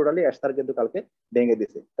 এটা টোটালি এস্টার কিন্তু কালকে ভেঙে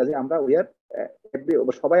দিছে। কাজে আমরা উইয়ার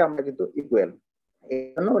সবাই আমরা কিন্তু ইকুয়াল। এই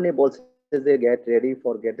জন্য উনি বলছে যে get ready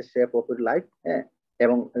for gate shape of your life,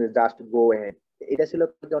 এবং জাস্ট গো হেড। এটা ছিল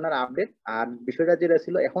ওনার আপডেট। আর বিষয়টা যেটা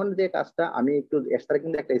ছিল, এখন যে কাজটা আমি একটু এক্সট্রা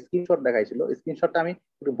কিন্তু একটা স্ক্রিনশট দেখাইছিল, স্ক্রিনশটটা আমি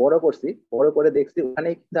একটু বড় করছি, বড় করে দেখছি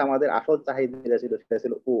ওখানেই কিন্তু আমাদের আসল চাহিদা ছিল, সেটা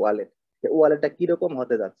ছিল ওয়ালেট। ওয়ালেটটা কিরকম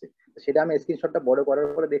হতে যাচ্ছে সেটা আমি স্ক্রিনশটটা বড় করার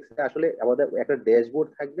পরে দেখছি আসলে আমাদের একটা ড্যাশবোর্ড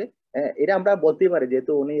থাকবে। এটা আমরা বলতেই পারি,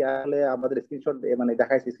 যেহেতু উনি আসলে আমাদের স্ক্রিনশট মানে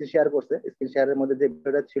দেখাইছে, স্ক্রিন শেয়ার করছে, স্ক্রিন শেয়ারের মধ্যে যে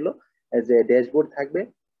বিষয়টা ছিল যে ড্যাশবোর্ড থাকবে,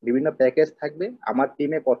 বিভিন্ন প্যাকেজ থাকবে, আমার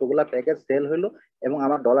টিমে কতগুলা প্যাকেজ সেল হলো, এবং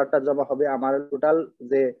আমার ডলারটা জমা হবে, আমার টোটাল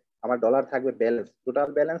যে আমার ডলার থাকবে ব্যালেন্স, টোটাল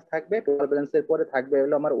ব্যালেন্স থাকবে, টোটাল ব্যালেন্সের পরে থাকবে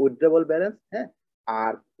হলো আমার উইথড্রবল ব্যালেন্স। হ্যাঁ,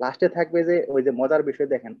 আর লাস্টে থাকবে যে ওই যে মজার বিষয়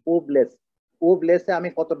দেখেন, ওবলেসে আমি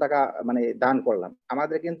কত টাকা মানে দান করলাম।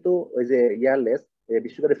 আমাদের কিন্তু ওই যে ইয়ারলেস,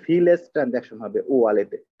 বিশেষ করে ফিলেস ট্রানজাকশন হবে ও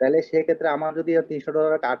ওয়ালেটে। তাহলে সেক্ষেত্রে আমার যদি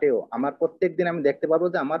 $300 কাটেও, আমার প্রত্যেক দিন আমি দেখতে পারবো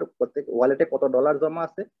যে আমার প্রত্যেক ওয়ালেটে কত ডলার জমা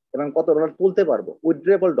আছে এবং কত ডলার তুলতে পারবো,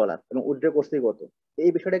 উইথড্রেবল ডলার, এবং উইথড্রে করছি কত।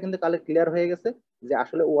 এই বিষয়টা কিন্তু কালে ক্লিয়ার হয়ে গেছে যে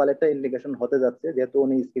আসলে ও ওয়ালেটটা ইন্ডিকেশন হতে যাচ্ছে, যেহেতু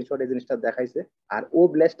উনি স্ক্রিনশট এই জিনিসটা দেখাইছে। আর ও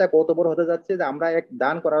ব্লেসটা কত বড় হতে যাচ্ছে যে আমরা এক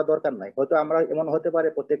দান করার দরকার নাই, হয়তো আমরা এমন হতে পারে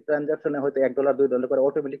প্রত্যেক ট্রানজাকশনে হয়তো $1 $2 করে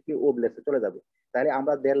অটোমেটিকলি ও ব্লেসে চলে যাবে। তাহলে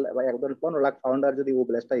আমরা 1.5 বা 15 লাখ ফাউন্ডার যদি ও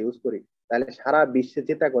ব্লেসটা ইউজ করি, তাহলে সারা বিশ্বে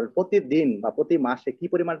চিন্তা করেন প্রতিদিন বা প্রতি মাসে কি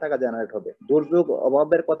পরিমাণ টাকা জেনারেট হবে। দুর্যোগ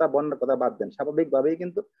অভাবের কথা, বন্যার কথা বাদ দেন, স্বাভাবিকভাবেই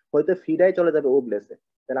কিন্তু হয়তো ফিডাই চলে যাবে ও ব্লেসে।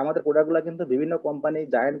 তাহলে আমাদের প্রোডাক্ট গুলা কিন্তু বিভিন্ন কোম্পানি,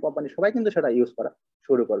 জায়ান্ট কোম্পানি সবাই কিন্তু সেটা ইউজ করা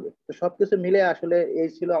শুরু করবে। তো সবকিছু মিলে আসলে এই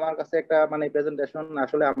ছিল আমার কাছে একটা মানে প্রেজেন্টেশন।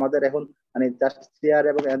 আসলে আমাদের এখন মানে জাস্ট শেয়ার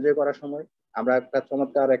এবং এনজয় করার সময়, আমরা একটা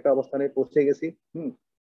চমৎকার একটা অবস্থানে পৌঁছে গেছি।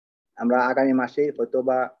 আমরা আগামী মাসেই হয়তো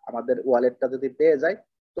বা আমাদের ওয়ালেটটা যদি পেয়ে যাই,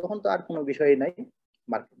 তখন তো আর কোনো বিষয় নাই,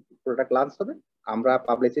 মার্কেট প্রোডাক্ট লঞ্চ হবে, আমরা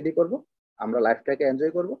পাবলিসিটি করব, আমরা লাইফটাকে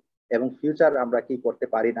এনজয় করব, এবং ফিউচার আমরা কি করতে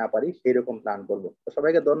পারি না পারি সেই রকম প্ল্যান করব। তো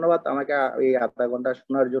সবাইকে ধন্যবাদ আমাকে এই আধা ঘন্টা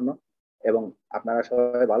শোনার জন্য, এবং আপনারা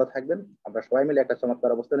সবাই ভালো থাকবেন। আমরা সবাই মিলে একটা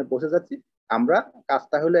চমৎকার অবস্থানে পৌঁছে যাচ্ছি। আমরা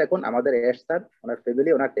কাজটা হলো এখন আমাদের এস স্যার, ওনার ফ্যামিলি,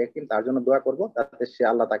 ওনার টেক টিম, তার জন্য দোয়া করব যাতে সে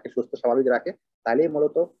আল্লাহ তাকে সুস্থ স্বাভাবিক রাখে। তাহলেই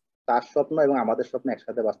মূলত তার স্বপ্ন এবং আমাদের স্বপ্ন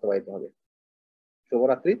একসাথে বাস্তবায়িত হবে।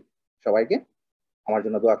 শুভরাত্রি সবাইকে, আমার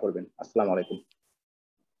জন্য দোয়া করবেন। আসসালামু আলাইকুম।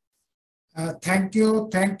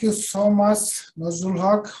 Thank you so much Nazrul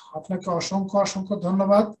হক, আপনাকে অসংখ্য অসংখ্য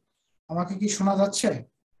ধন্যবাদ। আমাকে কি শোনা যাচ্ছে?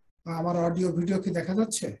 আমার অডিও ভিডিও কি দেখা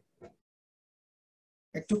যাচ্ছে?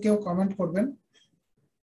 একটু কেউ কমেন্ট করবেন।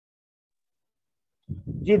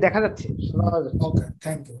 জি, দেখা যাচ্ছে। ওকে,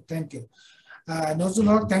 thank you Nazrul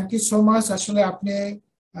Haque, thank you so much. আসলে আপনি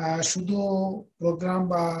শুধু প্রোগ্রাম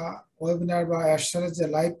বা ওয়েবিনার বা অ্যাশারের যে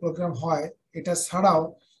লাইভ প্রোগ্রাম হয় এটা ছাড়াও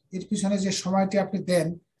এর পিছনে যে সময়টি আপনি দেন,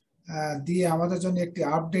 দিয়ে আমাদের জন্য একটি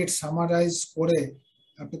আপডেট সামারাইজ করে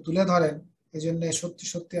আপনি তুলে ধরেন, এই জন্য সত্যি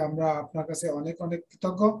সত্যি আমরা আপনার কাছে অনেক অনেক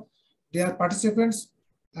কৃতজ্ঞ। ডিয়ার পার্টিসিপেন্টস,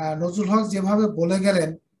 নজরুল হক যেভাবে বলে গেলেন,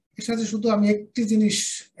 এর সাথে শুধু আমি একটি জিনিস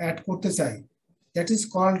অ্যাড করতে চাই, that is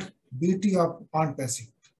called beauty of অনপ্যাসিভ।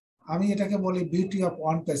 আমি এটাকে বলি beauty of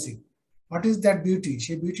অনপ্যাসিভ। What is that beauty?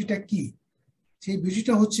 সেই বিউটিটা কি? সেই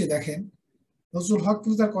বিউটিটা হচ্ছে, দেখেন নজরুল হক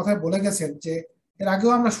কিন্তু তার কথায় বলে গেছেন যে এর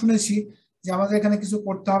আগেও আমরা শুনেছি যে আমাদের এখানে কিছু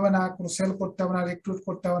করতে হবে না, কোনো সেল করতে হবে না, রিক্রুট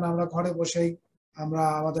করতে হবে না, আমরা ঘরে বসেই আমরা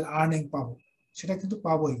আমাদের আর্নিং পাবো। সেটা কিন্তু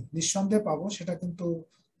পাবোই, নিঃসন্দেহে পাবো, সেটা কিন্তু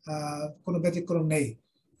কোনো ব্যতিক্রম নেই,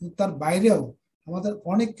 কিন্তু তার বাইরেও আমাদের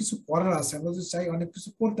অনেক কিছু করার আছে। আমরা যদি চাই অনেক কিছু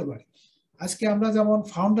করতে পারি। আজকে আমরা যেমন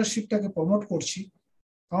ফাউন্ডারশিপটাকে প্রমোট করছি,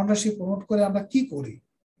 ফাউন্ডারশিপ প্রমোট করে আমরা কি করি?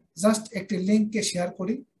 জাস্ট একটি লিঙ্ককে শেয়ার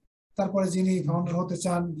করি, তারপরে যিনি ফাউন্ডার হতে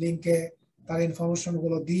চান লিঙ্কে তার ইনফরমেশন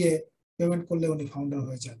গুলো দিয়ে পেমেন্ট করলে উনি ফাউন্ডার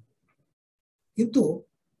হয়ে যান। কিন্তু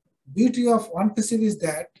beauty of ONPASSIVE is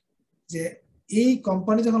that, যে এই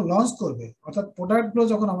কোম্পানি যখন লঞ্চ করবে, অর্থাৎ প্রোডাক্টগুলো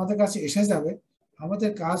যখন আমাদের কাছে এসে যাবে, আমাদের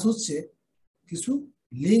কাজ হচ্ছে কিছু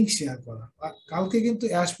লিঙ্ক শেয়ার করা। কালকে কিন্তু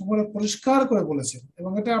অ্যাশমোফারে পরিষ্কার করে বলেছেন,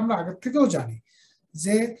 এবং এটা আমরা আগের থেকেও জানি,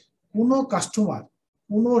 যে কোনো কাস্টমার,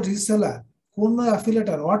 কোনো রিসেলার, কোনো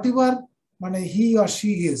অ্যাফিলিয়েটর, হোয়াট এভার মানে হি অর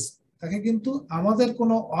শি ইজ, তাকে কিন্তু আমাদের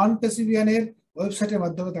কোনো ONPASSIVIAN-এর ওয়েবসাইটের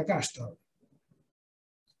মাধ্যমে তাকে আসতে হবে।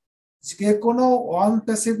 যে কোনো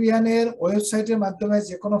ONPASSIVIAN-এর ওয়েবসাইটের মাধ্যমে,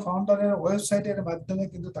 যে কোনো ফাউন্ডারের ওয়েবসাইটের মাধ্যমে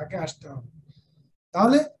কিন্তু তাকে আসতে হবে।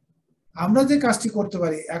 তাহলে আমরা যে কাজটি করতে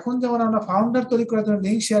পারি, এখন যেমন আমরা ফাউন্ডার তৈরি করার জন্য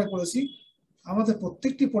লিঙ্ক শেয়ার করেছি, আমাদের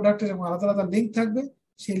প্রত্যেকটি প্রোডাক্টের আলাদা আলাদা লিঙ্ক থাকবে।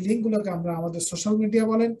 সেই লিঙ্কগুলোকে আমরা আমাদের সোশ্যাল মিডিয়া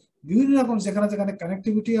বলেন, বিভিন্ন রকম যেখানে যেখানে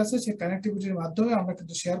কানেক্টিভিটি আছে, সেই কানেক্টিভিটির মাধ্যমে আমরা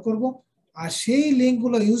কিন্তু শেয়ার করব। আর সেই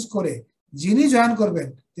লিঙ্কগুলো ইউজ করে যিনি জয়েন করবেন,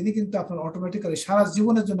 তিনি কিন্তু আপনার অটোমেটিক্যালি সারা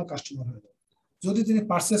জীবনের জন্য কাস্টমার হয়ে যাবেন। যদি তিনি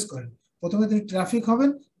পারচেস করেন, প্রথমে তিনি ট্রাফিক হবেন,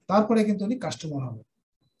 তারপরে কিন্তু উনি কাস্টমার হবেন।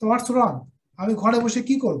 তো হোয়াটস রং? আমি ঘরে বসে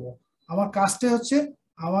কি করব? আমার কাজটা হচ্ছে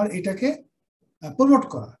আমার এটাকে প্রমোট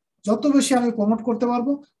করা। যত বেশি আমি প্রমোট করতে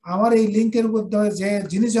পারবো, আমার এই লিঙ্কের উপর যে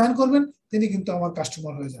যিনি জয়েন করবেন তিনি কিন্তু আমার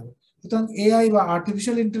কাস্টমার হয়ে যাবে। সুতরাং AI বা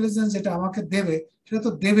আর্টিফিশিয়াল ইন্টেলিজেন্স যেটা আমাকে দেবে, সেটা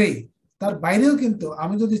তো দেবেই, তার বাইরেও কিন্তু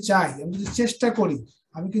আমি যদি চাই, আমি যদি চেষ্টা করি,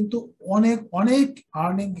 আমি কিন্তু অনেক অনেক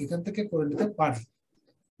আর্নিং এখান থেকে করে নিতে পারি।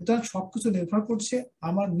 সুতরাং সবকিছু নির্ভর করছে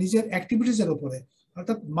আমার নিজের অ্যাক্টিভিটিসের উপরে,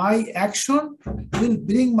 অর্থাৎ মাই action will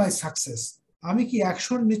bring my success. আমি কি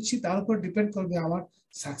অ্যাকশন নিচ্ছি তার উপর ডিপেন্ড করবে আমার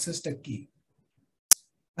সাকসেসটা কি।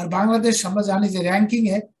 আর বাংলাদেশ আমরা জানি যে র্যাঙ্কিং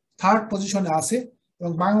এ 3rd পজিশনে আছে,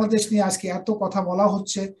 এবং বাংলাদেশ নিয়ে আজকে এত কথা বলা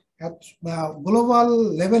হচ্ছে গ্লোবাল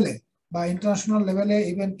লেভেলে বা ইন্টারন্যাশনাল লেভেলে।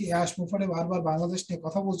 ইভেন কি অ্যাশমোফারে বারবার বাংলাদেশ নিয়ে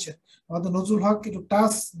কথা বলছেন। আমাদের নজরুল হক একটু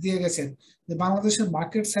টাচ দিয়ে গেছেন যে বাংলাদেশের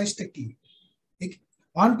মার্কেট সাইজটা কি।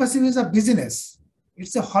 ONPASSIVE is a business,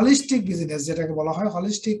 it's a holistic business, যেটাকে বলা হয়।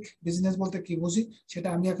 হলিস্টিক বিজনেস বলতে কি বুঝি সেটা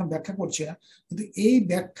আমি এখন ব্যাখ্যা করছি না, কিন্তু এই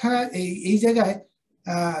ব্যাখ্যা এই জায়গায়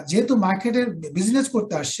যেহেতু মার্কেটের বিজনেস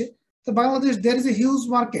করতে আসছে, তো Bangladesh there is a huge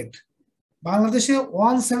market. বাংলাদেশে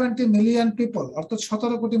 170 মিলিয়ন পিপল, অর্থাৎ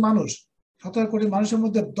 17 কোটি মানুষ। 17 কোটি মানুষের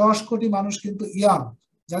মধ্যে 10 কোটি মানুষ কিন্তু ইয়াং,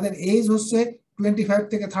 যাদের এজ হচ্ছে 25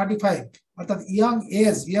 থেকে 35, অর্থাৎ young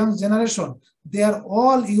age, young generation, they R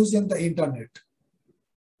all using the internet.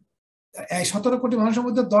 17 কোটি মানুষের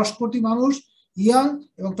মধ্যে 10 কোটি মানুষ ইয়াং,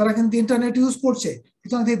 এবং তারা কিন্তু ইন্টারনেট ইউজ করছে।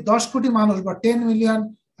 সুতরাং এই 10 কোটি মানুষ বা 10 মিলিয়ন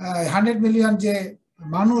 100 মিলিয়ন যে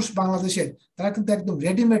মানুষ বাংলাদেশের, তারা কিন্তু একদম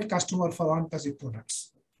readymade customer for ONPASSIVE products.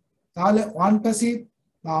 তাহলে ONPASSIVE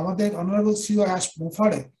বা আমাদের অনারেবল সিও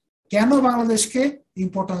অ্যাশমোফারে কেন বাংলাদেশকে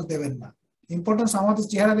ইম্পর্টেন্স দেবেন না? ইম্পর্টেন্স আমাদের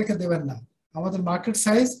চেহারা রেখে দেবেন না। আমাদের মার্কেট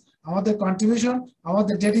সাইজ, আমাদের কন্ট্রিবিউশন,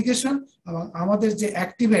 আমাদের ডেডিকেশন এবং আমাদের যে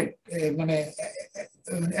অ্যাক্টিভেট মানে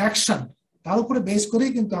অ্যাকশন, তার উপরে বেস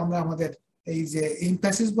করেই কিন্তু আমরা আমাদের এই যে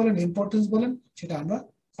এমফ্যাসিস বলেন, ইম্পর্টেন্স বলেন, সেটা আমরা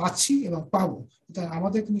পাচ্ছি এবং পাবো।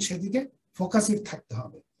 আমাদের কিন্তু সেদিকে ফোকাসিভ থাকতে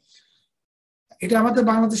হবে। এটা আমাদের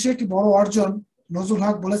বাংলাদেশের একটি বড় অর্জন। নজরুল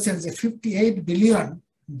হক বলেছেন যে $58 বিলিয়ন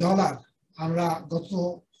আমরা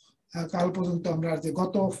কাল পর্যন্ত, আমরা যে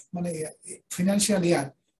গত মানে ফিনান্সিয়াল ইয়ার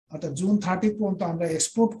অর্থাৎ জুন 30 পর্যন্ত আমরা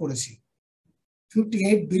এক্সপোর্ট করেছি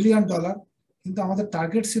 $58 বিলিয়ন, কিন্তু আমাদের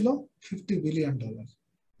টার্গেট ছিল $50 বিলিয়ন।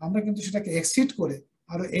 আমরা কিন্তু সেটাকে এক্সিড করে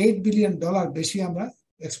আরো $8 বিলিয়ন বেশি আমরা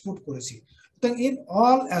এক্সপোর্ট করেছি। ইন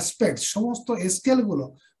অল অ্যাসপেক্ট, সমস্ত স্কেল গুলো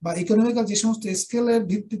বা ইকোনমিক্যাল যে সমস্ত স্কেলের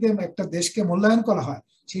ভিত্তিতে একটা দেশকে মূল্যায়ন করা হয়,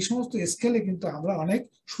 সেই সমস্ত স্কেলে কিন্তু আমরা অনেক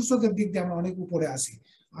সূচকের দিক দিয়ে আমরা অনেক উপরে আছি।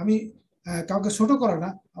 আমি কাউকে ছোট করে না,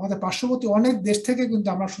 আমাদের পার্শ্ববর্তী অনেক দেশ থেকে কিন্তু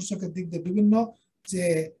আমরা সূচকের দিক দিয়ে বিভিন্ন যে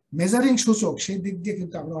মেজারিং সূচক, সেই দিক দিয়ে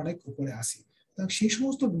কিন্তু আমরা অনেক উপরে আছি। সেই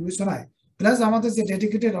সমস্ত বিবেচনায় প্লাস আমাদের যে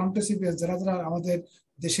ডেডিকেটেড ONPASSIVIANS, যারা আমাদের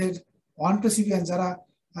দেশের ONPASSIVIAN, যারা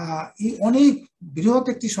অনেক বৃহৎ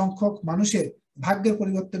একটি সংখ্যক মানুষের ভাগ্যের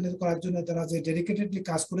পরিবর্তন করার জন্য তারা যে ডেডিকেটেডলি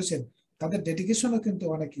কাজ করেছেন, তাদের ডেডিকেশনও কিন্তু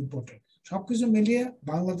অনেক ইম্পর্টেন্ট। সবকিছু মিলিয়ে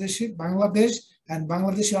Bangladesh and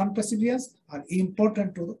Bangladeshi ONPASSIVIANS R important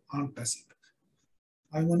to ONPASSIVE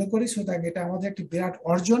আমি মনে করি। সুতরাং এটা আমাদের একটি বিরাট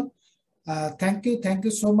অর্জন। Thank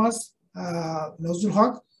you so much Nazrul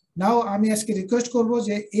হক। নাও আমি আজকে রিকোয়েস্ট করব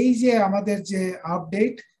যে এই যে আমাদের যে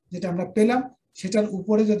আপডেট যেটা আমরা পেলাম, সেটার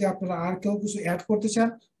উপরে যদি আপনারা আর কেউ কিছু অ্যাড করতে চান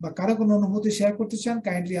বা কারো কোনো অনুভূতি শেয়ার করতে চান,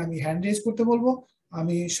 কাইন্ডলি আমি হ্যান্ড রেজ করতে বলবো।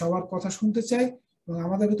 আমি সবার কথা শুনতে চাই। এবং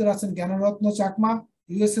আমাদের ভিতরে আছেন জ্ঞানরত্ন চাকমা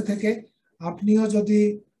USA থেকে। আপনিও যদি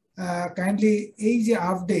কাইন্ডলি এই যে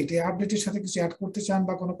আপডেট, এই আপডেটের সাথে কিছু অ্যাড করতে চান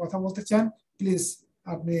বা কোনো কথা বলতে চান, প্লিজ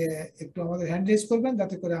আপনি একটু আমাদের হ্যান্ড রেজ করবেন,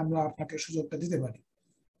 যাতে করে আমরা আপনাকে সুযোগটা দিতে পারি।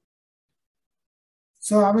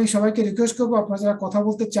 সো আমি সবাইকে রিকোয়েস্ট করবো, আপনারা যারা কথা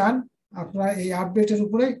বলতে চান আপনারা এই আপডেটের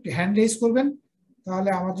উপরে একটু হ্যান্ড রেজ করবেন, তাহলে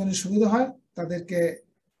আমার জন্য সুবিধা হয় তাদেরকে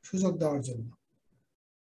সুযোগ দেওয়ার জন্য।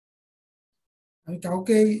 আমি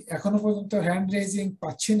কাউকেই এখনো পর্যন্ত হ্যান্ড রেজিং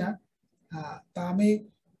পাচ্ছি না। তা আমি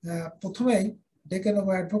প্রথমেই ডেকে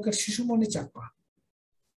নেবো অ্যাডভোকেট শিশুমণি চাকমা।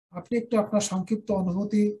 আপনি একটু আপনার সংক্ষিপ্ত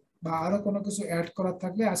অনুভূতি বা আরো কোনো কিছু অ্যাড করার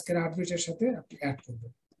থাকলে আজকের আপডেটের সাথে আপনি অ্যাড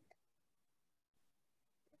করবেন।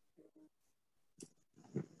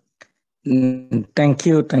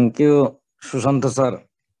 Thank you Sushant sir.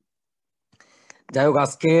 যাই হোক,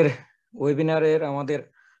 আজকের ওয়েবিনারের আমাদের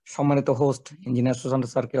সম্মানিত হোস্ট ইঞ্জিনিয়ার সুশান্ত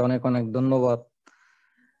স্যারকে অনেক অনেক ধন্যবাদ।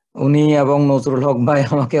 উনি এবং নজরুল হক ভাই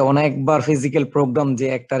আমাকে অনেকবার ফিজিক্যাল প্রোগ্রাম, যে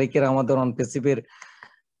 1 তারিখের আমাদের অনপেসিভের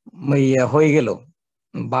হয়ে গেল,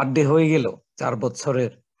 বার্থডে হয়ে গেল 4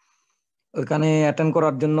 বছরের, ওইখানে অ্যাটেন্ড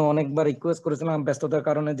করার জন্য অনেকবার রিকোয়েস্ট করেছিলাম, ব্যস্ততার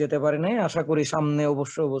কারণে যেতে পারি নাই। আশা করি সামনে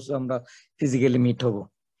অবশ্যই আমরা ফিজিক্যালি মিট হব।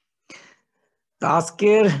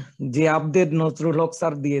 আজকের যে আপডেট নজরুল হক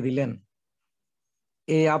স্যার দিয়ে দিলেন,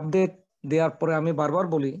 এই আপডেট দেওয়ার পরে আমি বারবার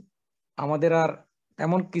বলি, আমাদের আর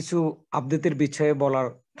এমন কিছু আপডেটের বিষয়ে বলার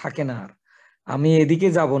থাকে না। আর আমি এদিকে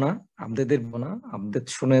যাব না, আপডেট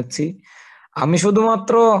শুনেছি। আমি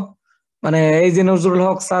শুধুমাত্র এই যে নজরুল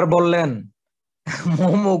হক স্যার বললেন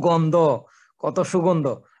মোমো গন্ধ, কত সুগন্ধ,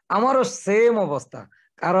 আমারও সেম অবস্থা।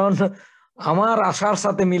 কারণ আমার আশার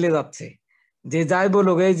সাথে মিলে যাচ্ছে। যে যাই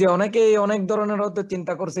বলুক, এই যে অনেকেই অনেক ধরনের হয়তো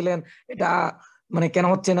চিন্তা করছিলেন, এটা কেন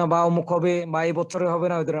হচ্ছে না, বা অমুক হবে, বা এই বছরে হবে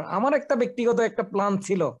না, ওই ধরনের। আমার একটা ব্যক্তিগত একটা প্ল্যান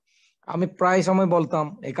ছিল। আমি প্রায় সময় বলতাম,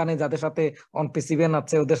 এখানে যাদের সাথে অনপেসিভিয়ান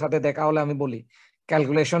আছে ওদের সাথে দেখা হলে আমি বলি,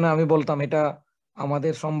 ক্যালকুলেশনে আমি বলতাম এটা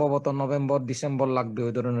আমাদের সম্ভবত নভেম্বর ডিসেম্বর লাগবে,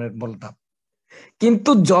 ওই ধরনের বলতাম।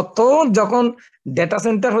 কিন্তু যখন ডেটা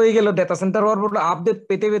সেন্টার হয়ে গেল, ডেটা সেন্টার হওয়ার পর আপডেট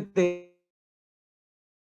পেতে পেতে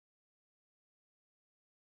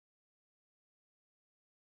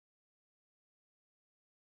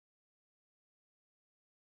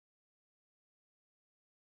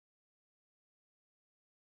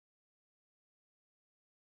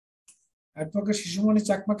অ্যাডভোকেট শিশুমণি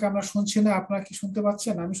চাকমাকে আমরা শুনছি না, আপনারা কি শুনতে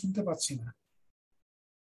পাচ্ছেন? আমি শুনতে পাচ্ছি না।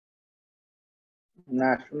 না,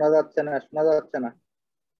 শোনা যাচ্ছে না।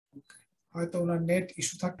 হয়তো ওনার নেট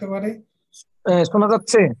ইস্যু থাকতে পারে। শোনা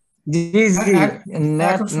যাচ্ছে? জি জি,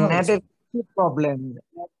 এখন শোনা যাচ্ছে। নেটের প্রবলেম,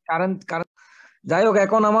 কারেন্ট। যাই হোক,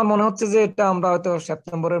 এখন আমার মনে হচ্ছে যে এটা আমরা হয়তো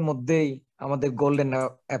সেপ্টেম্বরের মধ্যেই আমাদের গোল্ডেন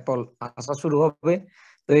অ্যাপল আসা শুরু হবে।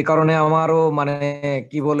 তো এই কারণে আমারও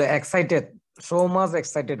কি বলে এক্সাইটেড, সো মাচ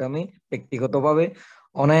এক্সাইটেড। আমি ব্যক্তিগতভাবে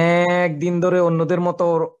অনেক দিন ধরে অন্যদের মতো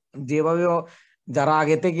যেভাবে যারা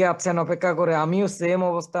আগে থেকে আছেন অপেক্ষা করে, আমিও সেম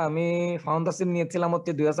অবস্থা। আমি ফাউন্ডারশিপ নিয়েছিলাম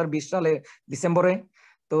হচ্ছে 2020 সালে ডিসেম্বরে।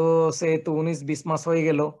 তো সে তো 19-20 মাস হয়ে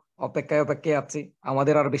গেল অপেক্ষায় আছি।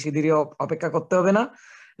 আমাদের আর বেশি দেরি অপেক্ষা করতে হবে না।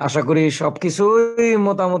 আশা করি সবকিছুই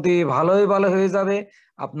মোটামুটি ভালো হয়ে যাবে।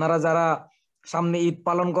 আপনারা যারা সামনে ঈদ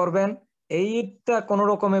পালন করবেন, এই ঈদটা কোনো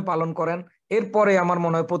রকমে পালন করেন। এরপরে আমার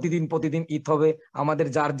মনে হয় প্রতিদিন ঈদ হবে। আমাদের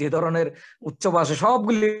যার যে ধরনের উৎসব আছে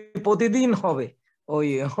সবগুলি প্রতিদিন হবে ওই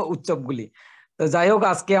উৎসবগুলি। তো যাই হোক,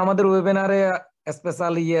 আজকে আমাদের ওয়েবিনারে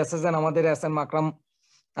স্পেশাল এসেছেন আমাদের এসএন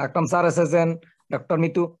আকরাম স্যার, এসেছেন ডক্টর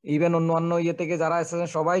মিতু, ইভেন অন্য থেকে যারা এসেছেন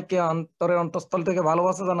সবাইকে অন্তরের অন্তঃস্থল থেকে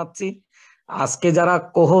ভালোবাসা জানাচ্ছি। আজকে যারা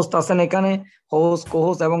কোহোস্ট আছেন এখানে, হোস্ট,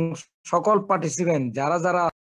 কোহোস্ট এবং সকল পার্টিসিপেন্ট যারা